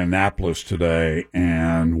in Annapolis today.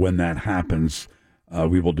 And when that happens,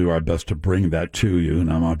 we will do our best to bring that to you. And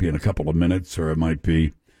that might be in a couple of minutes, or it might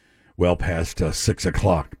be well past 6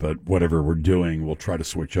 o'clock. But whatever we're doing, we'll try to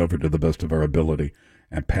switch over to the best of our ability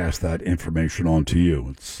and pass that information on to you.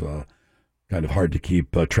 It's kind of hard to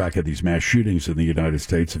keep track of these mass shootings in the United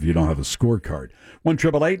States if you don't have a scorecard.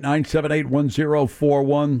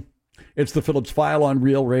 1-888-978-1041. It's the Phillips File on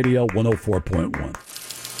Real Radio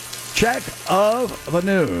 104.1. Check of the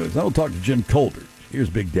news. I'll talk to Jim Colbert. Here's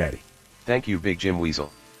Big Daddy. Thank you, Big Jim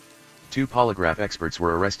Weasel. 2 polygraph experts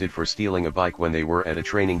were arrested for stealing a bike when they were at a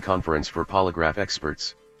training conference for polygraph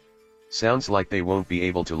experts. Sounds like they won't be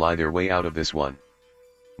able to lie their way out of this one.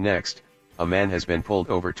 Next, a man has been pulled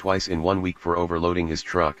over twice in 1 week for overloading his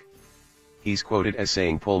truck. He's quoted as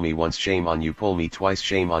saying, "Pull me once, shame on you, pull me twice,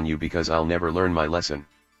 shame on you, because I'll never learn my lesson."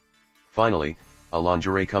 Finally, a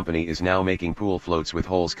lingerie company is now making pool floats with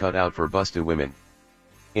holes cut out for busted women.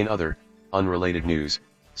 In other, unrelated news,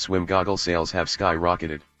 swim goggle sales have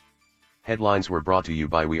skyrocketed. Headlines were brought to you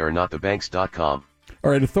by wearenotthebanks.com. All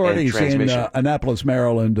right, authorities in Annapolis,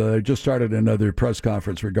 Maryland, just started another press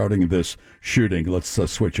conference regarding this shooting. Let's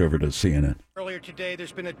switch over to CNN. Earlier today,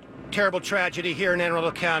 there's been a terrible tragedy here in Anne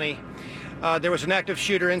Arundel County. There was an active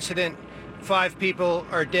shooter incident. 5 people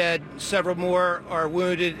are dead. Several more are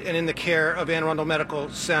wounded and in the care of Anne Arundel Medical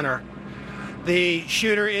Center. The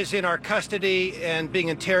shooter is in our custody and being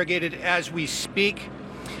interrogated as we speak.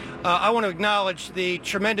 I want to acknowledge the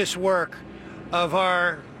tremendous work of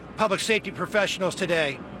our public safety professionals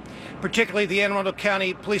today, particularly the Anne Arundel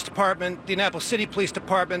County Police Department, the Annapolis City Police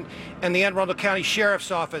Department, and the Anne Arundel County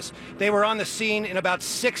Sheriff's Office. They were on the scene in about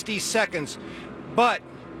 60 seconds. But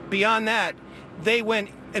beyond that, they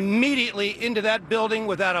went immediately into that building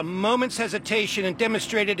without a moment's hesitation and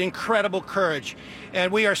demonstrated incredible courage.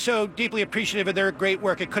 And we are so deeply appreciative of their great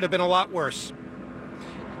work. It could have been a lot worse.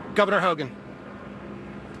 Governor Hogan.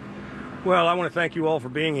 Well, I want to thank you all for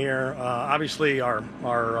being here. Obviously, our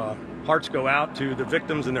hearts go out to the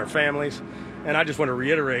victims and their families. And I just want to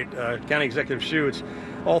reiterate, County Executive Shue, it's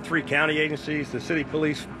all 3 county agencies, the city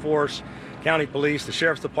police force, county police, the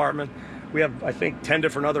sheriff's department. We have, I think, 10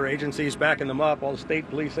 different other agencies backing them up. All the state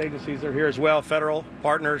police agencies are here as well, federal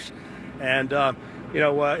partners. And,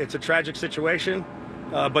 it's a tragic situation.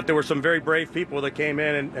 But there were some very brave people that came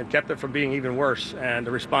in and kept it from being even worse. And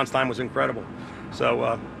the response time was incredible.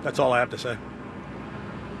 So that's all I have to say.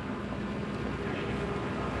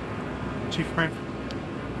 Chief Cranford.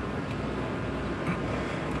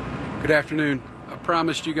 Good afternoon. I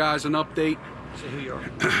promised you guys an update. Say who you are.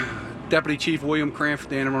 Deputy Chief William Cranford,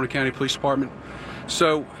 the Anne Arundel County Police Department.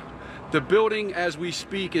 So the building as we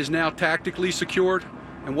speak is now tactically secured.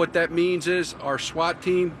 And what that means is our SWAT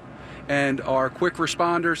team and our quick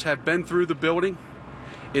responders have been through the building.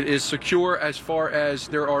 It is secure as far as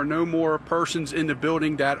there are no more persons in the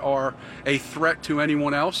building that are a threat to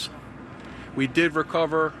anyone else. We did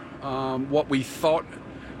recover what we thought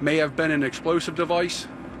may have been an explosive device.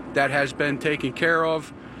 That has been taken care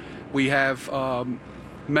of. We have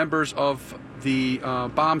members of the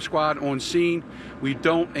bomb squad on scene. We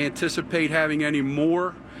don't anticipate having any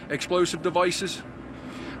more explosive devices.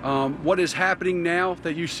 What is happening now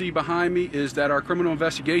that you see behind me is that our Criminal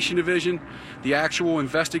Investigation Division, the actual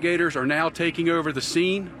investigators, are now taking over the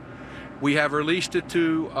scene. We have released it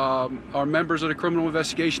to our members of the Criminal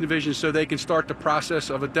Investigation Division so they can start the process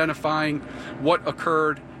of identifying what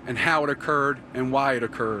occurred and how it occurred and why it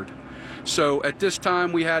occurred. So at this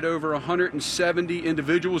time, we had over 170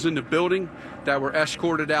 individuals in the building that were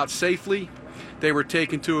escorted out safely. They were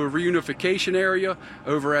taken to a reunification area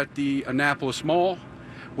over at the Annapolis Mall.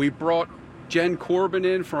 We brought Jen Corbin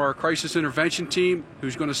in from our crisis intervention team,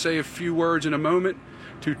 who's going to say a few words in a moment,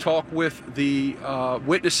 to talk with the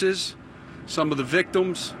witnesses, some of the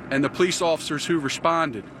victims, and the police officers who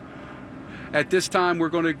responded. At this time, we're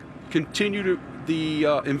going to continue the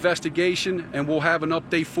investigation, and we'll have an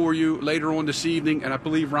update for you later on this evening, and I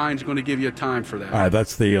believe Ryan's going to give you a time for that. All right,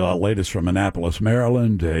 that's the latest from Annapolis,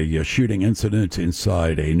 Maryland. A shooting incident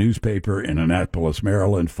inside a newspaper in Annapolis,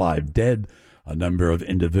 Maryland. 5 dead, a number of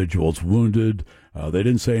individuals wounded. They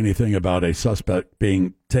didn't say anything about a suspect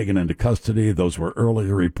being taken into custody. Those were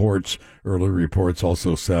earlier reports. Earlier reports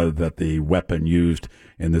also said that the weapon used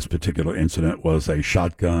in this particular incident was a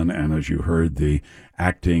shotgun, and as you heard, the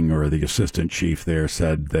acting or the assistant chief there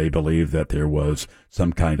said they believe that there was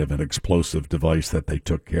some kind of an explosive device that they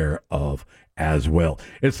took care of as well.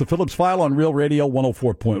 It's the Phillips File on Real Radio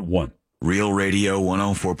 104.1. Real Radio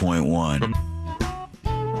 104.1.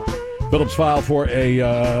 Phillips File for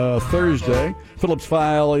a Thursday. Phillips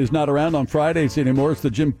File is not around on Fridays anymore. It's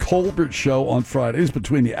the Jim Colbert Show on Fridays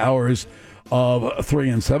between the hours of 3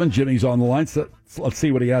 and 7. Jimmy's on the line. So let's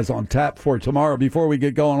see what he has on tap for tomorrow. Before we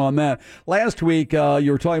get going on that, last week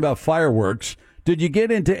you were talking about fireworks. Did you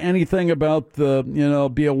get into anything about the,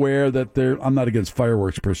 be aware that I'm not against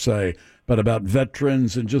fireworks per se, but about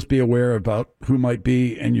veterans, and just be aware about who might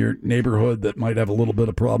be in your neighborhood that might have a little bit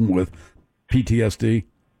of problem with PTSD?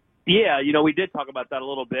 Yeah, we did talk about that a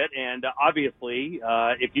little bit, and obviously,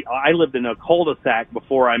 I lived in a cul-de-sac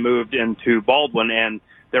before I moved into Baldwin, and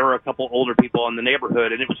there were a couple older people in the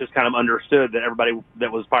neighborhood, and it was just kind of understood that everybody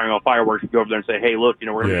that was firing off fireworks would go over there and say, hey, look,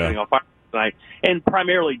 we're going to be shooting off fireworks tonight. And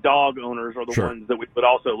primarily dog owners are the ones that we would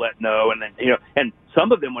also let know, and then, and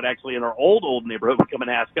some of them would actually, in our old neighborhood, would come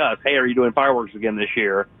and ask us, hey, are you doing fireworks again this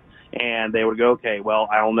year? And they would go, okay, well,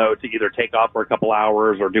 I don't know, to either take off for a couple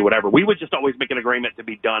hours or do whatever. We would just always make an agreement to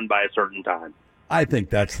be done by a certain time. I think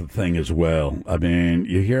that's the thing as well. I mean,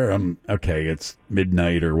 you hear them, okay, it's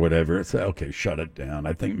midnight or whatever. It's okay, shut it down.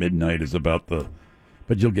 I think midnight is about but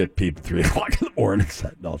you'll get people 3 o'clock in the morning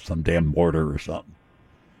setting off some damn mortar or something.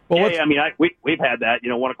 Well, we've had that,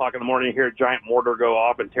 1 o'clock in the morning, you hear a giant mortar go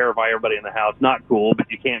off and terrify everybody in the house. Not cool, but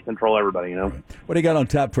you can't control everybody, Right. What do you got on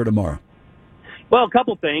tap for tomorrow? Well, a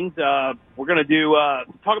couple things. We're going to do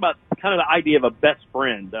talk about kind of the idea of a best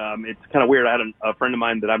friend. It's kind of weird. I had a friend of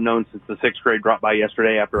mine that I've known since the 6th grade drop by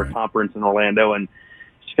yesterday after a conference in Orlando, and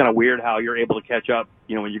it's just kind of weird how you're able to catch up,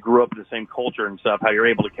 when you grew up in the same culture and stuff, how you're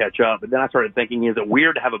able to catch up. But then I started thinking, is it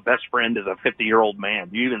weird to have a best friend as a 50-year-old man?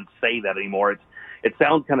 Do you even say that anymore? It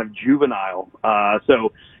sounds kind of juvenile.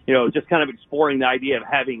 So, just kind of exploring the idea of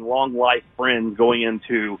having long life friends going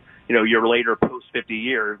into your later post 50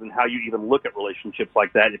 years, and how you even look at relationships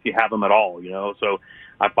like that if you have them at all, So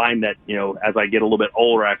I find that, as I get a little bit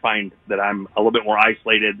older, I find that I'm a little bit more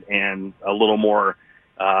isolated and a little more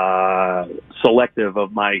selective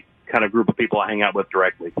of my kind of group of people I hang out with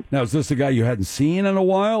directly. Now, is this a guy you hadn't seen in a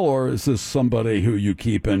while, or is this somebody who you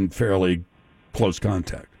keep in fairly close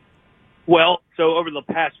contact? Well, so over the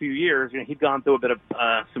past few years, he'd gone through a bit of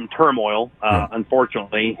some turmoil.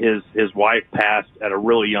 Unfortunately, his wife passed at a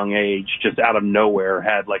really young age, just out of nowhere,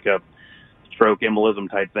 had like a stroke embolism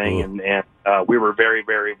type thing, and we were very,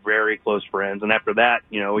 very, very close friends. And after that,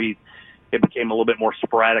 it became a little bit more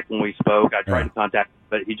sporadic when we spoke. I tried to contact him,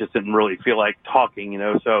 but he just didn't really feel like talking,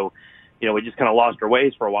 So, we just kind of lost our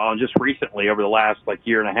ways for a while. And just recently, over the last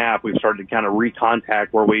year and a half, we've started to kind of recontact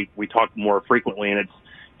where we talk more frequently, and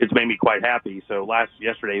it's made me quite happy. So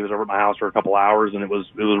yesterday he was over at my house for a couple hours, and it was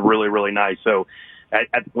really, really nice. So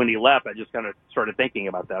when he left, I just kind of started thinking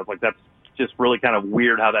about that. I was like, that's just really kind of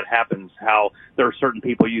weird how that happens, how there are certain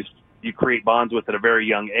people you create bonds with at a very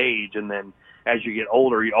young age, and then as you get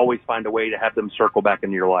older, you always find a way to have them circle back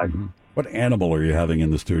into your life. Mm-hmm. What animal are you having in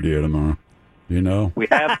the studio tomorrow? Do you know? We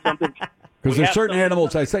have something. Because there's certain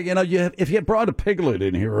animals I say, if you brought a piglet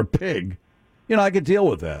in here, or a pig, I could deal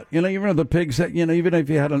with that. Even if the pigs, even if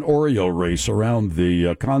you had an Oreo race around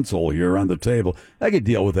the console here, around the table, I could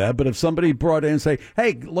deal with that. But if somebody brought in and say,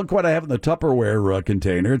 hey, look what I have in the Tupperware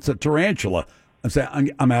container, it's a tarantula, I'd say,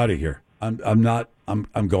 I'm out of here. I'm not.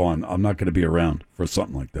 I'm gone. I'm not going to be around for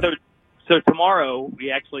something like that. So tomorrow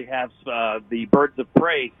we actually have the Birds of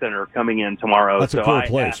Prey Center coming in tomorrow. That's a cool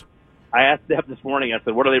place. I asked Deb this morning. I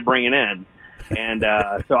said, "What are they bringing in?" And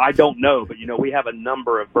so I don't know, but we have a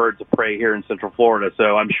number of birds of prey here in Central Florida.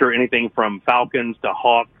 So I'm sure anything from falcons to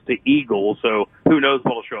hawks to eagles. So who knows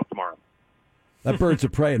what'll show up tomorrow? That Birds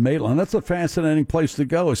of Prey in Maitland, that's a fascinating place to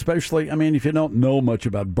go, especially, if you don't know much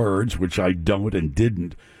about birds, which I don't and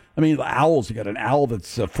didn't. The owls, you got an owl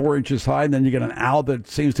that's 4 inches high, and then you get an owl that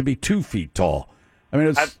seems to be 2 feet tall.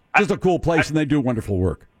 It's just a cool place, and they do wonderful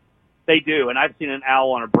work. They do, and I've seen an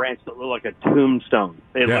owl on a branch that looked like a tombstone.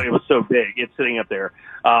 It was so big. It's sitting up there.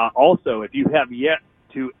 Also, if you have yet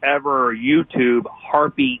to ever YouTube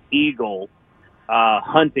harpy eagle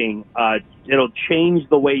hunting, it'll change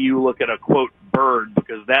the way you look at a, quote, bird,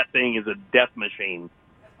 because that thing is a death machine.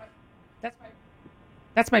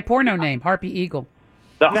 That's my porno name, Harpy Eagle.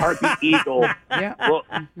 The Harpy Eagle. Yeah. Well,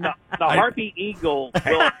 the Harpy Eagle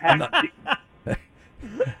will attack...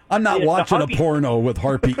 I'm not watching a porno with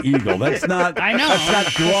Harpy Eagle. That's not. I know. That's not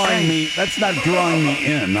drawing me. That's not drawing me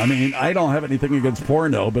in. I don't have anything against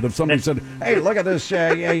porno, but if somebody said, "Hey, look at this.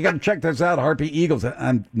 You got to check this out, Harpy Eagles,"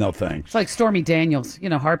 no thanks. It's like Stormy Daniels.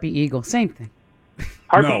 Harpy Eagle, same thing.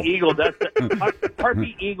 Harpy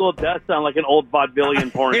Eagle does sound like an old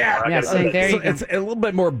vaudevillian porno. There you go. It's a little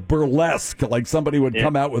bit more burlesque, like somebody would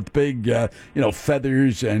come out with big,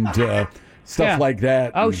 feathers and. Stuff like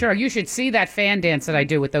that. Oh, sure. You should see that fan dance that I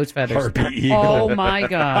do with those feathers. Harpy Eagle. Oh, my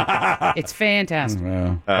God. It's fantastic.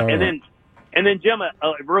 And then, Jim,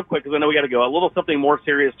 real quick, because I know we got to go, a little something more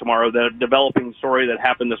serious tomorrow, the developing story that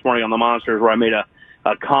happened this morning on the Monsters, where I made a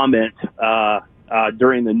comment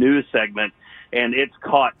during the news segment, and it's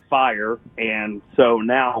caught fire. And so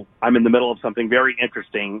now I'm in the middle of something very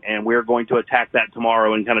interesting, and we're going to attack that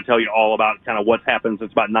tomorrow and kind of tell you all about kind of what's happened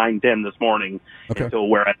since about 9:10 this morning until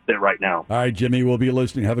where I sit right now. All right, Jimmy, we'll be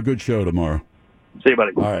listening. Have a good show tomorrow. See you,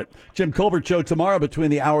 buddy. All right. Jim Colbert Show tomorrow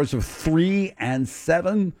between the hours of 3 and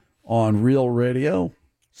 7 on Real Radio.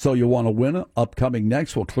 So You Want to Win? Upcoming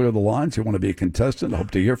next. We'll clear the lines. You want to be a contestant? I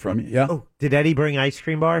hope to hear from you. Yeah. Oh, did Eddie bring ice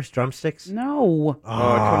cream bars, drumsticks? No. Oh,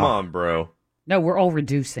 come on, bro. No, we're all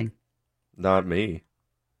reducing. Not me.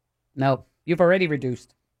 No, you've already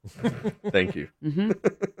reduced. Thank you. Mm-hmm.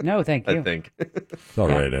 No, thank you. I think. It's all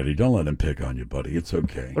right, Eddie. Don't let him pick on you, buddy. It's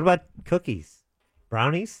okay. What about cookies?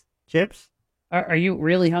 Brownies? Chips? Are you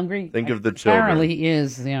really hungry? Think of the children. Apparently he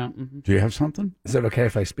is, yeah. Mm-hmm. Do you have something? Is it okay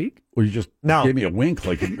if I speak? Well, you just gave me a wink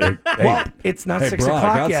like, hey, well, it's not 6 bro,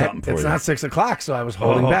 o'clock yet. It's not 6 o'clock, so I was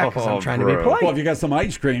holding back because I'm trying to be polite. Well, if you got some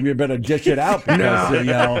ice cream, you better dish it out.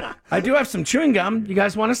 Because, I do have some chewing gum. You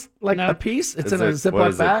guys want a piece? It's in a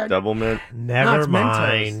Ziploc bag. Double mint? Never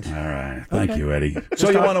mind. All right. Thank you, Eddie. So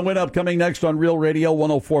You Want to Win upcoming next on Real Radio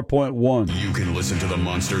 104.1. You can listen to the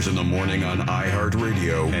Monsters in the Morning on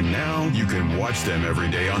iHeartRadio. And now you can watch them every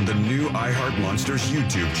day on the new iHeart Monsters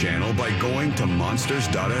YouTube channel by going to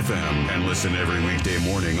monsters.fm and listen every weekday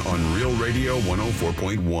morning on Real Radio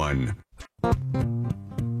 104.1.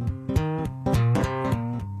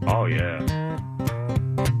 Oh, yeah.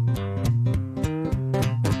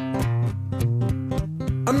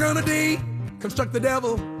 I'm gonna deconstruct the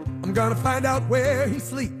devil. I'm gonna find out where he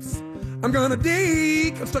sleeps. I'm gonna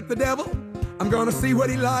deconstruct the devil. I'm gonna see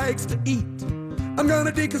what he likes to eat. I'm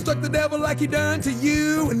gonna deconstruct the devil like he done to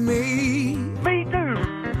you and me. Me too.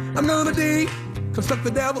 I'm gonna deconstruct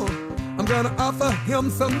the devil. I'm gonna offer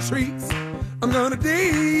him some treats. I'm gonna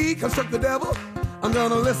deconstruct the devil. I'm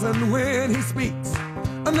gonna listen when he speaks.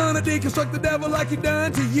 I'm gonna deconstruct the devil like he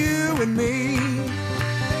done to you and me.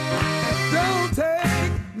 Don't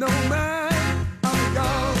take no mind, I'll be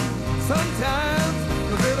gone sometimes,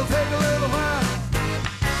 'cause it'll take a little while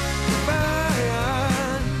to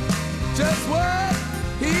find just what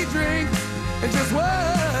he drinks and just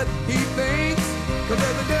what he thinks, 'cause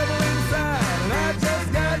there's a devil inside and I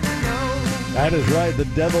just got to know. That is right. The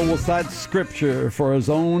devil will cite scripture for his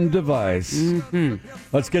own device. Mm-hmm.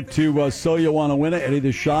 Let's get to So You Want to Win It. Eddie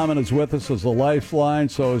the Shaman is with us as a lifeline.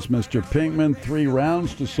 So is Mr. Pinkman. 3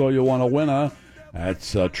 rounds to So You Want to Win It.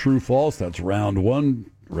 That's true, false. That's round 1.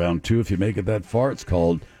 Round 2, if you make it that far, it's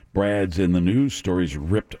called Brad's in the News. Stories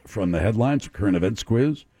ripped from the headlines, current events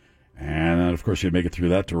quiz. And then, of course, you make it through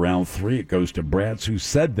that to round 3. It goes to Brad's Who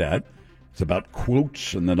Said That. It's about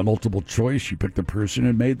quotes and then a multiple choice. You pick the person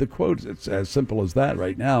who made the quotes. It's as simple as that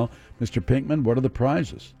right now. Mr. Pinkman, what are the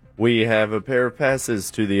prizes? We have a pair of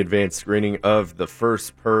passes to the advanced screening of The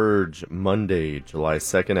First Purge Monday, July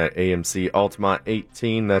 2nd at AMC Altamont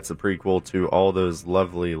 18. That's a prequel to all those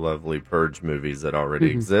lovely, lovely Purge movies that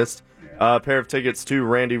already exist. A pair of tickets to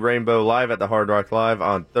Randy Rainbow Live at the Hard Rock Live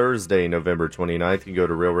on Thursday, November 29th. You can go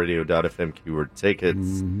to realradio.fm keyword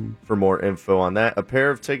tickets for more info on that. A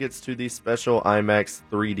pair of tickets to the special IMAX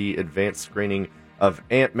 3D advanced screening of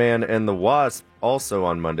Ant-Man and the Wasp, also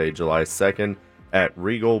on Monday, July 2nd at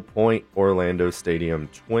Regal Point Orlando Stadium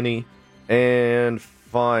 20. And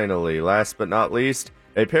finally, last but not least,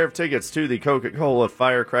 a pair of tickets to the Coca-Cola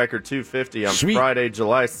Firecracker 250 on Friday,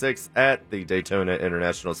 July 6th at the Daytona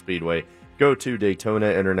International Speedway. Go to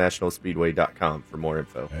DaytonaInternationalSpeedway.com for more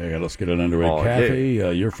info. Hey, let's get it underway. Kathy,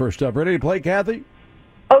 you're first up. Ready to play, Kathy?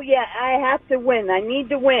 Oh, yeah, I have to win. I need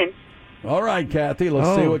to win. All right, Kathy,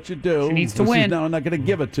 let's see what you do. She needs to win. No, I'm not going to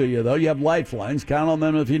give it to you, though. You have lifelines. Count on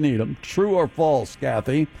them if you need them. True or false,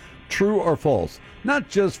 Kathy? True or false? Not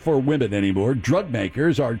just for women anymore. Drug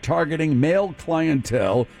makers are targeting male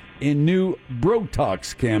clientele in new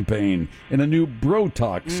Brotox campaign.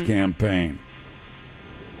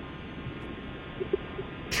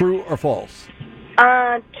 True or false?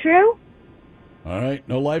 True. All right.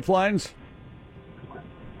 No lifelines?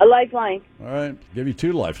 A lifeline. All right. Give you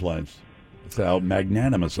 2 lifelines. That's how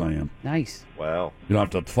magnanimous I am. Nice. Wow. You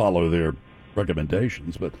don't have to follow their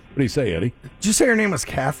recommendations, but what do you say, Eddie? Did you say her name was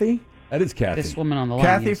Kathy? That is Kathy. This woman on the line.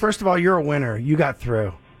 Kathy, first of all, you're a winner. You got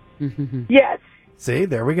through. Yes. See,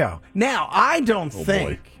 there we go. Now, I don't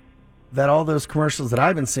think that all those commercials that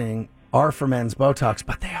I've been seeing are for men's Botox,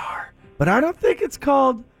 but they are. But I don't think it's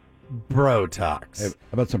called Brotox. Hey, how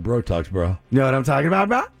about some Brotox, bro? You know what I'm talking about,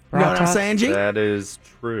 bro? You know what I'm saying, G? That is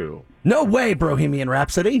true. No way, Bohemian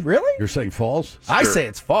Rhapsody. Really? You're saying false? I say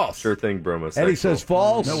it's false. Sure thing, Bromo. Eddie says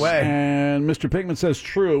false. No way. And Mr. Pinkman says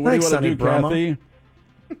true. What Thanks, do you want to do, Sonny Bromo. Kathy?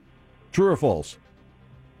 True or false?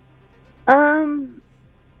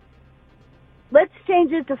 Let's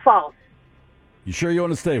change it to false. You sure you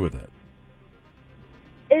want to stay with that?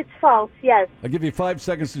 It's false, yes. I'll give you 5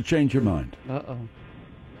 seconds to change your mind. Uh-oh.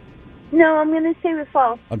 No, I'm going to stay with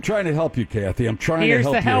false. I'm trying to help you, Kathy. I'm trying Here's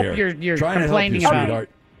to help the help you here. you're trying complaining to help you, about. sweetheart.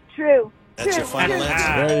 True. That's your final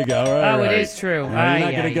answer. There you go. All right. It is true. Now, you're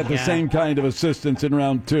not going to get the same kind of assistance in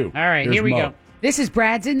round 2. All right, Here's here we Mo. go. This is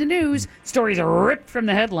Brad's in the News. Stories are ripped from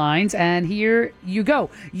the headlines, and here you go.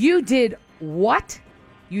 You did what?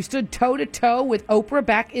 You stood toe-to-toe with Oprah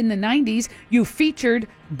back in the 90s. You featured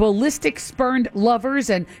ballistic spurned lovers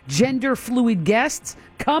and gender-fluid guests.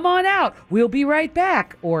 Come on out. We'll be right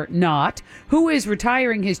back. Or not. Who is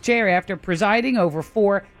retiring his chair after presiding over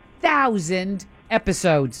 4,000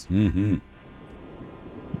 episodes? Mm-hmm.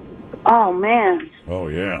 Oh, man. Oh,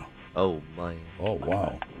 yeah. Oh, my. Oh,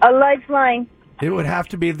 wow. A lifeline. It would have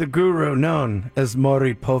to be the guru known as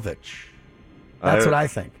Maury Povich. That's what I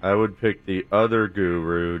think. I would pick the other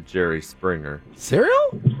guru, Jerry Springer.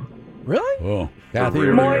 Cereal? Really? Oh, Kathy, what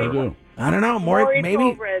real. are you going to do? I don't know. Maury, maybe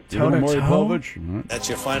Povich. Maury toe-to-toe? Povich? All right. That's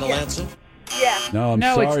your final answer? Yeah. No, I'm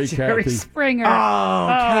No, sorry, it's Jerry Kathy. Springer. Oh,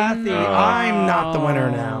 Kathy, no. I'm not the winner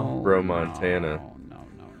now. Bro Montana.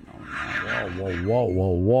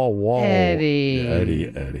 Whoa.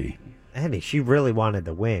 Eddie. Eddie, she really wanted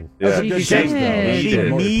to win. Yeah. She She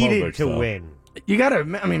did. needed to win. You gotta,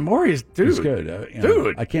 I mean, Maury's, dude. He's good.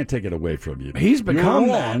 Dude. I can't take it away from you. He's become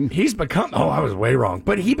You're that. wrong. He's become, I was way wrong.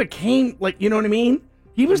 But he became, like, you know what I mean?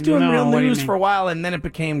 He was doing No, real what do you news mean? for a while, and then it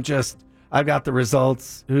became just, I've got the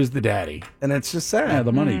results. Who's the daddy? And it's just sad. Yeah,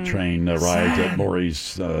 the money train arrived at Maury's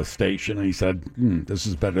station, and he said, this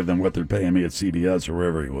is better than what they're paying me at CBS or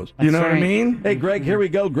wherever he was. You know what I right. mean? Hey, Greg, here we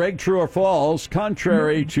go. Greg, true or false?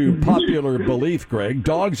 Contrary to popular belief, Greg,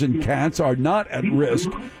 dogs and cats are not at risk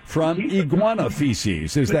from iguana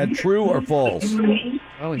feces. Is that true or false?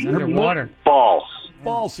 Oh, he's underwater. False.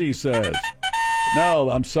 False, he says. No,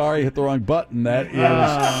 I'm sorry, hit the wrong button. That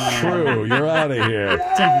is true. You're out of here.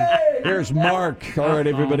 Here's Mark. All right,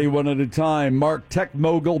 everybody, one at a time. Mark, tech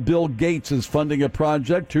mogul Bill Gates is funding a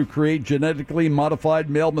project to create genetically modified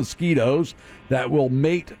male mosquitoes that will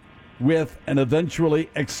mate with and eventually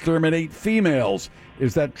exterminate females.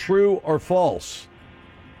 Is that true or false?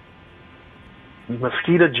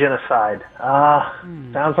 Mosquito genocide.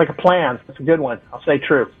 Sounds like a plan. That's a good one. I'll say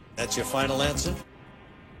true. That's your final answer?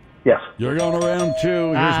 Yes. You're going around 2.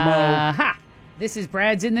 Here's Mo. Aha! This is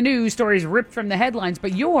Brad's in the News. Stories ripped from the headlines,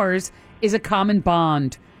 but yours is a common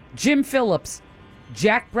bond. Jim Phillips,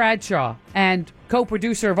 Jack Bradshaw, and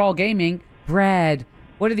co-producer of All Gaming, Brad.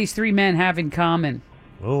 What do these 3 men have in common?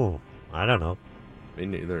 Oh, I don't know. Me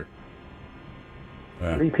neither.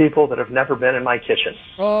 3 people that have never been in my kitchen.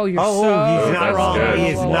 Oh, you're Oh, so he's not wrong. good. He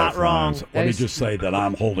is not wrong. Let me just say that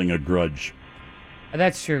I'm holding a grudge.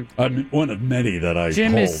 That's true. One of many that I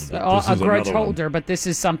Jim hold. is but a this is grudge another one. holder, but this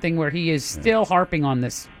is something where he is still harping on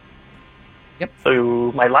this. Yep.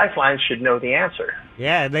 So my lifelines should know the answer.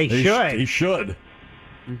 Yeah, they should. He should.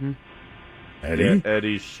 Mm-hmm. Eddie? Yeah,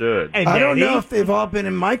 Eddie should. And I don't Eddie? know if they've all been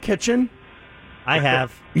in my kitchen. I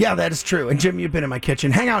have. Yeah, that is true. And Jim, you've been in my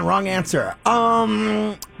kitchen. Hang on, wrong answer.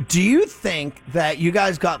 Do you think that you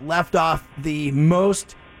guys got left off the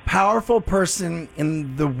most powerful person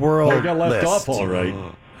in the world? Oh, got left list? off all right.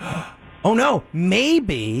 Oh no,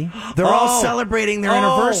 maybe they're all celebrating their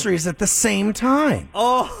anniversaries at the same time.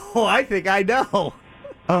 Oh, I think I know.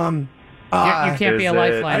 You can't be a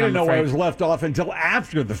lifeline. I didn't know I I was left off until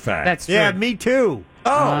after the fact. That's true. Yeah, me too.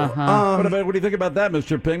 What do you think about that,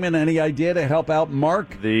 Mr. Pigman? Any idea to help out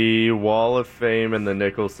Mark? The Wall of Fame and the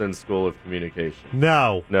Nicholson School of Communication.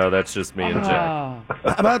 No. No, that's just me and Jack. How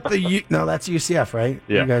about no, that's UCF, right?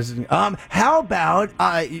 Yeah. You guys, how about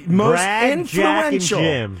most Brad, influential? Jack, and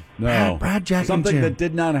Jim. No. Brad, Jack, Something and Jim. that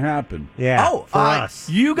did not happen. Yeah. Oh, for us.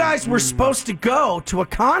 you guys were supposed to go to a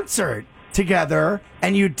concert together,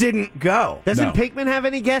 and you didn't go. Doesn't Pinkman have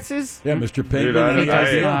any guesses? Yeah, Mr. Pigman. Dude, any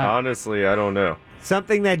idea? honestly, I don't know.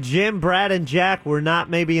 Something that Jim, Brad, and Jack were not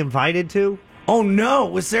maybe invited to? Oh, no.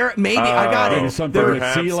 Was there? Maybe. I got Maybe it. something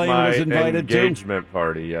that C-Lane was invited to? engagement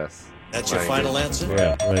party, yes. That's your final answer?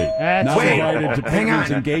 Yeah, right. Not Wait, invited to hang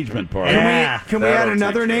Pigman's on. engagement party. Can we add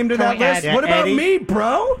another name to that list? What about me,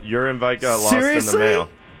 bro? Your invite got lost Seriously? in the mail.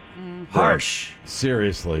 Harsh.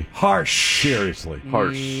 Seriously. Harsh. Seriously.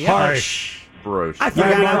 Harsh. Harsh. Bro. I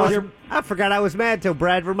forgot I was mad till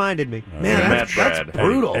Brad reminded me. Man, that's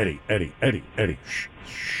brutal. Eddie. Shh.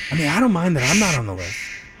 I mean, I don't mind that I'm not on the list.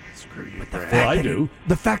 Screw you, Well, I do.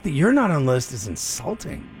 The fact that you're not on the list is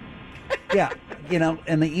insulting. Yeah,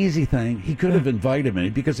 and the easy thing, he could have invited me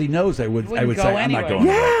because he knows I would Wouldn't say, go I'm anyway. not going.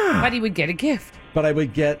 Yeah. But he would get a gift. But I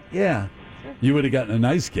would get, you would have gotten a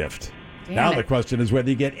nice gift. Damn Now it. the question is whether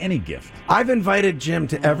you get any gift. I've invited Jim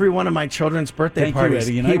to every one of my children's birthday Thank you, parties.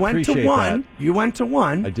 Eddie, and he I went to appreciate one. that. You went to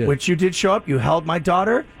one, I did. which you did show up. You held my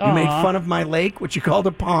daughter. You made Aw. fun of my lake, which you called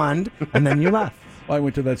a pond, and then you left. Well, I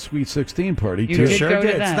went to that Sweet 16 party, You too. did Sure go to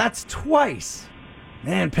did. that. So that's twice.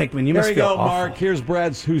 Man, Pinkman, you There must you feel go, awful. Mark. Here's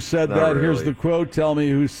Brad's Who Said Not That. Here's really. the quote. Tell me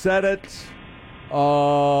who said it.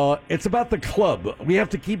 It's about the club. We have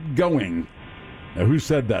to keep going. Now, who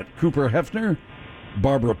said that? Cooper Hefner?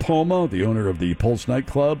 Barbara Poma, the owner of the Pulse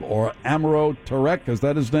nightclub, or Amaro Tarek, is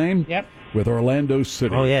that his name? Yep. With Orlando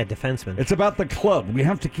City. Oh, yeah, defenseman. It's about the club. We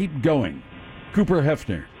have to keep going. Cooper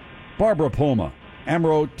Hefner, Barbara Poma,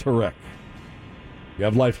 Amaro Tarek. You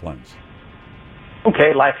have lifelines.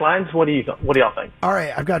 Okay, lifelines. What do y'all think? All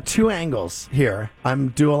right, I've got two angles here. I'm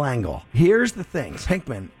dual angle. Here's the thing,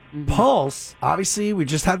 Pinkman. Pulse, obviously, we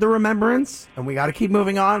just had the remembrance, and we got to keep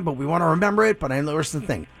moving on, but we want to remember it, but I know here's the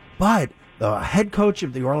thing. But the head coach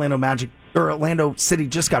of the Orlando City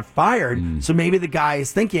just got fired, so maybe the guy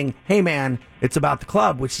is thinking, hey, man, it's about the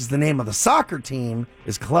club, which is the name of the soccer team,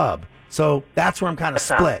 is club. So that's where I'm kind of That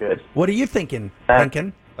sounds split. good. What are you thinking, That-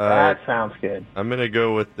 Lincoln? That sounds good. I'm going to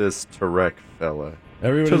go with this Tarek fella.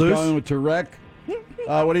 Everybody's Toulouse? going with Tarek.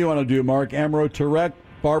 What do you want to do, Mark? Amaro Tarek,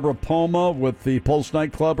 Barbara Poma with the Pulse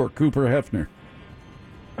nightclub, or Cooper Hefner?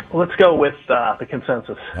 Let's go with the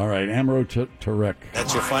consensus. All right, Amaro Tarek.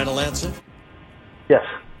 That's your final answer? Yes.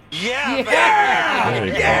 There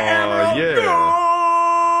you go. Yeah.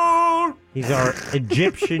 He's our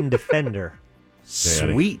Egyptian defender.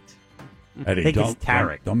 Sweet. Eddie, I think it's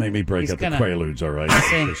Tarek. don't make me break He's out the gonna- Quaaludes, all right?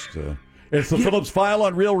 Okay. It's, just, it's the Phillips File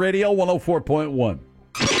on Real Radio 104.1.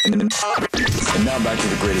 And now back to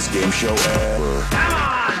the greatest game show ever. Come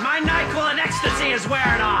on! My NyQuil and ecstasy is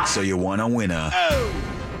wearing off! So you want to win a...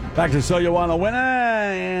 Back to So You Want to Win It.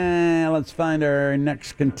 And let's find our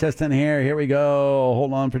next contestant here. Here we go.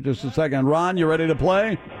 Hold on for just a second. Ron, you ready to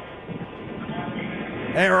play?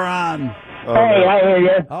 Hey, Ron. Oh, no. I hear you.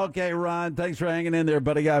 Okay, Ron, thanks for hanging in there,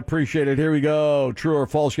 buddy. I appreciate it. Here we go. True or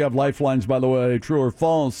false? You have lifelines, by the way. True or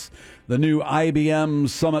false? The new IBM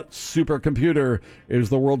Summit supercomputer is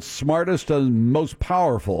the world's smartest and most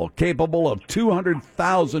powerful, capable of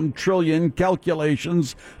 200,000 trillion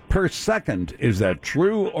calculations per second. Is that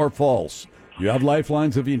true or false? You have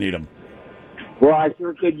lifelines if you need them. Well, I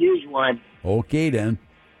sure could use one. Okay, then.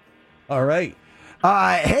 All right.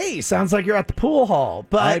 Hey, sounds like you're at the pool hall,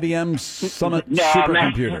 but IBM Summit No,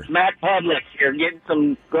 supercomputer. Matt Publix here, getting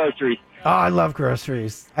some groceries. oh, I love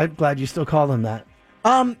groceries. I'm glad you still call them that.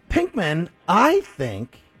 Pinkman, I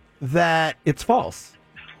think that it's false.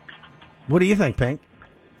 What do you think, Pink?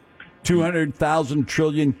 200,000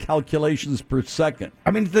 trillion calculations per second.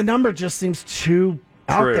 I mean, the number just seems too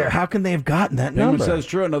out True. there. How can they have gotten that Penguin number? says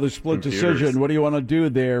true. Another split Computers. decision. What do you want to do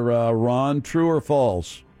there, Ron? True or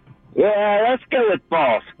false? Yeah, let's go with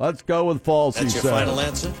false. Let's go with false. That's he your said. final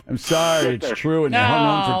answer? I'm sorry, it's true, and you hung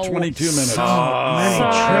on for 22 minutes.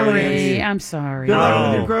 Sorry. I'm sorry. Good luck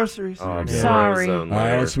with your groceries. Oh, Sorry. All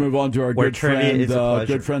right, let's move on to our Where good trivia is a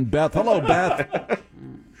friend, pleasure. Beth. Hello, Beth.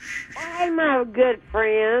 I'm a good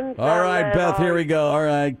friend. All right, Beth, here we go. All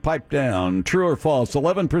right, pipe down. True or false?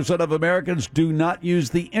 11% of Americans do not use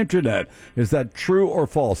the Internet. Is that true or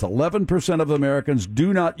false? 11% of Americans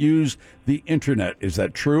do not use the Internet. Is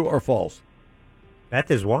that true or false? Beth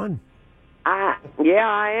is one. Yeah,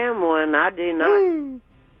 I am one. I do not.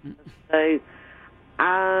 So,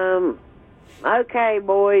 okay,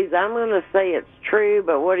 boys, I'm going to say it's true,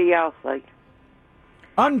 but what do y'all think?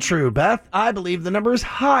 Untrue, Beth. I believe the number is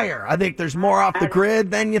higher. I think there's more off the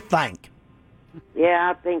grid than you think.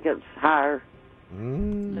 Yeah, I think it's higher.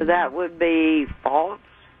 So that would be false.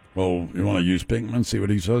 Well, you want to use Pinkman, see what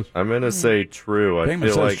he says? I'm going to say true. I Pinkman feel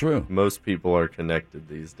says like true. most people are connected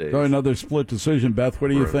these days. So another split decision, Beth. What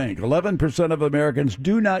do you True. think? 11% of Americans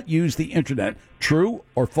do not use the Internet. True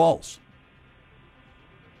or false?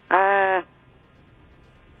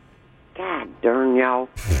 God darn y'all.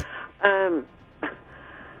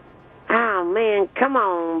 Oh man, come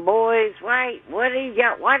on, boys! Why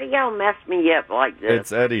do y'all mess me up like this?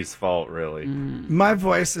 It's Eddie's fault, really. My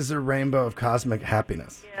voice is a rainbow of cosmic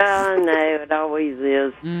happiness. Yeah, I know it always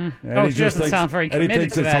is. Eddie doesn't sound very Eddie committed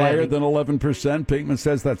thinks to it's that, higher Eddie. than 11%. Pinkman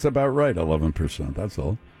says that's about right, 11%. That's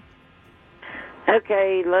all.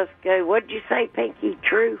 Okay, let's go. What'd you say, Pinky?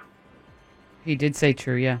 True? He did say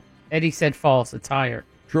true, yeah. Eddie said false. It's higher.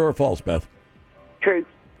 True or false, Beth? True.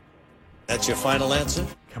 That's your final answer?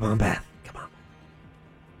 Come on, Beth.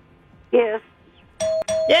 Yes.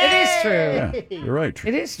 It is true. Yeah, you're right.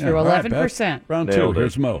 It is Yeah, true. all right, 11%. Beth. Round Nailed 2. it.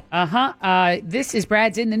 Here's Mo. This is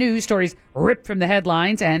Brad's In the News, stories ripped from the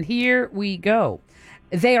headlines, and here we go.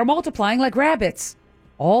 They are multiplying like rabbits,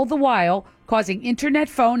 all the while causing internet,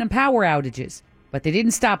 phone, and power outages. But they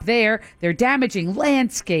didn't stop there. They're damaging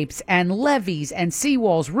landscapes and levees and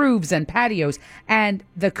seawalls, roofs and patios, and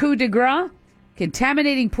the coup de grace,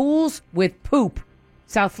 contaminating pools with poop.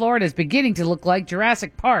 South Florida is beginning to look like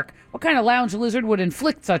Jurassic Park. What kind of lounge lizard would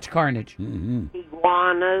inflict such carnage?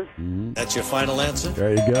 Iguanas. That's your final answer?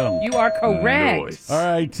 There you go. You are correct. All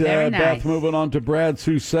right, Very Beth, nice. moving on to Brad's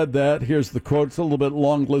Who Said That. Here's the quote. It's a little bit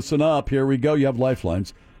long. Listen up. Here we go. You have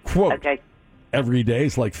lifelines. Quote. Okay. Every day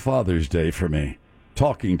is like Father's Day for me.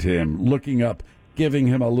 Talking to him, looking up, giving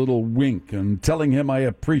him a little wink, and telling him I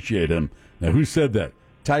appreciate him. Now, who said that?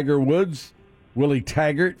 Tiger Woods, Willie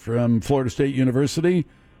Taggart from Florida State University,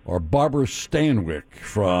 or Barbara Stanwyck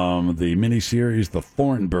from the miniseries The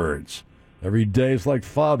Thornbirds? Every day is like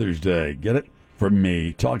Father's Day. Get it? For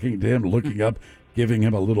me. Talking to him, looking up, giving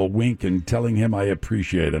him a little wink, and telling him I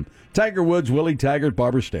appreciate him. Tiger Woods, Willie Taggart,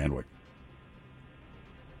 Barbara Stanwyck.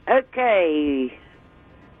 Okay.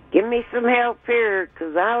 Give me some help here,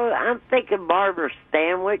 because I'm thinking Barbara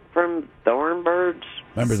Stanwyck from Thornbirds.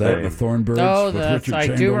 Remember that, the Thornbirds? Oh, with that's- Richard I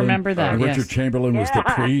do Chamberlain? remember that, And yes. Richard Chamberlain was the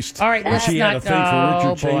Yeah. priest. All right, and let's she had a not- thing for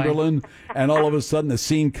Richard boy. Chamberlain, and all of a sudden the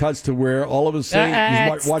scene cuts to where all of a sudden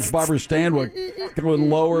you watch Barbara Stanwyck going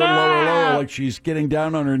lower and lower and lower, like she's getting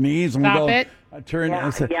down on her knees. And Stop we go, it. I turn and I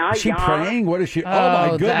said, Yeah, is she yeah. praying? What is she? Oh, my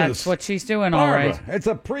goodness. That's what she's doing, all Barbara, right. it's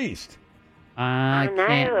a priest. I know.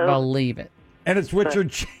 can't believe it. And it's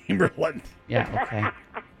Richard Chamberlain. Yeah,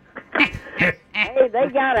 okay. Hey, they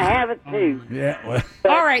got to have it, too. Yeah, well.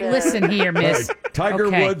 All right, listen here, miss. All right, Tiger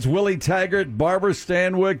Okay. Woods, Willie Taggart, Barbara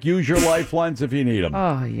Stanwyck. Use your lifelines if you need them.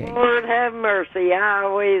 Oh, yeah. Lord have mercy. I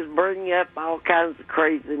always bring up all kinds of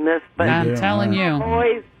craziness. But I'm telling you.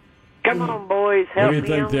 boys, come on, boys. What Help do you me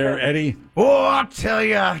think on there, this. Eddie? Oh, I'll tell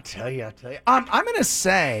you. I'm going to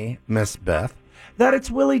say, Miss Beth, that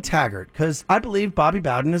it's Willie Taggart, because I believe Bobby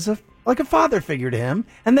Bowden is like a father figure to him,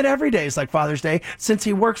 and that every day is like Father's Day since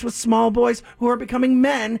he works with small boys who are becoming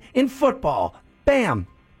men in football. Bam.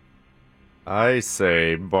 I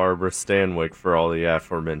say Barbara Stanwyck for all the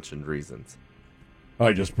aforementioned reasons.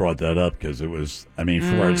 I just brought that up because it was, I mean,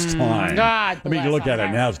 for its time. God I mean, you bless look at it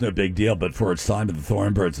America. now, it's no big deal, but for its time at the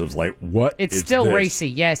Thornbirds, it was like, what It's is still this? racy.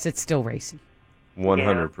 Yes, it's still racy.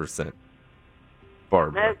 100%.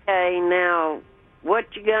 Barbara. Okay, now, what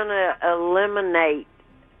you going to eliminate,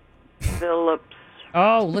 Phillips?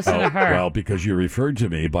 Oh, listen to her. Well, because you referred to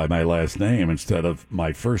me by my last name instead of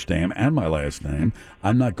my first name and my last name,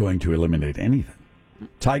 I'm not going to eliminate anything.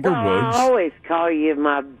 Tiger Woods. I always call you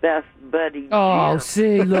my best buddy. Oh, Jim.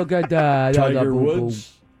 see, look at that. Tiger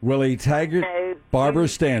Woods, Willie Taggart, No. Barbara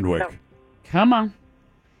Stanwyck. Come on.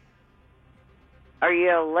 Are you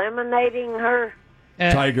eliminating her?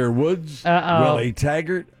 Tiger Woods, Uh-oh. Willie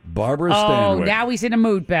Taggart, Barbara Oh, Stanwyck. now he's in a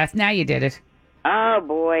mood, Beth. Now you did it. Oh,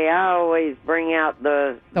 boy, I always bring out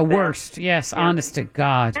the worst. Yes, honest to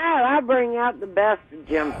God. No, I bring out the best of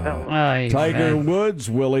Jim Phillips. Tiger Woods,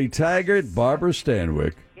 Willie Taggart, Barbara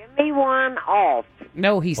Stanwyck. Give me one off.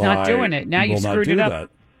 No, he's not doing it. Now you will not screwed do it up. that.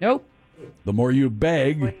 Nope. The more you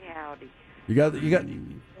beg, you got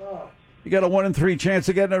a 1 in 3 chance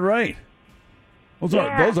of getting it right. Those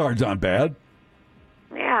odds aren't bad.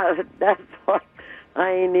 Yeah, that's why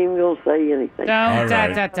I ain't even going to say anything. No,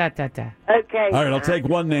 right. Okay. All right, I'll take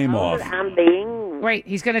one name off. I'm being... Wait,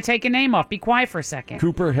 he's going to take a name off. Be quiet for a second.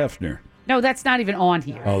 Cooper Hefner. No, that's not even on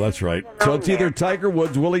here. Oh, that's right. So it's either Tiger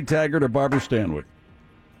Woods, Willie Taggart, or Barbara Stanwyck.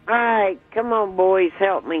 All right, come on, boys,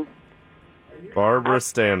 help me. Barbara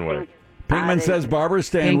Stanwyck. Pinkman says Barbara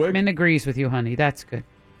Stanwyck. Pinkman agrees with you, honey. That's good.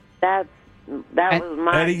 That was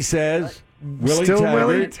my... Eddie says Willie Still Taggart.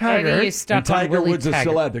 Willie Taggart. Eddie is stuck and Tiger on Willie Woods is Taggart.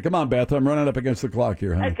 still out there. Come on, Beth. I'm running up against the clock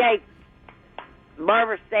here, honey. Okay,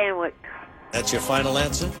 Barbara Stanwyck. That's your final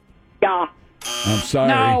answer? Yeah. I'm sorry.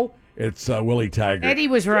 No. It's Willie Taggart. Eddie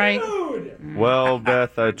was right. Well,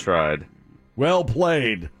 Beth, I tried. Well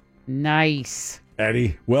played. Nice.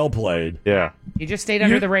 Eddie, well played. Yeah. You just stayed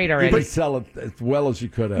under the radar, You Eddie. did tell it as well as you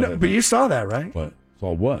could have. No, but you saw that, right? What?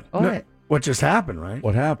 Saw what? What? What just happened, right?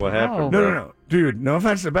 What happened? What happened? No. Dude, no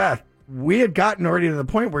offense to Beth. We had gotten already to the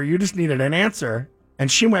point where you just needed an answer, and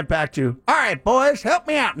she went back to, all right, boys, help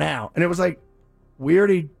me out now. And it was like, we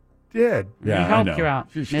already did. Yeah, We I helped know. you out.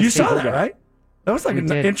 You saw that, right? That was like We an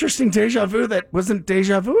did. interesting deja vu that wasn't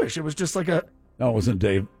deja vu-ish. It was just like a... No, it wasn't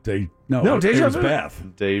Dave. No, it deja was vu. Beth.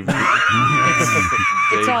 Dave.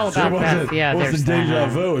 It's all about Beth. Yeah, it there's wasn't deja that.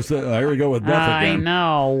 vu. It's here we go with Beth I again.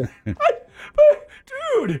 know.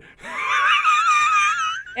 Dude.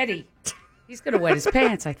 Eddie, he's going to wet his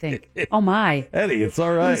pants, I think. Oh, my. Eddie, it's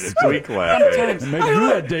all right. It's Weak laughing. Sometimes. Maybe you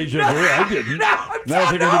had deja vu. I didn't. No, I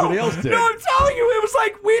think anybody else did. No, I'm telling you, it was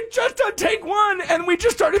like we had just done take one, and we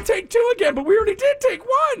just started take two again, but we already did take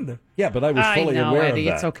one. Yeah, but I was fully know, aware Eddie,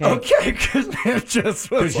 of it's that. okay. Okay, because it just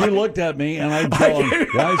was Because you looked at me and I told him,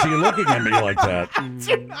 why is he looking at me like that?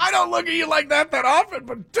 I don't look at you like that often,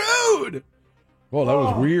 but dude. Well, that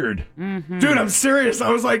was weird. Mm-hmm. Dude, I'm serious.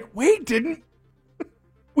 I was like, wait, didn't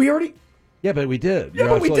we already? Yeah, but we did. Yeah,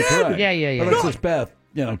 You're but we absolutely did. correct. Yeah. But that's just Beth,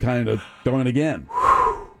 kind of doing it again.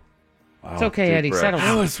 It's okay, Eddie. Settle That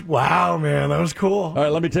down. was, wow, man. That was cool. All right,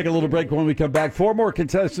 let me take a little break. When we come back, 4 more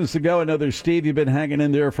contestants to go. I know there's Steve. You've been hanging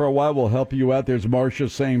in there for a while. We'll help you out. There's Marcia,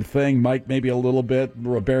 same thing. Mike, maybe a little bit.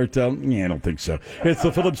 Roberto, I don't think so. It's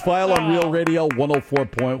the Phillips File on Real Radio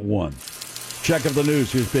 104.1. Check of the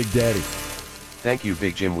news. Here's Big Daddy. Thank you,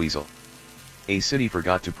 Big Jim Weasel. A city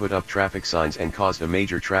forgot to put up traffic signs and caused a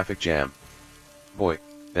major traffic jam. Boy,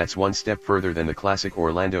 that's one step further than the classic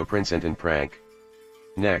Orlando Prince Anton prank.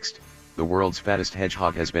 Next, the world's fattest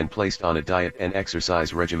hedgehog has been placed on a diet and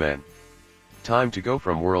exercise regimen. Time to go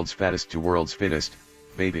from world's fattest to world's fittest,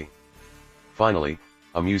 baby. Finally,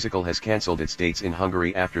 a musical has cancelled its dates in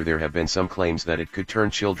Hungary after there have been some claims that it could turn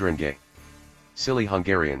children gay. Silly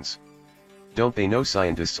Hungarians. Don't they know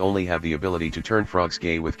scientists only have the ability to turn frogs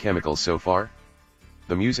gay with chemicals so far?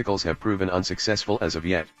 The musicals have proven unsuccessful as of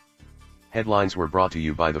yet. Headlines were brought to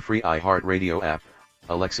you by the free iHeartRadio app.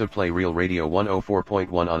 Alexa, play Real Radio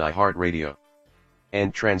 104.1 on iHeartRadio.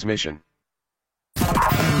 End transmission.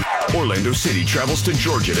 Orlando City travels to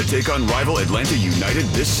Georgia to take on rival Atlanta United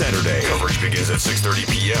this Saturday. Coverage begins at 6:30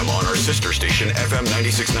 p.m. on our sister station, FM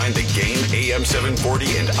 96.9 The Game, AM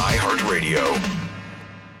 740, and iHeartRadio.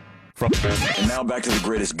 And now back to the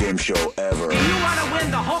greatest game show ever. You want to win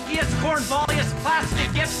the hokiest, cornballiest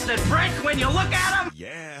plastic gifts that break when you look at them?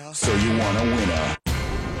 Yeah. So you want a winner.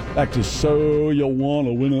 Back to So You'll Want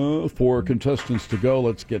a Winner. 4 contestants to go.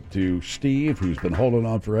 Let's get to Steve, who's been holding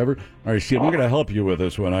on forever. All right, Steve, I'm going to help you with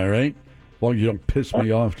this one, all right? As long as you don't piss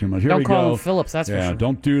me off too much. Here Don't we call go. him Phillips, that's for Yeah, sure.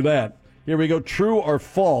 don't do that. Here we go. True or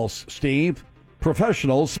false, Steve?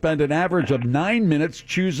 Professionals spend an average of 9 minutes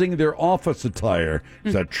choosing their office attire.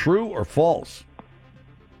 Is that true or false?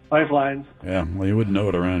 Lifelines. Yeah, well, you wouldn't know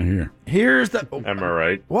it around here. Here's the... Am I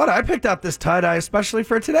right? What? I picked out this tie-dye especially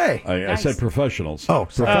for today. I said professionals. Oh,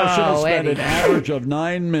 sorry. Professionals spend Eddie. an average of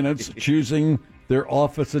 9 minutes choosing their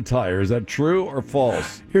office attire. Is that true or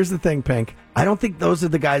false? Here's the thing, Pink. I don't think those are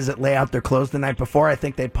the guys that lay out their clothes the night before. I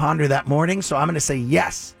think they ponder that morning, so I'm going to say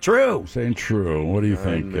yes. True. I'm saying true. What do you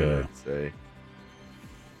think? Say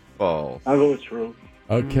false. I'll go with true.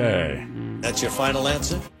 Okay. That's your final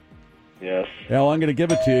answer? Yes. Well, I'm going to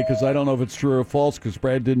give it to you because I don't know if it's true or false because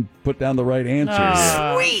Brad didn't put down the right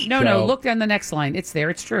answer. Sweet. No, So- look down the next line. It's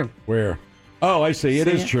there. It's true. Where? Oh, I see. It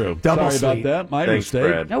See is it? true. Double Sorry sweet. about that. My Thanks,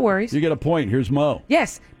 mistake. Brad. No worries. You get a point. Here's Mo.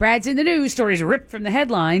 Yes, Brad's in the news. Stories ripped from the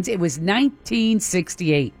headlines. It was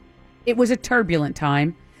 1968. It was a turbulent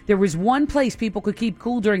time. There was one place people could keep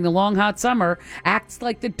cool during the long, hot summer. Acts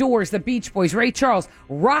like the Doors, the Beach Boys, Ray Charles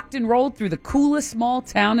rocked and rolled through the coolest small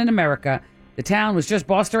town in America. The town was just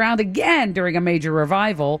bossed around again during a major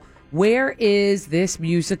revival. Where is this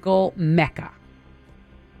musical mecca?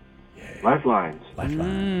 Lifelines. What do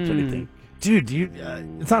you think? Dude,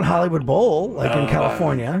 it's not Hollywood Bowl, like in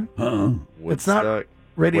California. It's not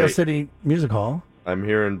Radio City Music Hall. I'm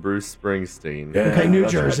hearing Bruce Springsteen. Yeah, okay, New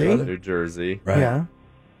Jersey. Right, New Jersey. Right. Yeah.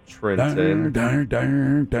 Trenton. All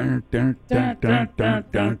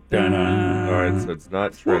right, so it's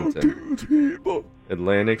not Trenton.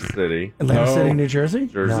 Atlantic City. Atlantic City, New Jersey?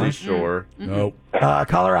 Jersey No. Shore. Nope.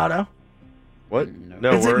 Colorado. What?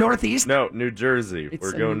 No, Is it we're Northeast? No, New Jersey.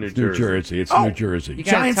 We're going New Jersey. New Jersey. It's Oh. New Jersey. You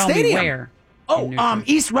gotta Giant tell me Stadium. where. Oh,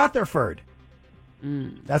 East Rutherford.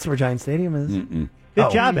 That's where Giant Stadium is.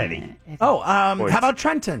 Good job, Eddie. Oh, how Points. about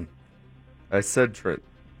Trenton? I said Trent.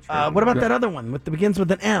 What about that other one that begins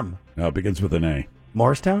with an M? No, it begins with an A.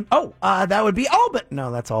 Morristown? Oh, that would be Albany.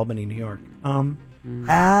 No, that's Albany, New York.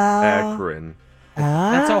 Akron.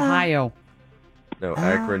 That's Ohio. No,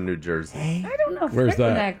 Akron, New Jersey. I don't know. if Where's it's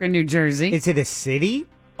in that? Akron, New Jersey. Is it a city?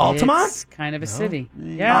 Altamont? It's kind of a city.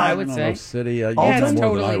 Yeah, I would say. City. You Yeah, know it's more than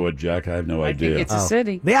totally- I would, Jack. I have no I think idea. it's a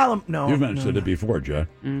city. The No. You've mentioned it before, Jack.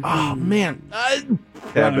 Oh, man. I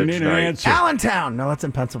Cabbage need an Night. answer. Allentown. No, that's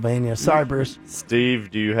in Pennsylvania. Sorry, Bruce.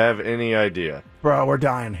 Steve, do you have any idea? Bro, we're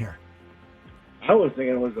dying here. I was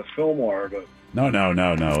thinking it was a Fillmore, but No.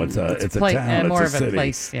 It's a It's town. pla- It's more a of a city.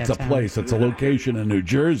 place, yeah, it's a town. place. It's a location in New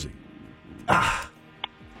Jersey.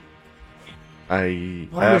 I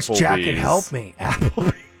wish Jack could help me.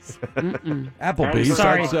 Applebee's. Applebee's.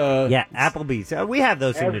 Sorry. That's, Yeah, Applebee's. We have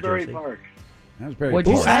those in New Asbury Jersey. Park. Asbury What'd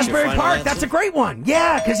you Park. say? Asbury Final Park. answer? That's a great one.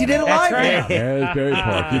 Yeah, because you did it That's live. right. there. Asbury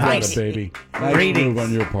Park. You got Nice. it, baby. Nice Ratings. move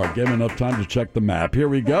on your part. Give him enough time to check the map. Here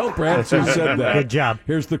we go. Brad, who said that? Good job.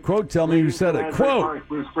 Here's the quote. Tell me who said it. Asbury Quote. Park,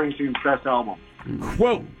 Bruce Springsteen's best album.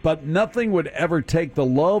 Quote, but nothing would ever take the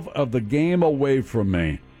love of the game away from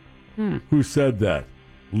me. Who said that?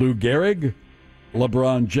 Lou Gehrig,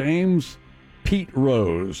 LeBron James, Pete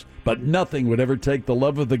Rose. But nothing would ever take the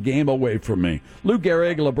love of the game away from me. Lou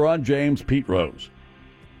Gehrig, LeBron James, Pete Rose.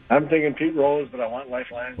 I'm thinking Pete Rose, but I want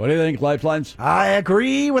Lifelines. What do you think, Lifelines? I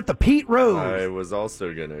agree with the Pete Rose. I was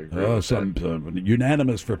also going to agree Oh, with some that.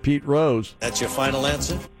 unanimous for Pete Rose. That's your final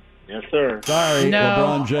answer? Yes, sir. Sorry, No.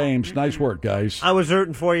 LeBron James. Nice work, guys. I was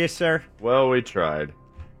rooting for you, sir. Well, we tried.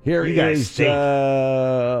 Here You guys is. stink.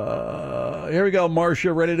 Here we go,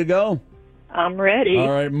 Marcia. Ready to go? I'm ready.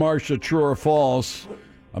 All right, Marcia. True or false?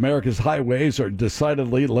 America's highways are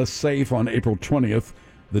decidedly less safe on April 20th,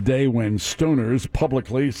 the day when stoners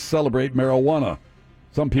publicly celebrate marijuana.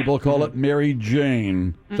 Some people call it Mary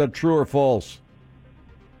Jane. Is that true or false?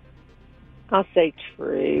 I'll say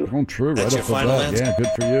true. Oh, true. That's right your off the final bat. answer? Yeah, good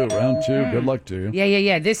for you. Round two. Good luck to you.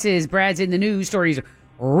 Yeah. This is Brad's in the news stories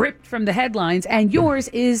ripped from the headlines, and yours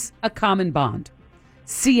is a common bond.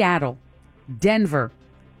 Seattle, Denver,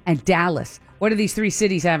 and Dallas. What do these three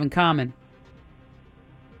cities have in common?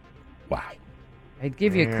 Wow. I'd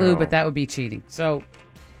give you a clue, but that would be cheating. So,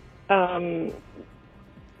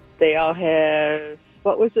 They all have,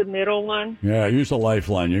 what was the middle one? Yeah, use a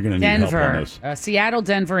lifeline. You're going to need help on Denver, this. Seattle,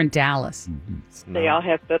 Denver, and Dallas. They all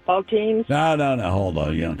have football teams. No. Hold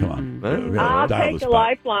on. Yeah, come on. I'll Dial take this a back.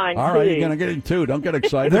 lifeline, All right, too. you're going to get it too. Don't get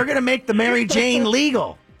excited. They're going to make the Mary Jane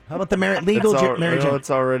legal. How about the legal Mary Jane?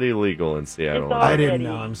 It's already legal in Seattle. It's I didn't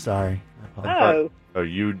know. I'm sorry. Oh. Oh,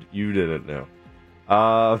 you didn't know.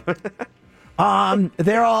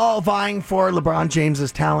 They're all vying for LeBron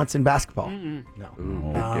James's talents in basketball. Ooh,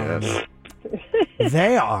 yes.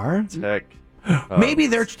 They are. Tech. Maybe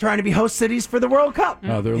they're trying to be host cities for the World Cup.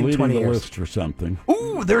 No, they're in leading 20 the years. list for something.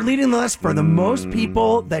 Ooh, they're leading the list for the most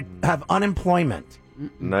people that have unemployment.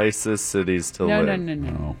 Nicest cities to No.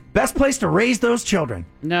 live. Best place to raise those children.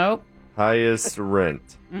 No. Highest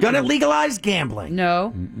rent. Gonna legalize gambling.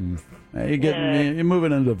 No. Hey, you're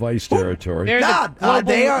moving into vice territory. They're the global,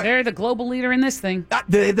 they are- they're the global leader in this thing.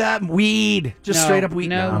 The weed. Just No, straight up weed.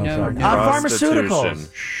 no.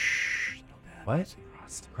 Pharmaceuticals. What?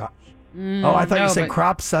 Oh, I thought you said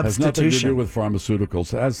crop Has nothing to do substitution. with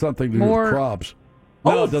pharmaceuticals. It has something to do More- with crops.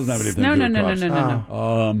 No, it doesn't have anything No, to do no, with no, crops.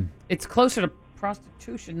 no. It's closer to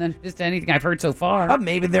prostitution than just anything I've heard so far.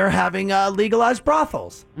 Maybe they're having legalized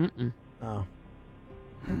brothels.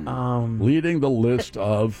 Leading the list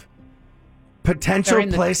of Potential They're in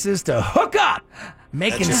the- places to hook up,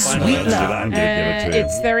 making sweet love.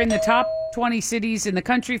 They're in the top 20 cities in the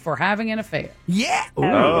country for having an affair. Yeah.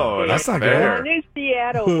 Oh, that's not fair. I knew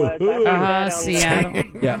Seattle was. I heard that on Seattle.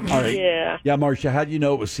 Yeah, all right. Yeah. Yeah, Marcia, how do you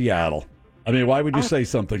know it was Seattle? I mean, why would you say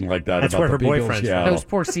something like that That's about where the her people in boyfriend's Seattle? Those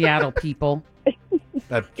poor Seattle people.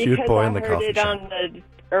 That because I heard it on the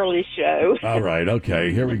early show. All right,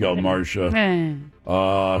 okay, here we go, Marcia.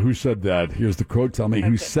 Who said that? Here's the quote. Tell me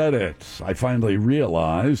who said it. I finally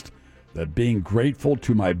realized that being grateful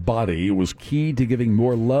to my body was key to giving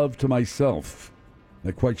more love to myself.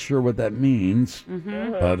 Not quite sure what that means,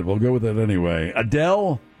 but we'll go with it anyway.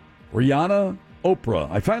 Adele, Rihanna, Oprah.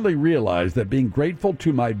 I finally realized that being grateful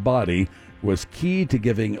to my body was key to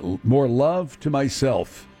giving more love to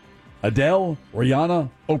myself. Adele, Rihanna,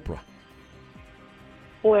 Oprah.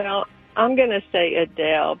 Well, I'm going to say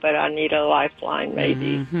Adele, but I need a lifeline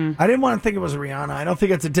maybe. I didn't want to think it was Rihanna. I don't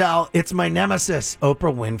think it's Adele. It's my nemesis,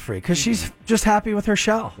 Oprah Winfrey, because she's just happy with her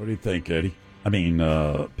shell. What do you think, Eddie? I mean,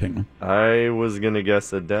 Pinkman. I was going to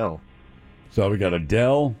guess Adele. So we got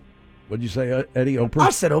Adele. What'd you say, Eddie? Oprah? I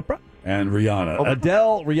said Oprah. And Rihanna. Oprah.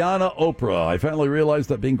 Adele, Rihanna, Oprah. I finally realized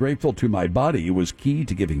that being grateful to my body was key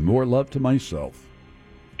to giving more love to myself.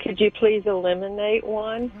 Could you please eliminate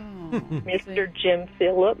one? Mr. Jim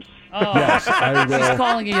Phillips. Oh, yes, I will. She's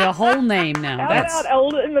calling you a whole name now. How That's about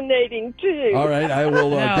eliminating two? All right, I will.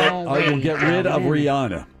 No, I will get rid of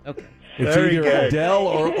Rihanna. Okay. It's Very either good. Adele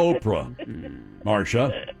or Oprah.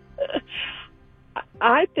 Marcia.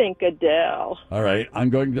 I think Adele. All right, I'm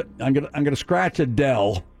going to scratch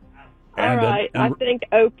Adele. All right, I think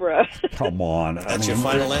Oprah. Come on. That's your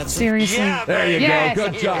final answer? Seriously? Yeah, There you yes. go.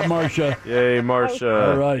 Good job, Marcia. Yay, Marcia.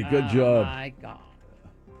 All right, good job. My God.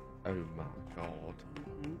 Oh, my God.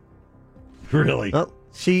 Really? Well,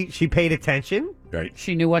 she paid attention. Right.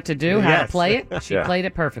 She knew what to do, how Yes. to play it. She Yeah. played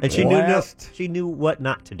it perfectly. And she knew what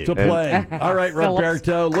not to do. To play. All right, Phillips.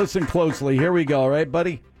 Roberto, listen closely. Here we go, all right,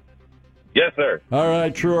 buddy? Yes, sir. All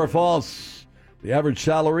right, true or false? The average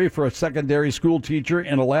salary for a secondary school teacher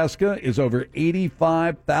in Alaska is over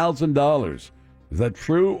 $85,000. Is that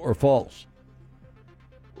true or false?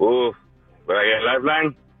 Ooh, but I get a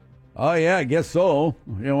lifeline? Oh, yeah, I guess so.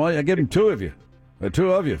 You know what? I give him two of you. The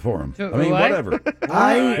two of you for him. I mean, what? whatever.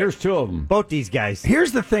 Here's two of them. Both these guys.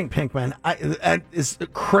 Here's the thing, Pinkman. As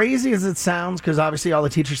crazy as it sounds, because obviously all the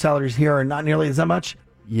teacher salaries here are not nearly as much,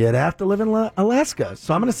 you'd have to live in Alaska.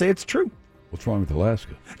 So I'm going to say it's true. What's wrong with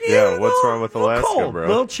Alaska? Yeah, what's wrong with Alaska, Cold, bro?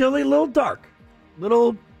 little chilly, little dark,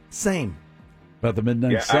 little same. About the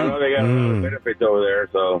midnight Yeah, sun? I know they got a lot of benefits over there,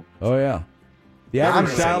 so. Oh, yeah. The Yeah, I'm average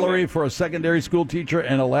gonna say salary for a secondary school teacher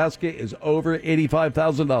in Alaska is over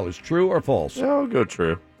 $85,000. True or false? Yeah, I'll go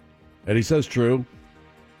true. Eddie says true.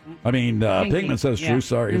 I mean, Pinky. Pinkman says Yeah. true.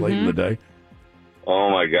 Sorry, late in the day. Oh,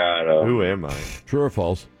 my God. Who am I? True or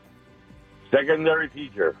false? Secondary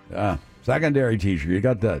teacher. Secondary teacher. You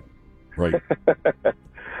got that right.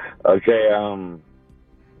 Okay, I'm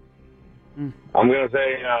gonna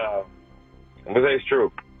say it's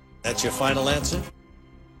true. That's your final answer?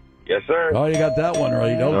 Yes, sir. Oh, you got that one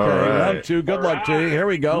right. Okay, All right. round two. Good luck to you. Here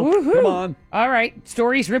we go. Woohoo. Come on. All right.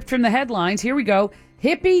 Stories ripped from the headlines. Here we go.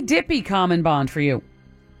 Hippy dippy common bond for you.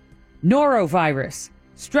 Norovirus,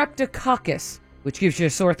 streptococcus, which gives you a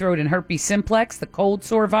sore throat, and herpes simplex, the cold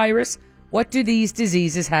sore virus. What do these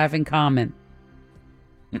diseases have in common?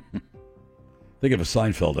 Think of a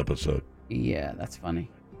Seinfeld episode. Yeah, that's funny.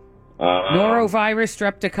 Norovirus,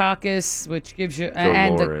 streptococcus, which gives you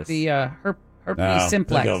and the herpes Now,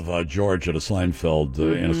 simplex. Think of George at a Seinfeld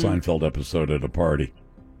in a Seinfeld episode at a party.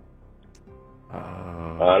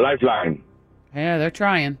 Lifeline. Yeah, they're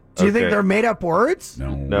trying. Do you think they're made up words?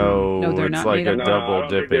 No, they're it's not like made a up. No, I double don't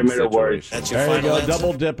think dipping they're made of words. situation. There you go.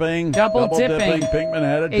 Double dipping. Double dipping. Pinkman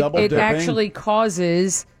had it. Double it dipping. actually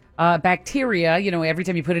causes bacteria, every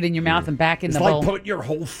time you put it in your mouth and back in It's the like bowl. putting your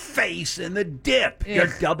whole face in the dip. Ugh.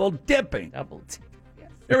 You're double dipping. Double dip.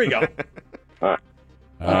 Here we go. All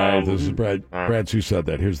right, this is Brad. Brad's who said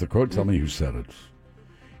that. Here's the quote. Tell me who said it.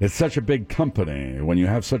 It's such a big company. When you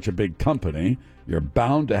have such a big company, you're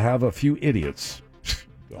bound to have a few idiots.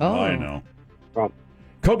 I know.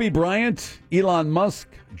 Kobe Bryant, Elon Musk,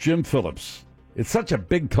 Jim Phillips. It's such a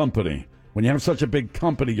big company. When you have such a big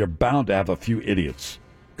company, you're bound to have a few idiots.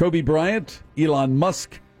 Kobe Bryant, Elon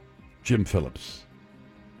Musk, Jim Phillips.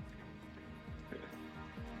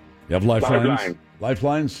 You have lifelines? Lifeline.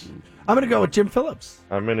 Lifelines? I'm going to go with Jim Phillips.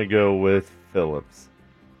 I'm going to go with Phillips.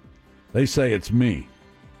 They say it's me.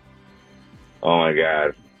 Oh, my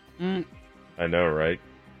God. I know, right?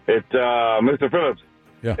 It's Mr. Phillips.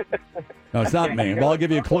 Yeah. No, it's not me. Well, I'll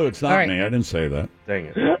give you a clue. It's not All right. me. I didn't say that. Dang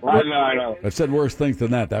it. I know. I said worse things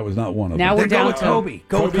than that. That was not one of Now them. we're down with to Kobe.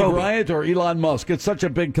 Go with Kobe Kobe. Bryant or Elon Musk. It's such a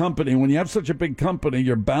big company. When you have such a big company,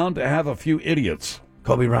 you're bound to have a few idiots.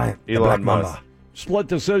 Kobe Bryant. the Elon Black Musk. Mamba. Split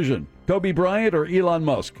decision. Kobe Bryant or Elon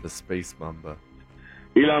Musk? The Space Mamba.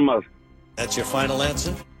 Elon Musk. That's your final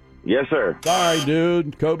answer? Yes, sir. Sorry,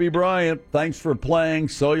 dude. Kobe Bryant, thanks for playing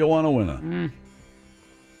So You Want to Win.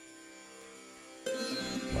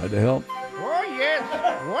 Glad to help. Oh, yes.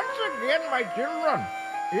 Once again, my children,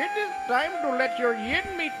 it is time to let your yin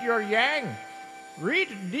meet your yang. Reach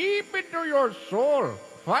deep into your soul.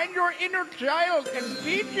 Find your inner child and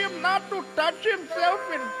teach him not to touch himself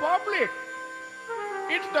in public.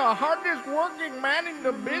 It's the hardest working man in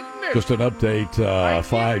the business. Just an update,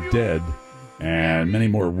 5 dead and many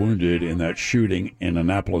more wounded in that shooting in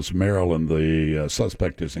Annapolis, Maryland. The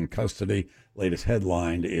suspect is in custody. Latest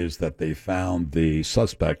headline is that they found the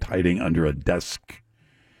suspect hiding under a desk.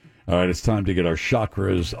 All right, it's time to get our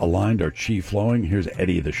chakras aligned, our chi flowing. Here's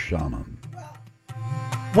Eddie the shaman.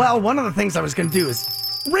 Well, one of the things I was going to do is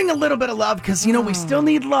bring a little bit of love because, we still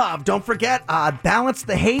need love. Don't forget, balance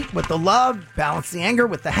the hate with the love, balance the anger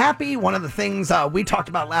with the happy. One of the things we talked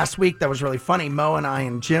about last week that was really funny, Mo and I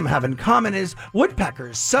and Jim have in common is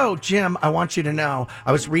woodpeckers. So, Jim, I want you to know,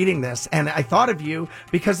 I was reading this and I thought of you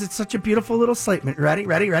because it's such a beautiful little statement.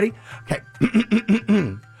 Ready? Okay.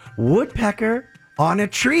 Woodpecker on a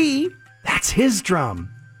tree. That's his drum.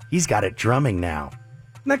 He's got it drumming now.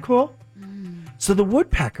 Isn't that cool? So the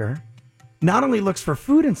woodpecker not only looks for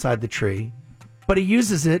food inside the tree, but he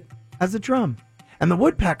uses it as a drum. And the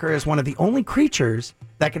woodpecker is one of the only creatures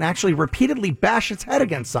that can actually repeatedly bash its head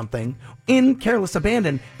against something in careless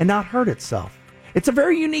abandon and not hurt itself. It's a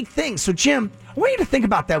very unique thing. So, Jim, I want you to think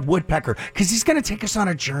about that woodpecker because he's going to take us on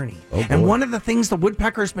a journey. And one of the things the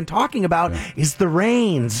woodpecker has been talking about is the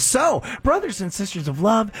rains. So, brothers and sisters of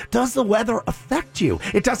love, does the weather affect you?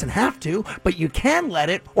 It doesn't have to, but you can let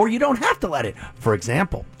it or you don't have to let it. For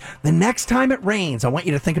example, the next time it rains, I want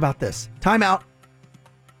you to think about this. Time out.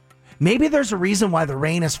 Maybe there's a reason why the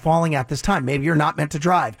rain is falling at this time. Maybe you're not meant to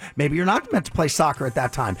drive. Maybe you're not meant to play soccer at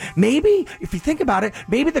that time. Maybe, if you think about it,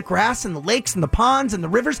 maybe the grass and the lakes and the ponds and the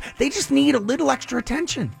rivers, they just need a little extra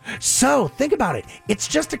attention. So think about it. It's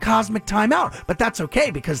just a cosmic timeout, but that's okay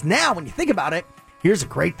because now when you think about it, here's a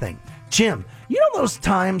great thing. Jim, you know those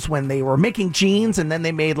times when they were making jeans and then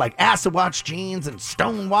they made like acid wash jeans and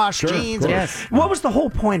stone wash jeans? Yes. What was the whole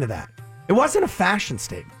point of that? It wasn't a fashion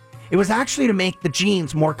statement. It was actually to make the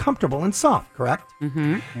jeans more comfortable and soft, correct?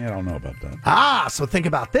 Mm-hmm. Yeah, I don't know about that. So think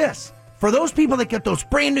about this. For those people that get those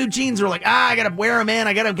brand new jeans, they're like, I got to wear them in.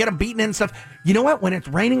 I got to get them beaten in and stuff. You know what? When it's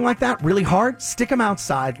raining like that really hard, stick them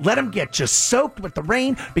outside. Let them get just soaked with the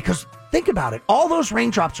rain because think about it. All those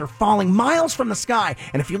raindrops are falling miles from the sky.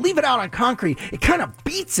 And if you leave it out on concrete, it kind of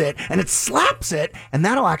beats it and it slaps it. And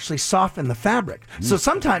that'll actually soften the fabric. So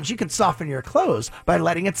sometimes you can soften your clothes by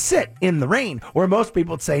letting it sit in the rain. Or most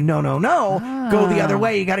people would say, no. Go the other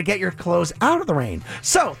way. You got to get your clothes out of the rain.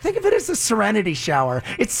 So think of it as a serenity shower.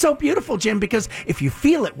 It's so beautiful, Jim, because if you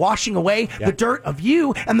feel it washing away the dirt of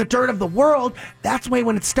you and the dirt of the world, that's why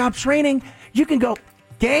when it stops raining, you can go,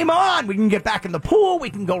 game on. We can get back in the pool. We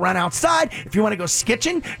can go run outside. If you want to go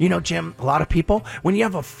skitching, Jim, a lot of people, when you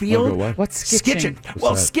have a field. What's skitching?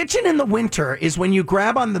 Skitching in the winter is when you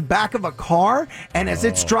grab on the back of a car and as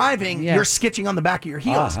it's driving, you're skitching on the back of your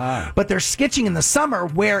heels. But there's skitching in the summer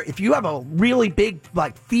where if you have a really big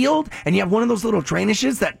field and you have one of those little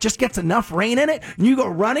drainages that just gets enough rain in it and you go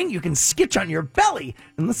running, you can skitch on your belly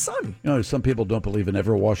in the sun. Some people don't believe in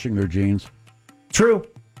ever washing their jeans. True.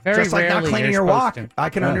 Very just like not cleaning your walk. I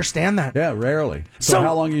can understand that. Yeah, rarely. So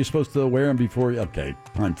how long are you supposed to wear them before you... Okay,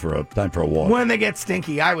 time for a walk. When they get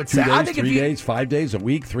stinky, I would say. 2 days, I think 3 days, 5 days, a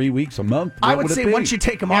week, 3 weeks, a month? I would say once you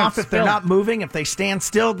take them off, if they're not moving, if they stand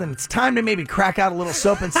still, then it's time to maybe crack out a little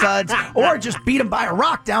soap and suds or just beat them by a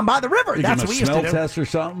rock down by the river. That's what we used to do. Smell test or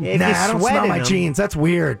something? Nah, I don't smell my jeans. That's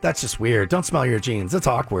weird. That's just weird. Don't smell your jeans. That's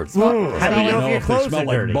awkward. How do you know if they smell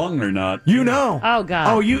like bung or not? You know. Oh, God.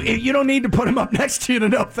 Oh, you don't need to put them up next to you to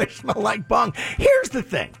know if they smell like bung. Here's the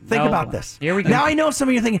thing. Think about this. Here we go. Now I know some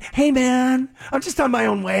of you are thinking, hey man, I'm just on my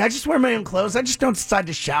own way. I just wear my own clothes. I just don't decide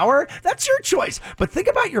to shower. That's your choice. But think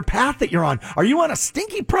about your path that you're on. Are you on a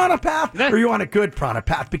stinky prana path or are you on a good prana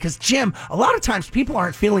path? Because Jim, a lot of times people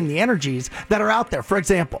aren't feeling the energies that are out there. For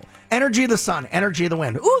example, energy of the sun, energy of the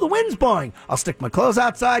wind. Ooh, the wind's blowing. I'll stick my clothes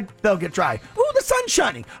outside. They'll get dry. Ooh, the sun's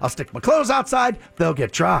shining. I'll stick my clothes outside. They'll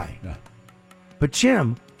get dry. Yeah. But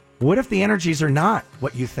Jim, what if the energies are not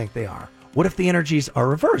what you think they are? What if the energies are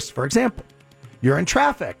reversed? For example, you're in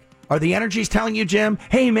traffic. Are the energies telling you, Jim,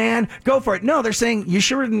 hey, man, go for it? No, they're saying you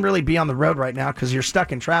shouldn't really be on the road right now because you're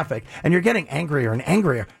stuck in traffic and you're getting angrier and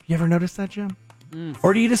angrier. You ever notice that, Jim?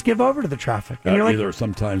 Or do you just give over to the traffic? And you're either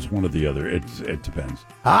sometimes one or the other. It depends.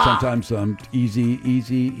 Sometimes easy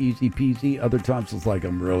peasy. Other times it's like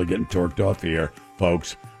I'm really getting torqued off here,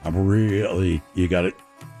 folks. You got it.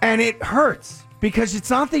 And it hurts. Because it's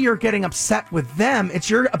not that you're getting upset with them, it's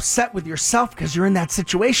you're upset with yourself because you're in that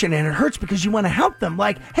situation and it hurts because you want to help them.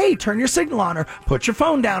 Like, hey, turn your signal on or put your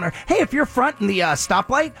phone down, or hey, if you're front in the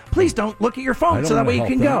stoplight, please don't look at your phone so that way you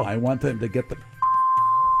can go. I want them to get the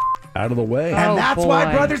out of the way. And that's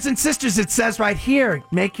why, brothers and sisters, it says right here,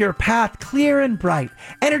 make your path clear and bright.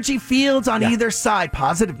 Energy fields on either side,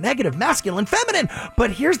 positive, negative, masculine, feminine.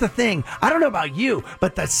 But here's the thing. I don't know about you,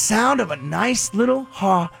 but the sound of a nice little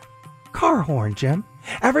car horn, Jim.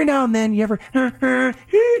 Every now and then you ever...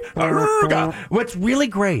 What's really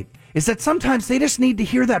great is that sometimes they just need to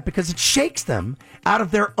hear that because it shakes them out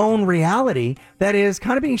of their own reality that is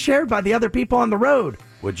kind of being shared by the other people on the road.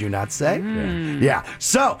 Would you not say? Yeah.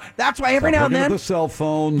 So that's why every now and then... the cell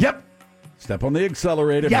phone. Yep. Step on the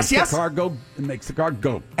accelerator. Yes. The car go. It makes the car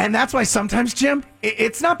go. And that's why sometimes, Jim,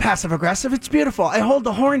 it's not passive-aggressive. It's beautiful. I hold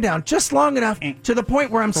the horn down just long enough to the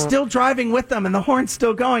point where I'm still driving with them and the horn's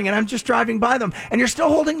still going and I'm just driving by them and you're still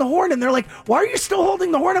holding the horn and they're like, why are you still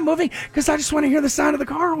holding the horn? I'm moving because I just want to hear the sound of the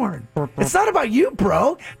car horn. It's not about you,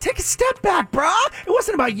 bro. Take a step back, bro. It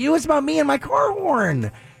wasn't about you. It's about me and my car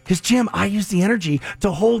horn. Because, Jim, I use the energy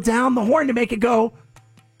to hold down the horn to make it go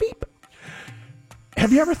beep.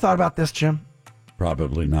 Have you ever thought about this, Jim?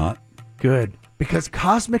 Probably not. Good. Because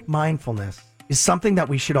cosmic mindfulness is something that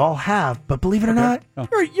we should all have, but believe it or not,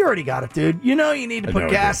 you already got it, dude. You know you need to put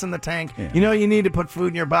gas in the tank. Yeah. You know you need to put food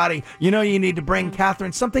in your body. You know you need to bring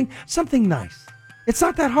Catherine something nice. It's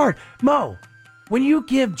not that hard. Mo, when you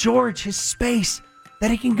give George his space that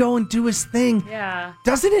he can go and do his thing,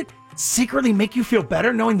 doesn't it secretly make you feel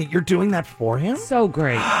better knowing that you're doing that for him? So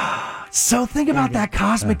great. So think about that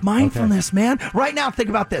cosmic mindfulness, man. Right now, think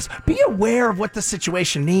about this. Be aware of what the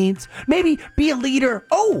situation needs. Maybe be a leader.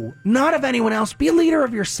 Oh, not of anyone else. Be a leader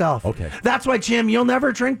of yourself. Okay. That's why, Jim, you'll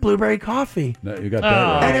never drink blueberry coffee. No, you got that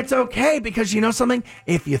right. And it's okay because you know something?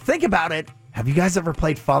 If you think about it, have you guys ever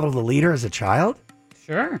played Follow the Leader as a child?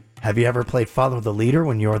 Sure. Have you ever played Follow the Leader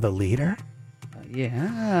when you're the leader?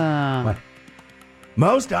 Yeah. What?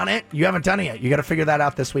 Mo's done it. You haven't done it yet. You got to figure that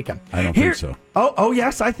out this weekend. I don't think so. Oh,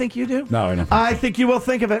 yes, I think you do. No, I don't. I think you will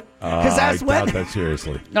think of it because that's I doubt that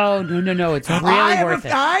seriously. No. It's really worth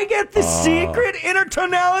it. I get the secret inner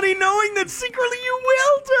tonality, knowing that secretly you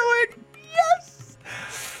will do it. Yes.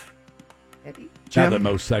 Now that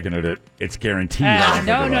Mo seconded it, it's guaranteed.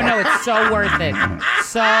 No. It's so worth it.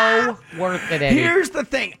 So worth it, Eddie. Here's the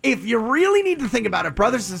thing. If you really need to think about it,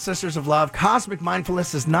 brothers and sisters of love, cosmic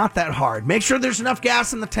mindfulness is not that hard. Make sure there's enough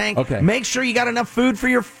gas in the tank. Okay. Make sure you got enough food for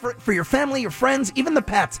your family, your friends, even the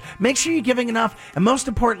pets. Make sure you're giving enough. And most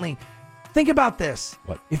importantly, think about this.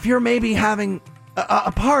 What? If you're maybe having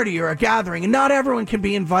a party or a gathering and not everyone can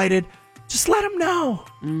be invited, just let them know.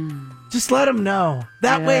 Just let them know.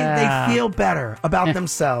 That way they feel better about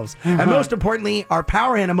themselves. And most importantly, our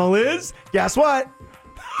power animal is, guess what?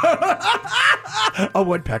 A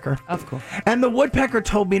woodpecker. Of course. And the woodpecker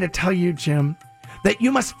told me to tell you, Jim, that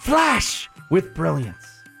you must flash with brilliance.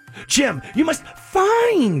 Jim, you must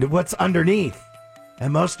find what's underneath.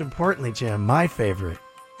 And most importantly, Jim, my favorite,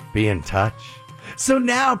 be in touch. So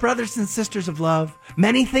now, brothers and sisters of love,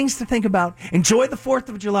 many things to think about. Enjoy the 4th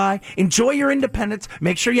of July. Enjoy your independence.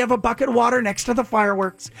 Make sure you have a bucket of water next to the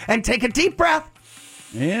fireworks. And take a deep breath.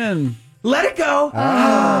 And let it go.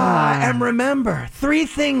 And remember, 3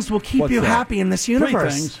 things will keep you happy in this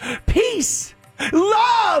universe. 3 things. Peace,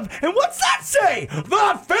 love, and what's that say?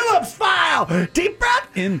 The Phillips File. Deep breath.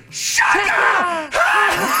 In. Shaka!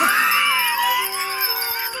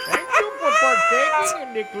 Thank you for partaking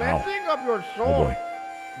in the cleansing of your soul. Oh boy.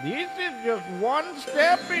 This is just one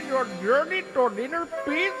step in your journey toward inner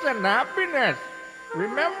peace and happiness.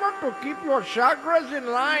 Remember to keep your chakras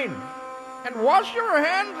in line. And wash your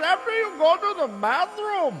hands after you go to the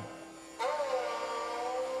bathroom.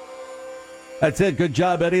 That's it. Good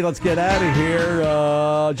job, Eddie. Let's get out of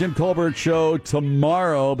here. Jim Colbert Show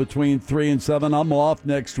tomorrow between 3 and 7. I'm off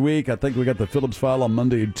next week. I think we got the Phillips File on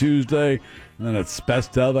Monday and Tuesday. And then it's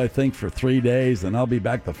best of, I think, for 3 days. And I'll be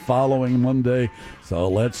back the following Monday. So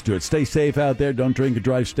let's do it. Stay safe out there. Don't drink and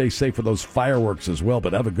drive. Stay safe for those fireworks as well.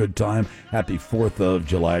 But have a good time. Happy 4th of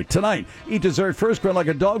July. Tonight, eat dessert first. Grunt like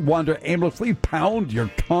a dog. Wander aimlessly. Pound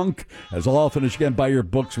your conch. As I'll finish again, buy your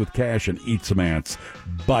books with cash and eat some ants.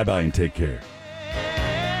 Bye-bye and take care.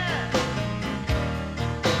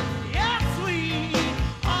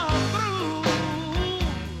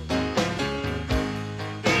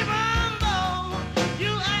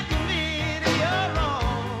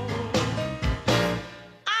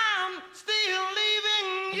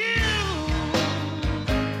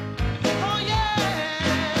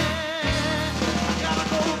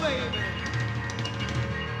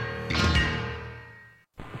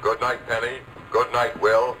 Good night, Penny. Good night,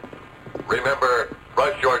 Will. Remember,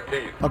 brush your teeth.